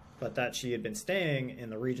 But that she had been staying in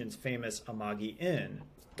the region's famous Amagi Inn.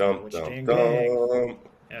 Dum Which dum Jane dum.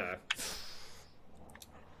 Yeah.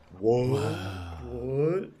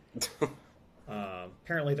 What?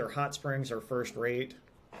 Apparently, their hot springs are first rate.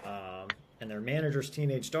 And their manager's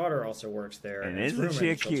teenage daughter also works there. And it's isn't she a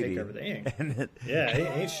rumored she'll take cutie? over the ink. And it- Yeah,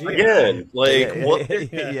 ain't she? Again, like, what?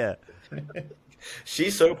 yeah.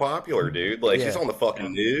 She's so popular, dude. Like, she's Yeah. on the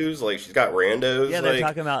fucking news. Like, she's got randos. Yeah, they're like,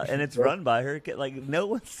 talking about, and it's run by her. Like, no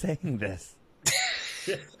one's saying this.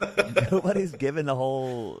 Nobody's given the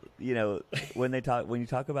whole, when you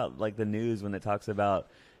talk about like the news, when it talks about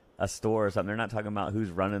a store or something, they're not talking about who's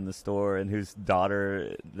running the store and whose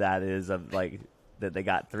daughter that is of like that they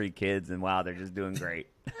got 3 kids and wow, they're just doing great.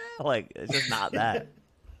 Like, it's just not that.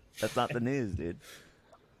 That's not the news, dude.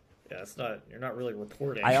 Yeah, it's not. You're not really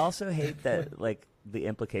reporting. I also hate that, like, the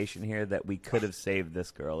implication here that we could have saved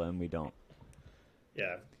this girl and we don't.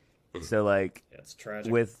 Yeah, So, like, it's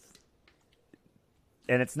tragic.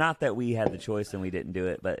 and it's not that we had the choice and we didn't do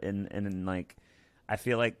it, but in like, I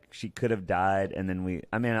feel like she could have died and then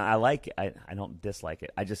I like it. I don't dislike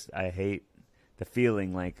it. I hate the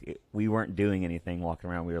feeling like we weren't doing anything walking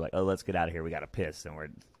around. We were like, oh, let's get out of here. We got to piss and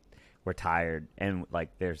we're tired. And like,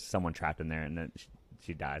 there's someone trapped in there and then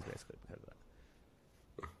she dies basically because of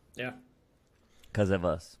that. Yeah, Because of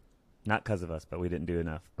us. Not because of us, but we didn't do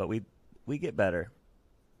enough. But we get better.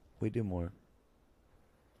 We do more.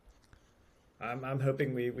 I'm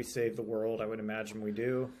hoping we save the world. I would imagine we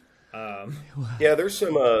do. Yeah, there's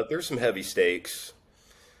some heavy stakes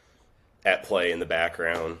at play in the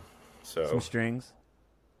background. So, Some strings.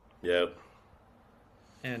 yep.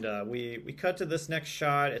 And we cut to this next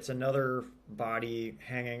shot. It's another body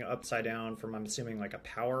hanging upside down from, I'm assuming, like a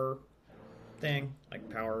power thing, like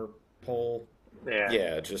power pole. Yeah.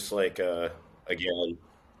 Yeah, just like again,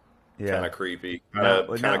 Yeah. kind of creepy. No,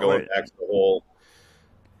 Kind not of going what- back to the whole.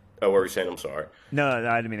 Oh, what were you saying? I'm sorry. No,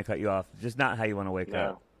 I didn't mean to cut you off. Just not how you want to wake No.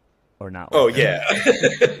 up. Or not. Oh wake up. yeah,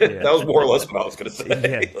 that was more or less what I was gonna say.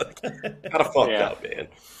 Yeah. Like, kind of fucked Yeah. up, man.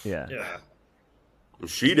 Yeah. Yeah,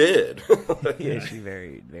 She did. Yeah, she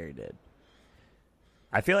very, very dead.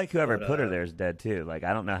 I feel like whoever But, put her there is dead too. Like,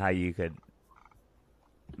 I don't know how you could,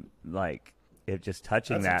 like, if just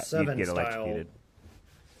touching That's that, like you'd get Seven style. electrocuted.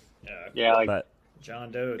 yeah. Yeah, like But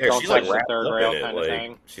John Doe. Yeah, Don't she's touch like the wrapped third up rail in it. kind of Like,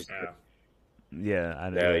 thing. she's Yeah. yeah, I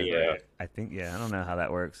don't Yeah, know. yeah. I think I don't know how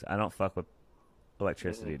that works. I don't fuck with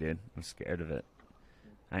electricity, dude. I'm scared of it.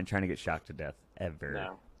 I ain't trying to get shocked to death ever.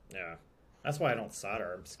 No. Yeah, that's why I don't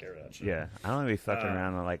solder. I'm scared of that shit. Yeah, I don't want to be fucking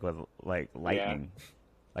around with like lightning.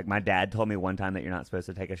 Like my dad told me one time that you're not supposed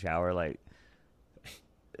to take a shower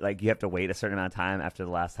like you have to wait a certain amount of time after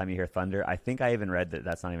the last time you hear thunder. I think I even read that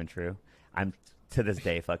that's not even true. I'm to this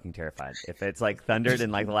day fucking terrified. If it's like thundered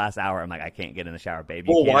in like the last hour, I'm like, I can't get in the shower, baby.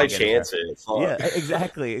 Well, why chance it? Yeah,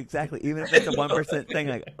 exactly. Even if it's a 1%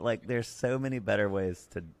 thing, like there's so many better ways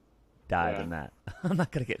to die than that. I'm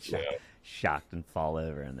not gonna get shocked and fall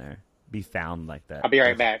over in there, be found like that. I'll be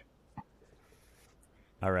right back.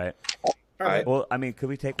 All right. All right. Well, I mean, could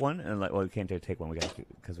we take one? And we can't take one. We got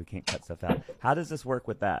because we can't cut stuff out. How does this work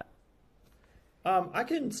with that? I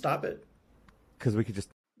can stop it. Because we could just.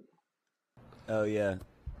 Oh yeah.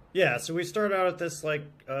 Yeah. So we start out at this like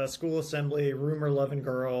school assembly. Rumor loving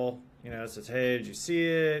girl. It says, "Hey, did you see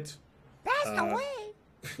it?" Passed away.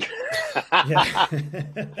 Yeah.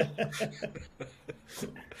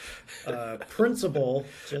 Principal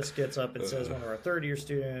just gets up and says one of our third-year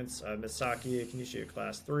students, Miss Saki Kanishi of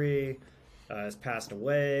Class 3, has passed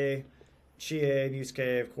away. Chie and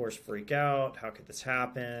Yusuke, of course, freak out. How could this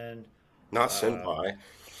happen? Not Senpai.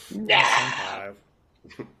 Senpai.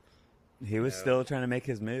 He was still trying to make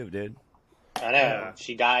his move, dude. I know. Yeah.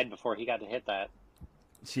 She died before he got to hit that.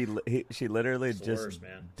 She literally just worst,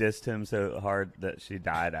 man. dissed him so hard that she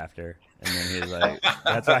died after, and then he's like,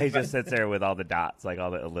 that's why he just sits there with all the dots, like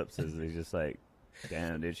all the ellipses. He's just like,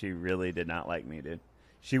 damn, dude, she really did not like me, dude.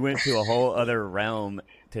 She went to a whole other realm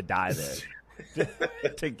to die there,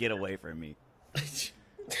 to get away from me.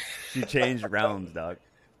 She changed realms, dog.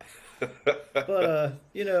 But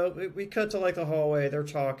we cut to like the hallway. They're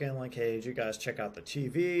talking like, "Hey, did you guys check out the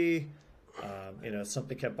TV?"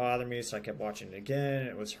 Something kept bothering me, so I kept watching it again.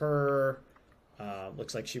 It was her.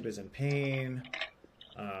 Looks like she was in pain.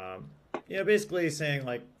 Basically saying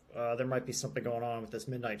like there might be something going on with this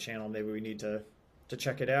Midnight Channel. Maybe we need to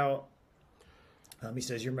check it out. He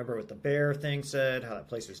says, "You remember what the bear thing said? How that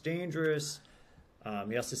place was dangerous."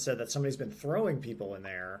 He also said that somebody's been throwing people in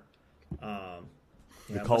there.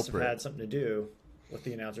 The must have culprit had something to do with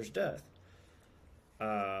the announcer's death.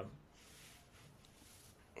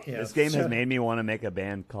 This game has made me want to make a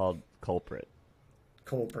band called Culprit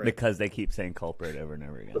because they keep saying culprit over and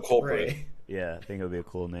over again. The culprit. Right. Yeah, I think it would be a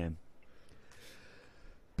cool name.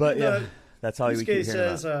 But yeah, that's all we keep hearing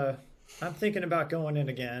says, about. "I'm thinking about going in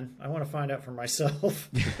again. I want to find out for myself."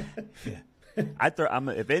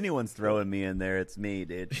 If anyone's throwing me in there, it's me,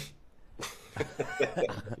 dude.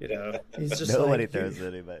 He's just Nobody like, throws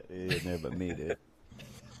anybody in there but me, dude.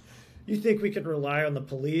 You think we could rely on the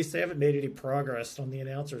police? They haven't made any progress on the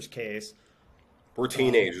announcer's case. We're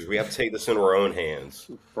teenagers. We have to take this into our own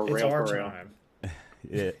hands. For It's real, our for real. time.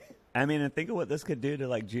 Yeah. I mean, and think of what this could do to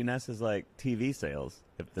like Juness's like TV sales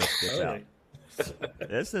if this gets out. Totally.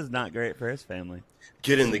 This is not great for his family.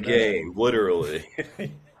 Get in the game, literally.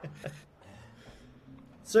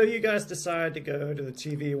 So you guys decide to go to the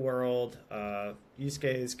TV world.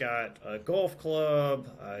 Yusuke's got a golf club.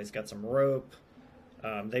 He's got some rope.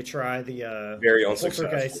 They try the Very poltergeist.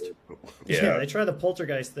 unsuccessful. Yeah, they try the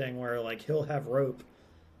poltergeist thing where like he'll have rope,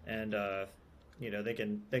 and they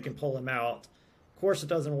can pull him out. Of course, it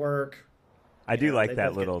doesn't work. I do like they that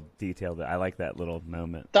both little detail. That I like that little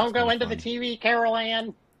moment. Don't It's go kinda into the fun. TV, Carol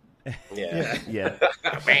Ann. Yeah. Yeah.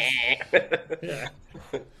 Yeah,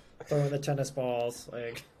 throwing the tennis balls,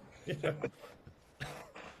 like.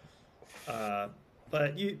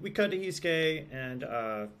 But we cut to Yusuke and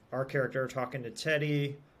our character talking to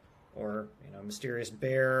Teddy, or mysterious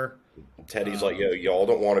bear. Teddy's like, yo, y'all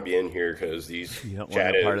don't want to be in here because these You don't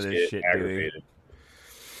want no part of shadows this get shit, do we? aggravated.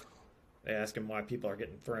 They ask him why people are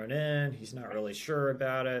getting thrown in. He's not really sure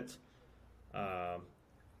about it.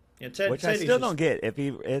 Which I still don't get. If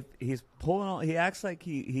he's pulling all, he acts like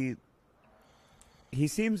he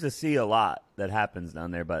seems to see a lot that happens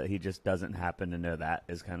down there, but he just doesn't happen to know that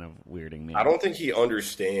is kind of weirding me. I don't think he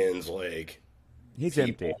understands, like, He's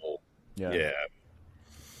people. empty. Yeah.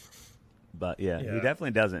 But yeah, he Yeah.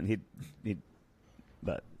 definitely doesn't. He.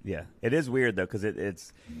 But yeah, it is weird though because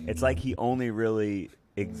it's like he only really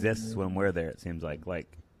exists when we're there. It seems like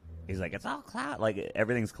he's like it's all cloud, like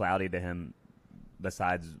everything's cloudy to him,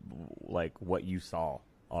 besides like what you saw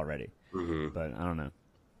already. Mm-hmm. But I don't know.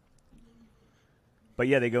 But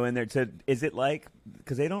yeah, they go in there to. Is it like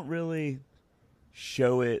because they don't really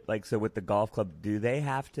show it like so with the golf club? Do they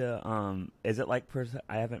have to? Is it like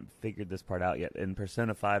I haven't figured this part out yet. In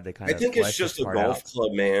Persona 5, they kind I of. think it's flesh just this a part golf out.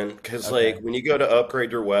 club, man. Because, Okay. like, when you go to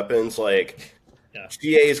upgrade your weapons, like, Yeah.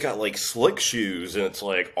 GA's got, like, slick shoes, and it's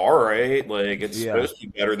like, all right, like, it's Yeah. supposed to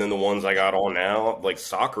be better than the ones I got on now. Like,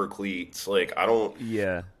 soccer cleats. Like, I don't.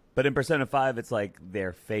 Yeah, but in Persona 5, it's like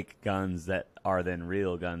they're fake guns that are then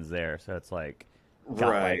real guns there. So it's like,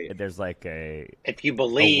 Right. like there's like a If you way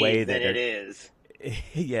believe that that it they're- is.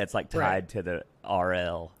 yeah, it's like tied Right. to the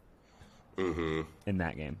RL. in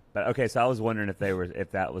that game. But okay, so I was wondering if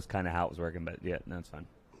that was kind of how it was working. But yeah, no, it's fine.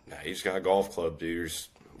 Nah, he's got a golf club, dude. You're just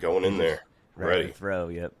going in there, ready. to throw.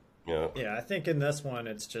 Yep. Yeah. Yeah, I think in this one,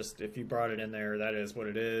 it's just if you brought it in there, that is what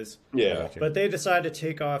it is. Yeah. But they decide to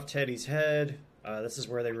take off Teddy's head. This is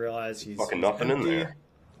where they realize he's Fucking nothing in empty. there.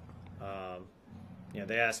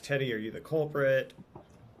 They ask Teddy, "Are you the culprit?"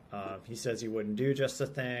 He says he wouldn't do just a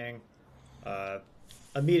thing.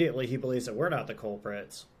 Immediately, he believes that we're not the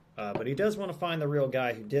culprits, but he does want to find the real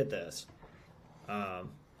guy who did this.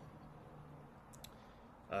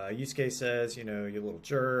 Yusuke says, "You little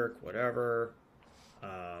jerk, whatever."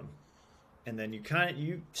 And then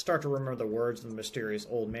you start to remember the words of the mysterious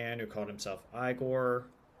old man who called himself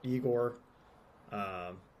Igor.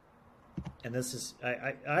 And this is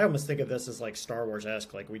I almost think of this as like Star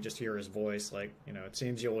Wars-esque, like we just hear his voice, like, it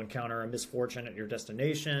seems you'll encounter a misfortune at your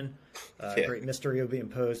destination. Great mystery will be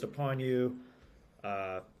imposed upon you.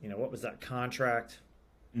 What was that contract?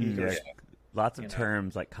 Yeah. Lots of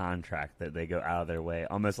terms like contract that they go out of their way,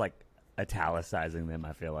 almost like italicizing them,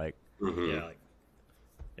 I feel like. Yeah,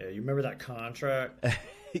 you remember that contract?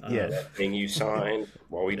 Yeah. That thing you signed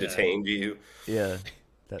while we detained you. Yeah.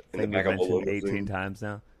 That In the thing we back of a mentioned limousine. 18 times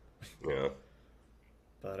now. Yeah.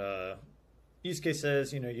 But Yusuke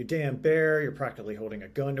says, you damn bear, you're practically holding a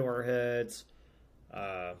gun to our heads.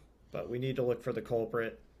 But we need to look for the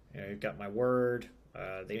culprit. You've got my word.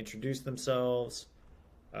 They introduce themselves.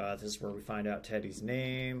 This is where we find out Teddy's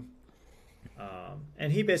name.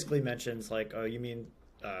 And he basically mentions, like, oh, you mean,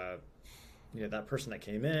 that person that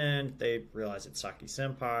came in, they realize it's Saki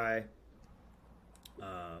Senpai.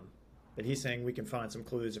 But he's saying we can find some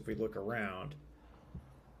clues if we look around.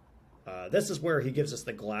 This is where he gives us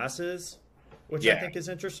the glasses, which I think is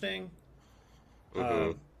interesting.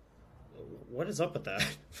 What is up with that?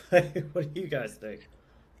 What do you guys think?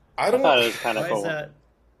 I don't thought know. it was kind of Why cool. is that?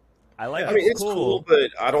 I like I mean, it's cool, but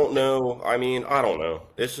I don't know. I mean, I don't know.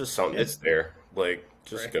 It's just something. It's there. Like,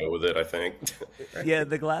 just Right. go with it, I think. Yeah,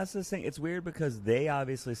 the glasses thing, it's weird because they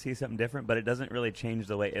obviously see something different, but it doesn't really change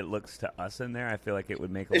the way it looks to us in there. I feel like it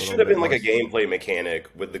would make a It little should have bit been like a more gameplay mechanic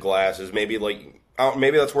with the glasses. Maybe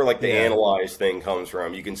maybe that's where like the analyze thing comes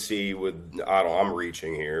from. You can see with I'm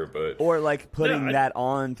reaching here, but Or like putting Yeah, that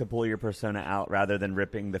on to pull your persona out rather than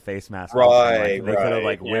ripping the face mask Right, off. Like, they could have right.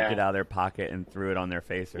 like whipped Yeah. it out of their pocket and threw it on their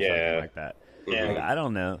face or Yeah. something like that. Yeah. Like, I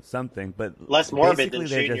don't know, something, but Less morbid basically than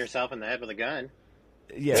they're shooting just- yourself in the head with a gun.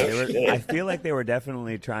 Yeah, they were, shit. I feel like they were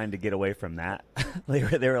definitely trying to get away from that. they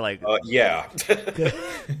were like, yeah.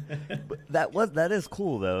 that is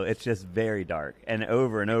cool though. It's just very dark, and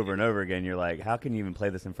over and over again, you're like, how can you even play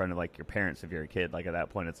this in front of like your parents if you're a kid? Like at that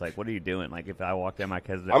point, it's like, what are you doing? Like if I walked in my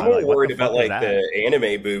kids, I'm more worried about like the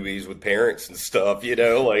anime boobies with parents and stuff,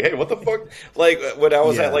 like, hey, what the fuck? Like when I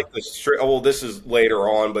was Yeah. at like the strip, well, this is later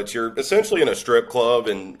on, but you're essentially in a strip club,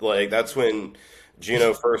 and like that's when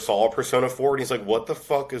Gino first saw Persona 4, and he's like, what the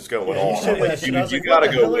fuck is going Yeah, you on? said Like, that shit. dude, I was you like, gotta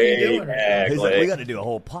what the go hell are you way doing? back. He's like, like, we got to do a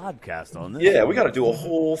whole podcast on this. yeah, we got to do a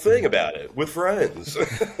whole thing about it with friends.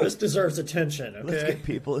 This deserves attention, Let's okay? get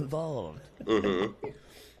people involved. Mm-hmm.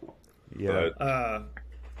 Yeah, But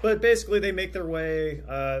But basically, they make their way,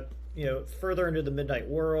 further into the Midnight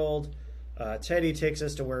World. Teddy takes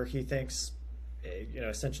us to where he thinks,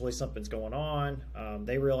 essentially something's going on.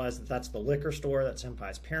 They realize that that's the liquor store that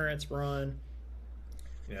Senpai's parents run.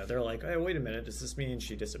 They're like, hey, wait a minute, does this mean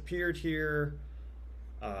she disappeared here?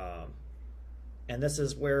 And this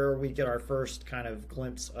is where we get our first kind of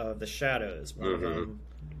glimpse of the shadows. One of them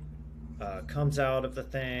comes out of the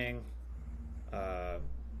thing.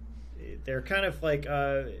 They're kind of like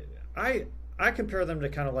I compare them to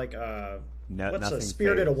kind of like what's nothing a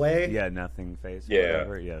Spirited face. Away? Yeah, nothing face. Yeah.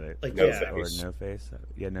 Whatever. Yeah, Like, No yeah. or face. no face.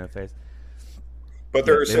 Yeah, no face. But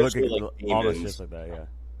they're They look essentially like almost demons. just like that. Yeah.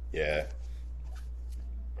 Yeah.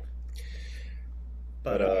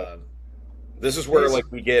 But But, This is where like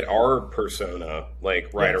we get our persona like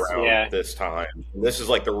right Yes. around Yeah. this time. And this is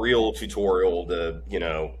like the real tutorial to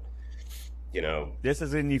This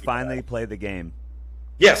is when you finally play the game.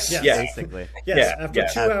 Yes, Yes. yeah, Basically. yes, yeah, after yeah.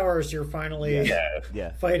 2 hours, you're finally yeah.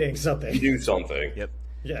 Yeah. fighting something. You do something. Yep.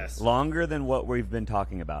 Yes, Longer than what we've been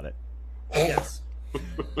talking about it. yes.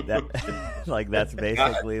 That like that's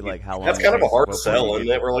basically like how long. That's it kind of a takes hard before sell, you isn't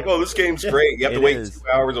get- it? We're like, oh, this game's Yeah. great. You have to It wait is. 2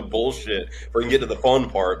 hours of bullshit before you can get to the fun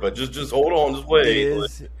part. But just hold on, just wait.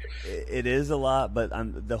 It is a lot, but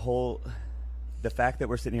the fact that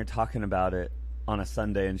we're sitting here talking about it on a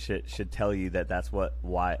Sunday and shit should tell you that that's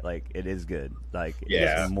why like it is good. Like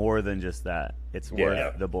Yeah. it's more than just that. It's Yeah.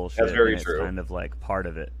 worth the bullshit. That's very and it's true. kind of like part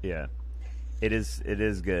of it. Yeah. It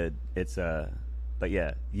is good. It's but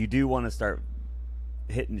yeah, you do want to start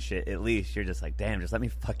hitting shit, at least you're just like, damn, just let me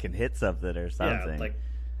fucking hit something or something. Yeah, like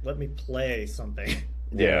let me play something.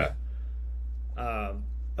 Yeah.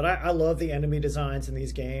 But I love the enemy designs in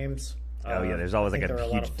these games. Oh yeah, there's always I like think a they're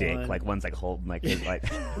lot huge of dick, fun. like one's like holding like his like,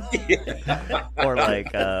 or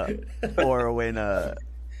like, or when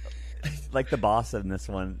like the boss in this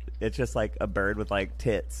one, it's just like a bird with like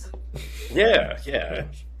tits, Yeah.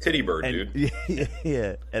 Titty bird, and dude.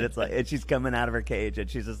 yeah, and it's like, and she's coming out of her cage, and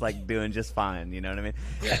she's just like doing just fine, you know what I mean?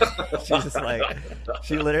 She's just like,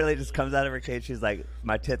 she literally just comes out of her cage. She's like,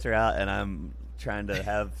 my tits are out, and I'm trying to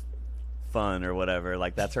have fun or whatever.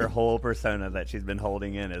 Like that's her whole persona that she's been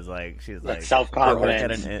holding in, is like she's like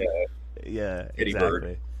self-confidence. Yeah, Kitty exactly.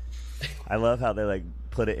 bird. I love how they like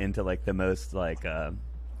put it into like the most like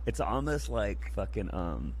it's almost like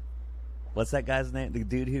fucking what's that guy's name? The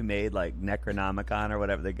dude who made like Necronomicon or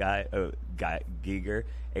whatever, the guy Giger,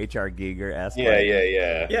 H.R. Giger esque.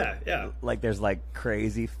 Yeah. Like there's like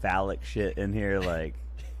crazy phallic shit in here, like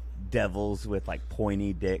devils with like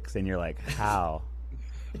pointy dicks, and you're like, how?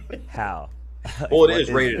 Well, What it is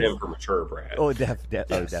rated this? M for mature, Brad. Oh,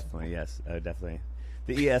 definitely, yes. Oh, definitely.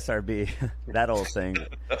 The ESRB, that old thing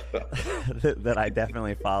that I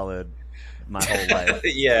definitely followed my whole life.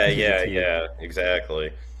 Yeah,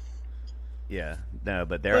 exactly. Yeah, no,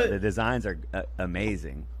 but the designs are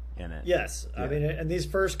amazing in it. Yes, I mean, and these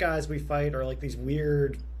first guys we fight are like these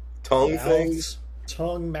weird Tongue mouths, things.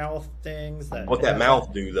 tongue mouth things. What that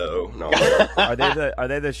mouth do, though? No. Are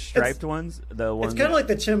they the striped ones? The ones It's kind of like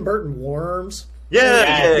the Tim Burton worms.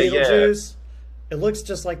 Yeah. Beetlejuice. It looks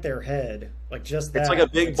just like their head, like just that. It's like a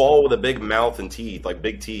big ball with a big mouth and teeth, like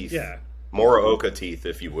big teeth. Yeah. Moroka teeth,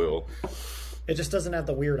 if you will. It just doesn't have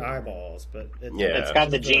the weird eyeballs, but It's got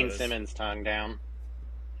the it Gene does. Simmons tongue down.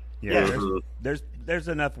 Yeah, Mhm. there's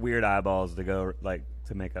enough weird eyeballs to go like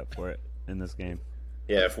to make up for it in this game.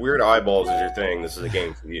 Yeah, if weird eyeballs is your thing, this is a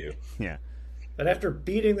game for you. Yeah. But after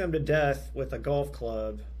beating them to death with a golf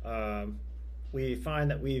club, we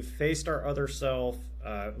find that we've faced our other self.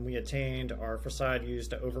 And we attained our facade used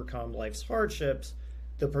to overcome life's hardships,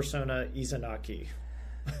 the persona Izanagi.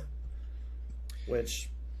 Which,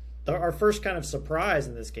 our first kind of surprise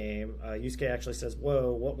in this game, Yusuke actually says,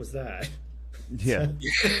 "Whoa, what was that?" Yeah.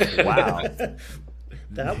 Wow.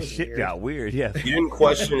 That was Shit weird. got weird. Yeah. You didn't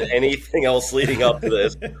question anything else leading up to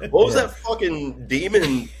this. What was that fucking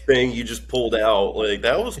demon thing you just pulled out? Like,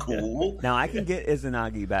 that was cool. Now I can get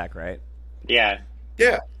Izanagi back, right? Yeah.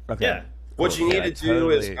 Yeah. Okay. Yeah. What you Cool. need Yeah, to do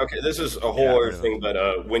is, totally- okay, this is a whole Yeah, other really. thing,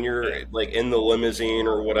 but when you're like in the limousine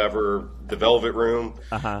or whatever, the Velvet Room,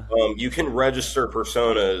 Uh-huh. you can register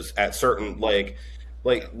personas at certain like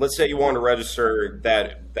let's say you want to register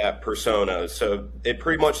that persona, so it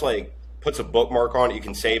pretty much like puts a bookmark on it. You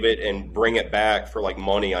can save it and bring it back for like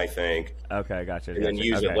money, I think, Okay, gotcha. and then gotcha.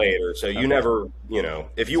 use it Okay. later. So you never,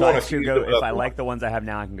 if you So want I to should go, if I like the ones I have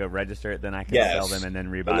now, I can go register it. Then I can Yes. sell them and then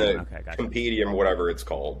rebuy and them. the Okay, gotcha. Compendium, whatever it's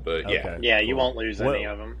called, but yeah. Okay. Yeah, you Cool. won't lose Well- any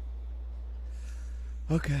of them.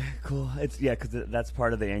 Okay, cool. It's because that's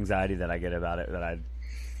part of the anxiety that I get about it. That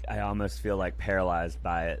I almost feel like paralyzed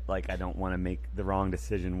by it. Like I don't want to make the wrong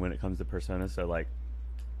decision when it comes to Persona. So like,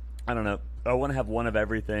 I don't know. I want to have one of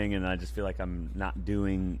everything, and I just feel like I'm not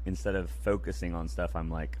doing. Instead of focusing on stuff, I'm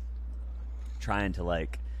like trying to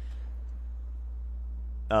like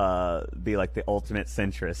be like the ultimate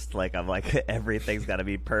centrist. Like I'm like everything's got to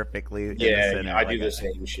be perfectly. in the Yeah, center. I Like, do the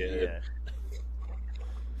same shit. Yeah.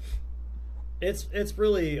 It's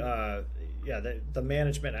really the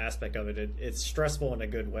management aspect of it. It's stressful in a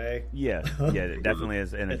good way. Yeah, it definitely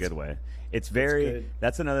is in a good way. It's very. good.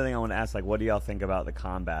 That's another thing I want to ask. Like, what do y'all think about the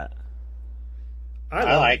combat? I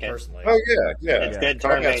love like it it. personally. Oh yeah. It's good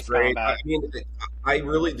Combat's turn-based great. combat. I mean, I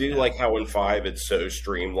really do like how in 5 it's so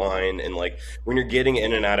streamlined, and like when you're getting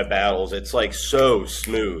in and out of battles, it's like so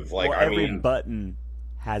smooth. Like Well, I every mean, button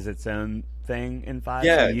has its own thing in 5.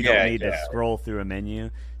 Yeah, so you don't yeah, need to yeah. scroll through a menu.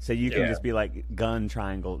 So you can Yeah. just be like gun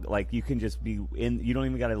triangle. Like you can just be in. You don't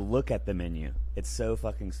even got to look at the menu. It's so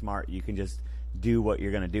fucking smart. You can just do what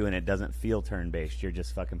you're gonna do, and it doesn't feel turn based. You're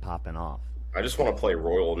just fucking popping off. I just want to play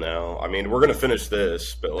Royal now. I mean, we're gonna finish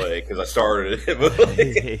this, but like because I started it. But,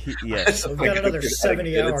 like, Yes. We've got another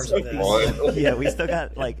 70 hours of this. fun. Yeah, we still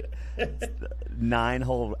got like 9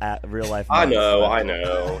 whole real life. I months know, left. I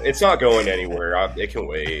know. It's not going anywhere. It can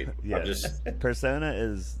wait. Yeah. I'm just Persona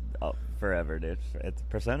is forever, dude.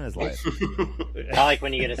 Persona is life. I like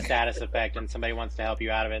when you get a status effect and somebody wants to help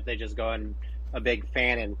you out of it. They just go in a big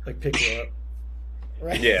fan and Like pick you up.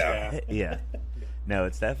 Right? yeah. Yeah. No,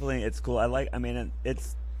 it's definitely cool. I mean,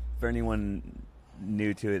 it's for anyone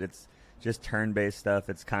new to it. It's just turn-based stuff.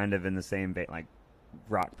 It's kind of in the same vein, like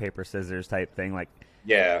rock paper scissors type thing. Like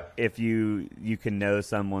Yeah. if you can know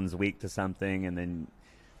someone's weak to something, and then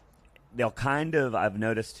they'll kind of, I've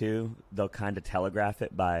noticed too, they'll kind of telegraph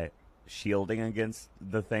it by shielding against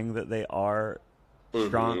the thing that they are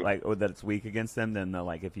strong, like, or that it's weak against them. Then they'll,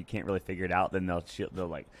 like, if you can't really figure it out, then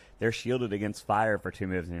they're shielded against fire for 2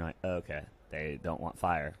 moves, and you're like, oh, okay, they don't want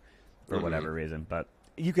fire for whatever reason. But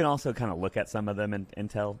you can also kind of look at some of them and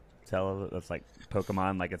tell it's like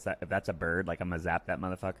Pokemon, like if that's a bird, like I'm gonna zap that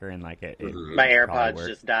motherfucker, and like it My AirPods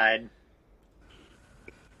just died.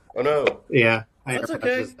 Oh no. Yeah. That's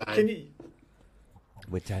okay. Can you?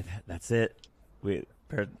 That's it. The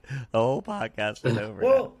whole podcast is over.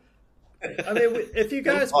 Well, I mean, if you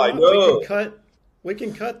guys I want, know. we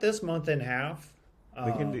can cut this month in half.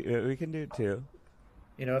 we can do it too.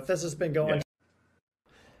 You know, if this has been going.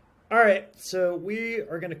 All right, so we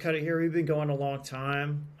are going to cut it here. We've been going a long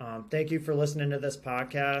time. Thank you for listening to this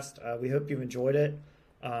podcast. We hope you enjoyed it.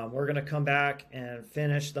 We're going to come back and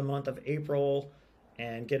finish the month of April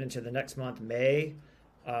and get into the next month, May.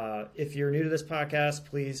 If you're new to this podcast,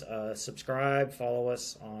 please subscribe, follow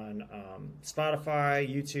us on Spotify,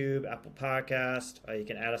 YouTube, Apple Podcast. You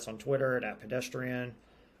can add us on Twitter at @pedestrian.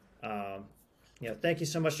 Thank you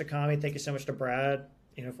so much to Kami. Thank you so much to Brad,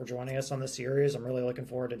 for joining us on this series. I'm really looking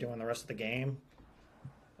forward to doing the rest of the game.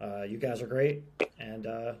 You guys are great, and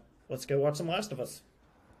let's go watch some Last of Us.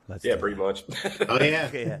 Pretty much. Oh, yeah.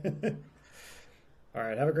 Yeah. All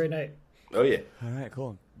right, have a great night. Oh yeah. All right,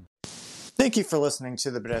 cool. Thank you for listening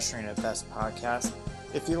to the Pedestrian at Best podcast.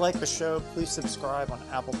 If you like the show, please subscribe on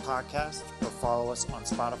Apple Podcasts or follow us on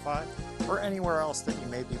Spotify or anywhere else that you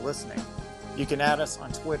may be listening. You can add us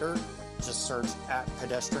on Twitter, just search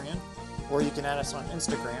 @pedestrian, or you can add us on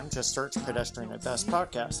Instagram, just search Pedestrian at Best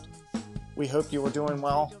podcast. We hope you are doing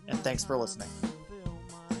well, and thanks for listening.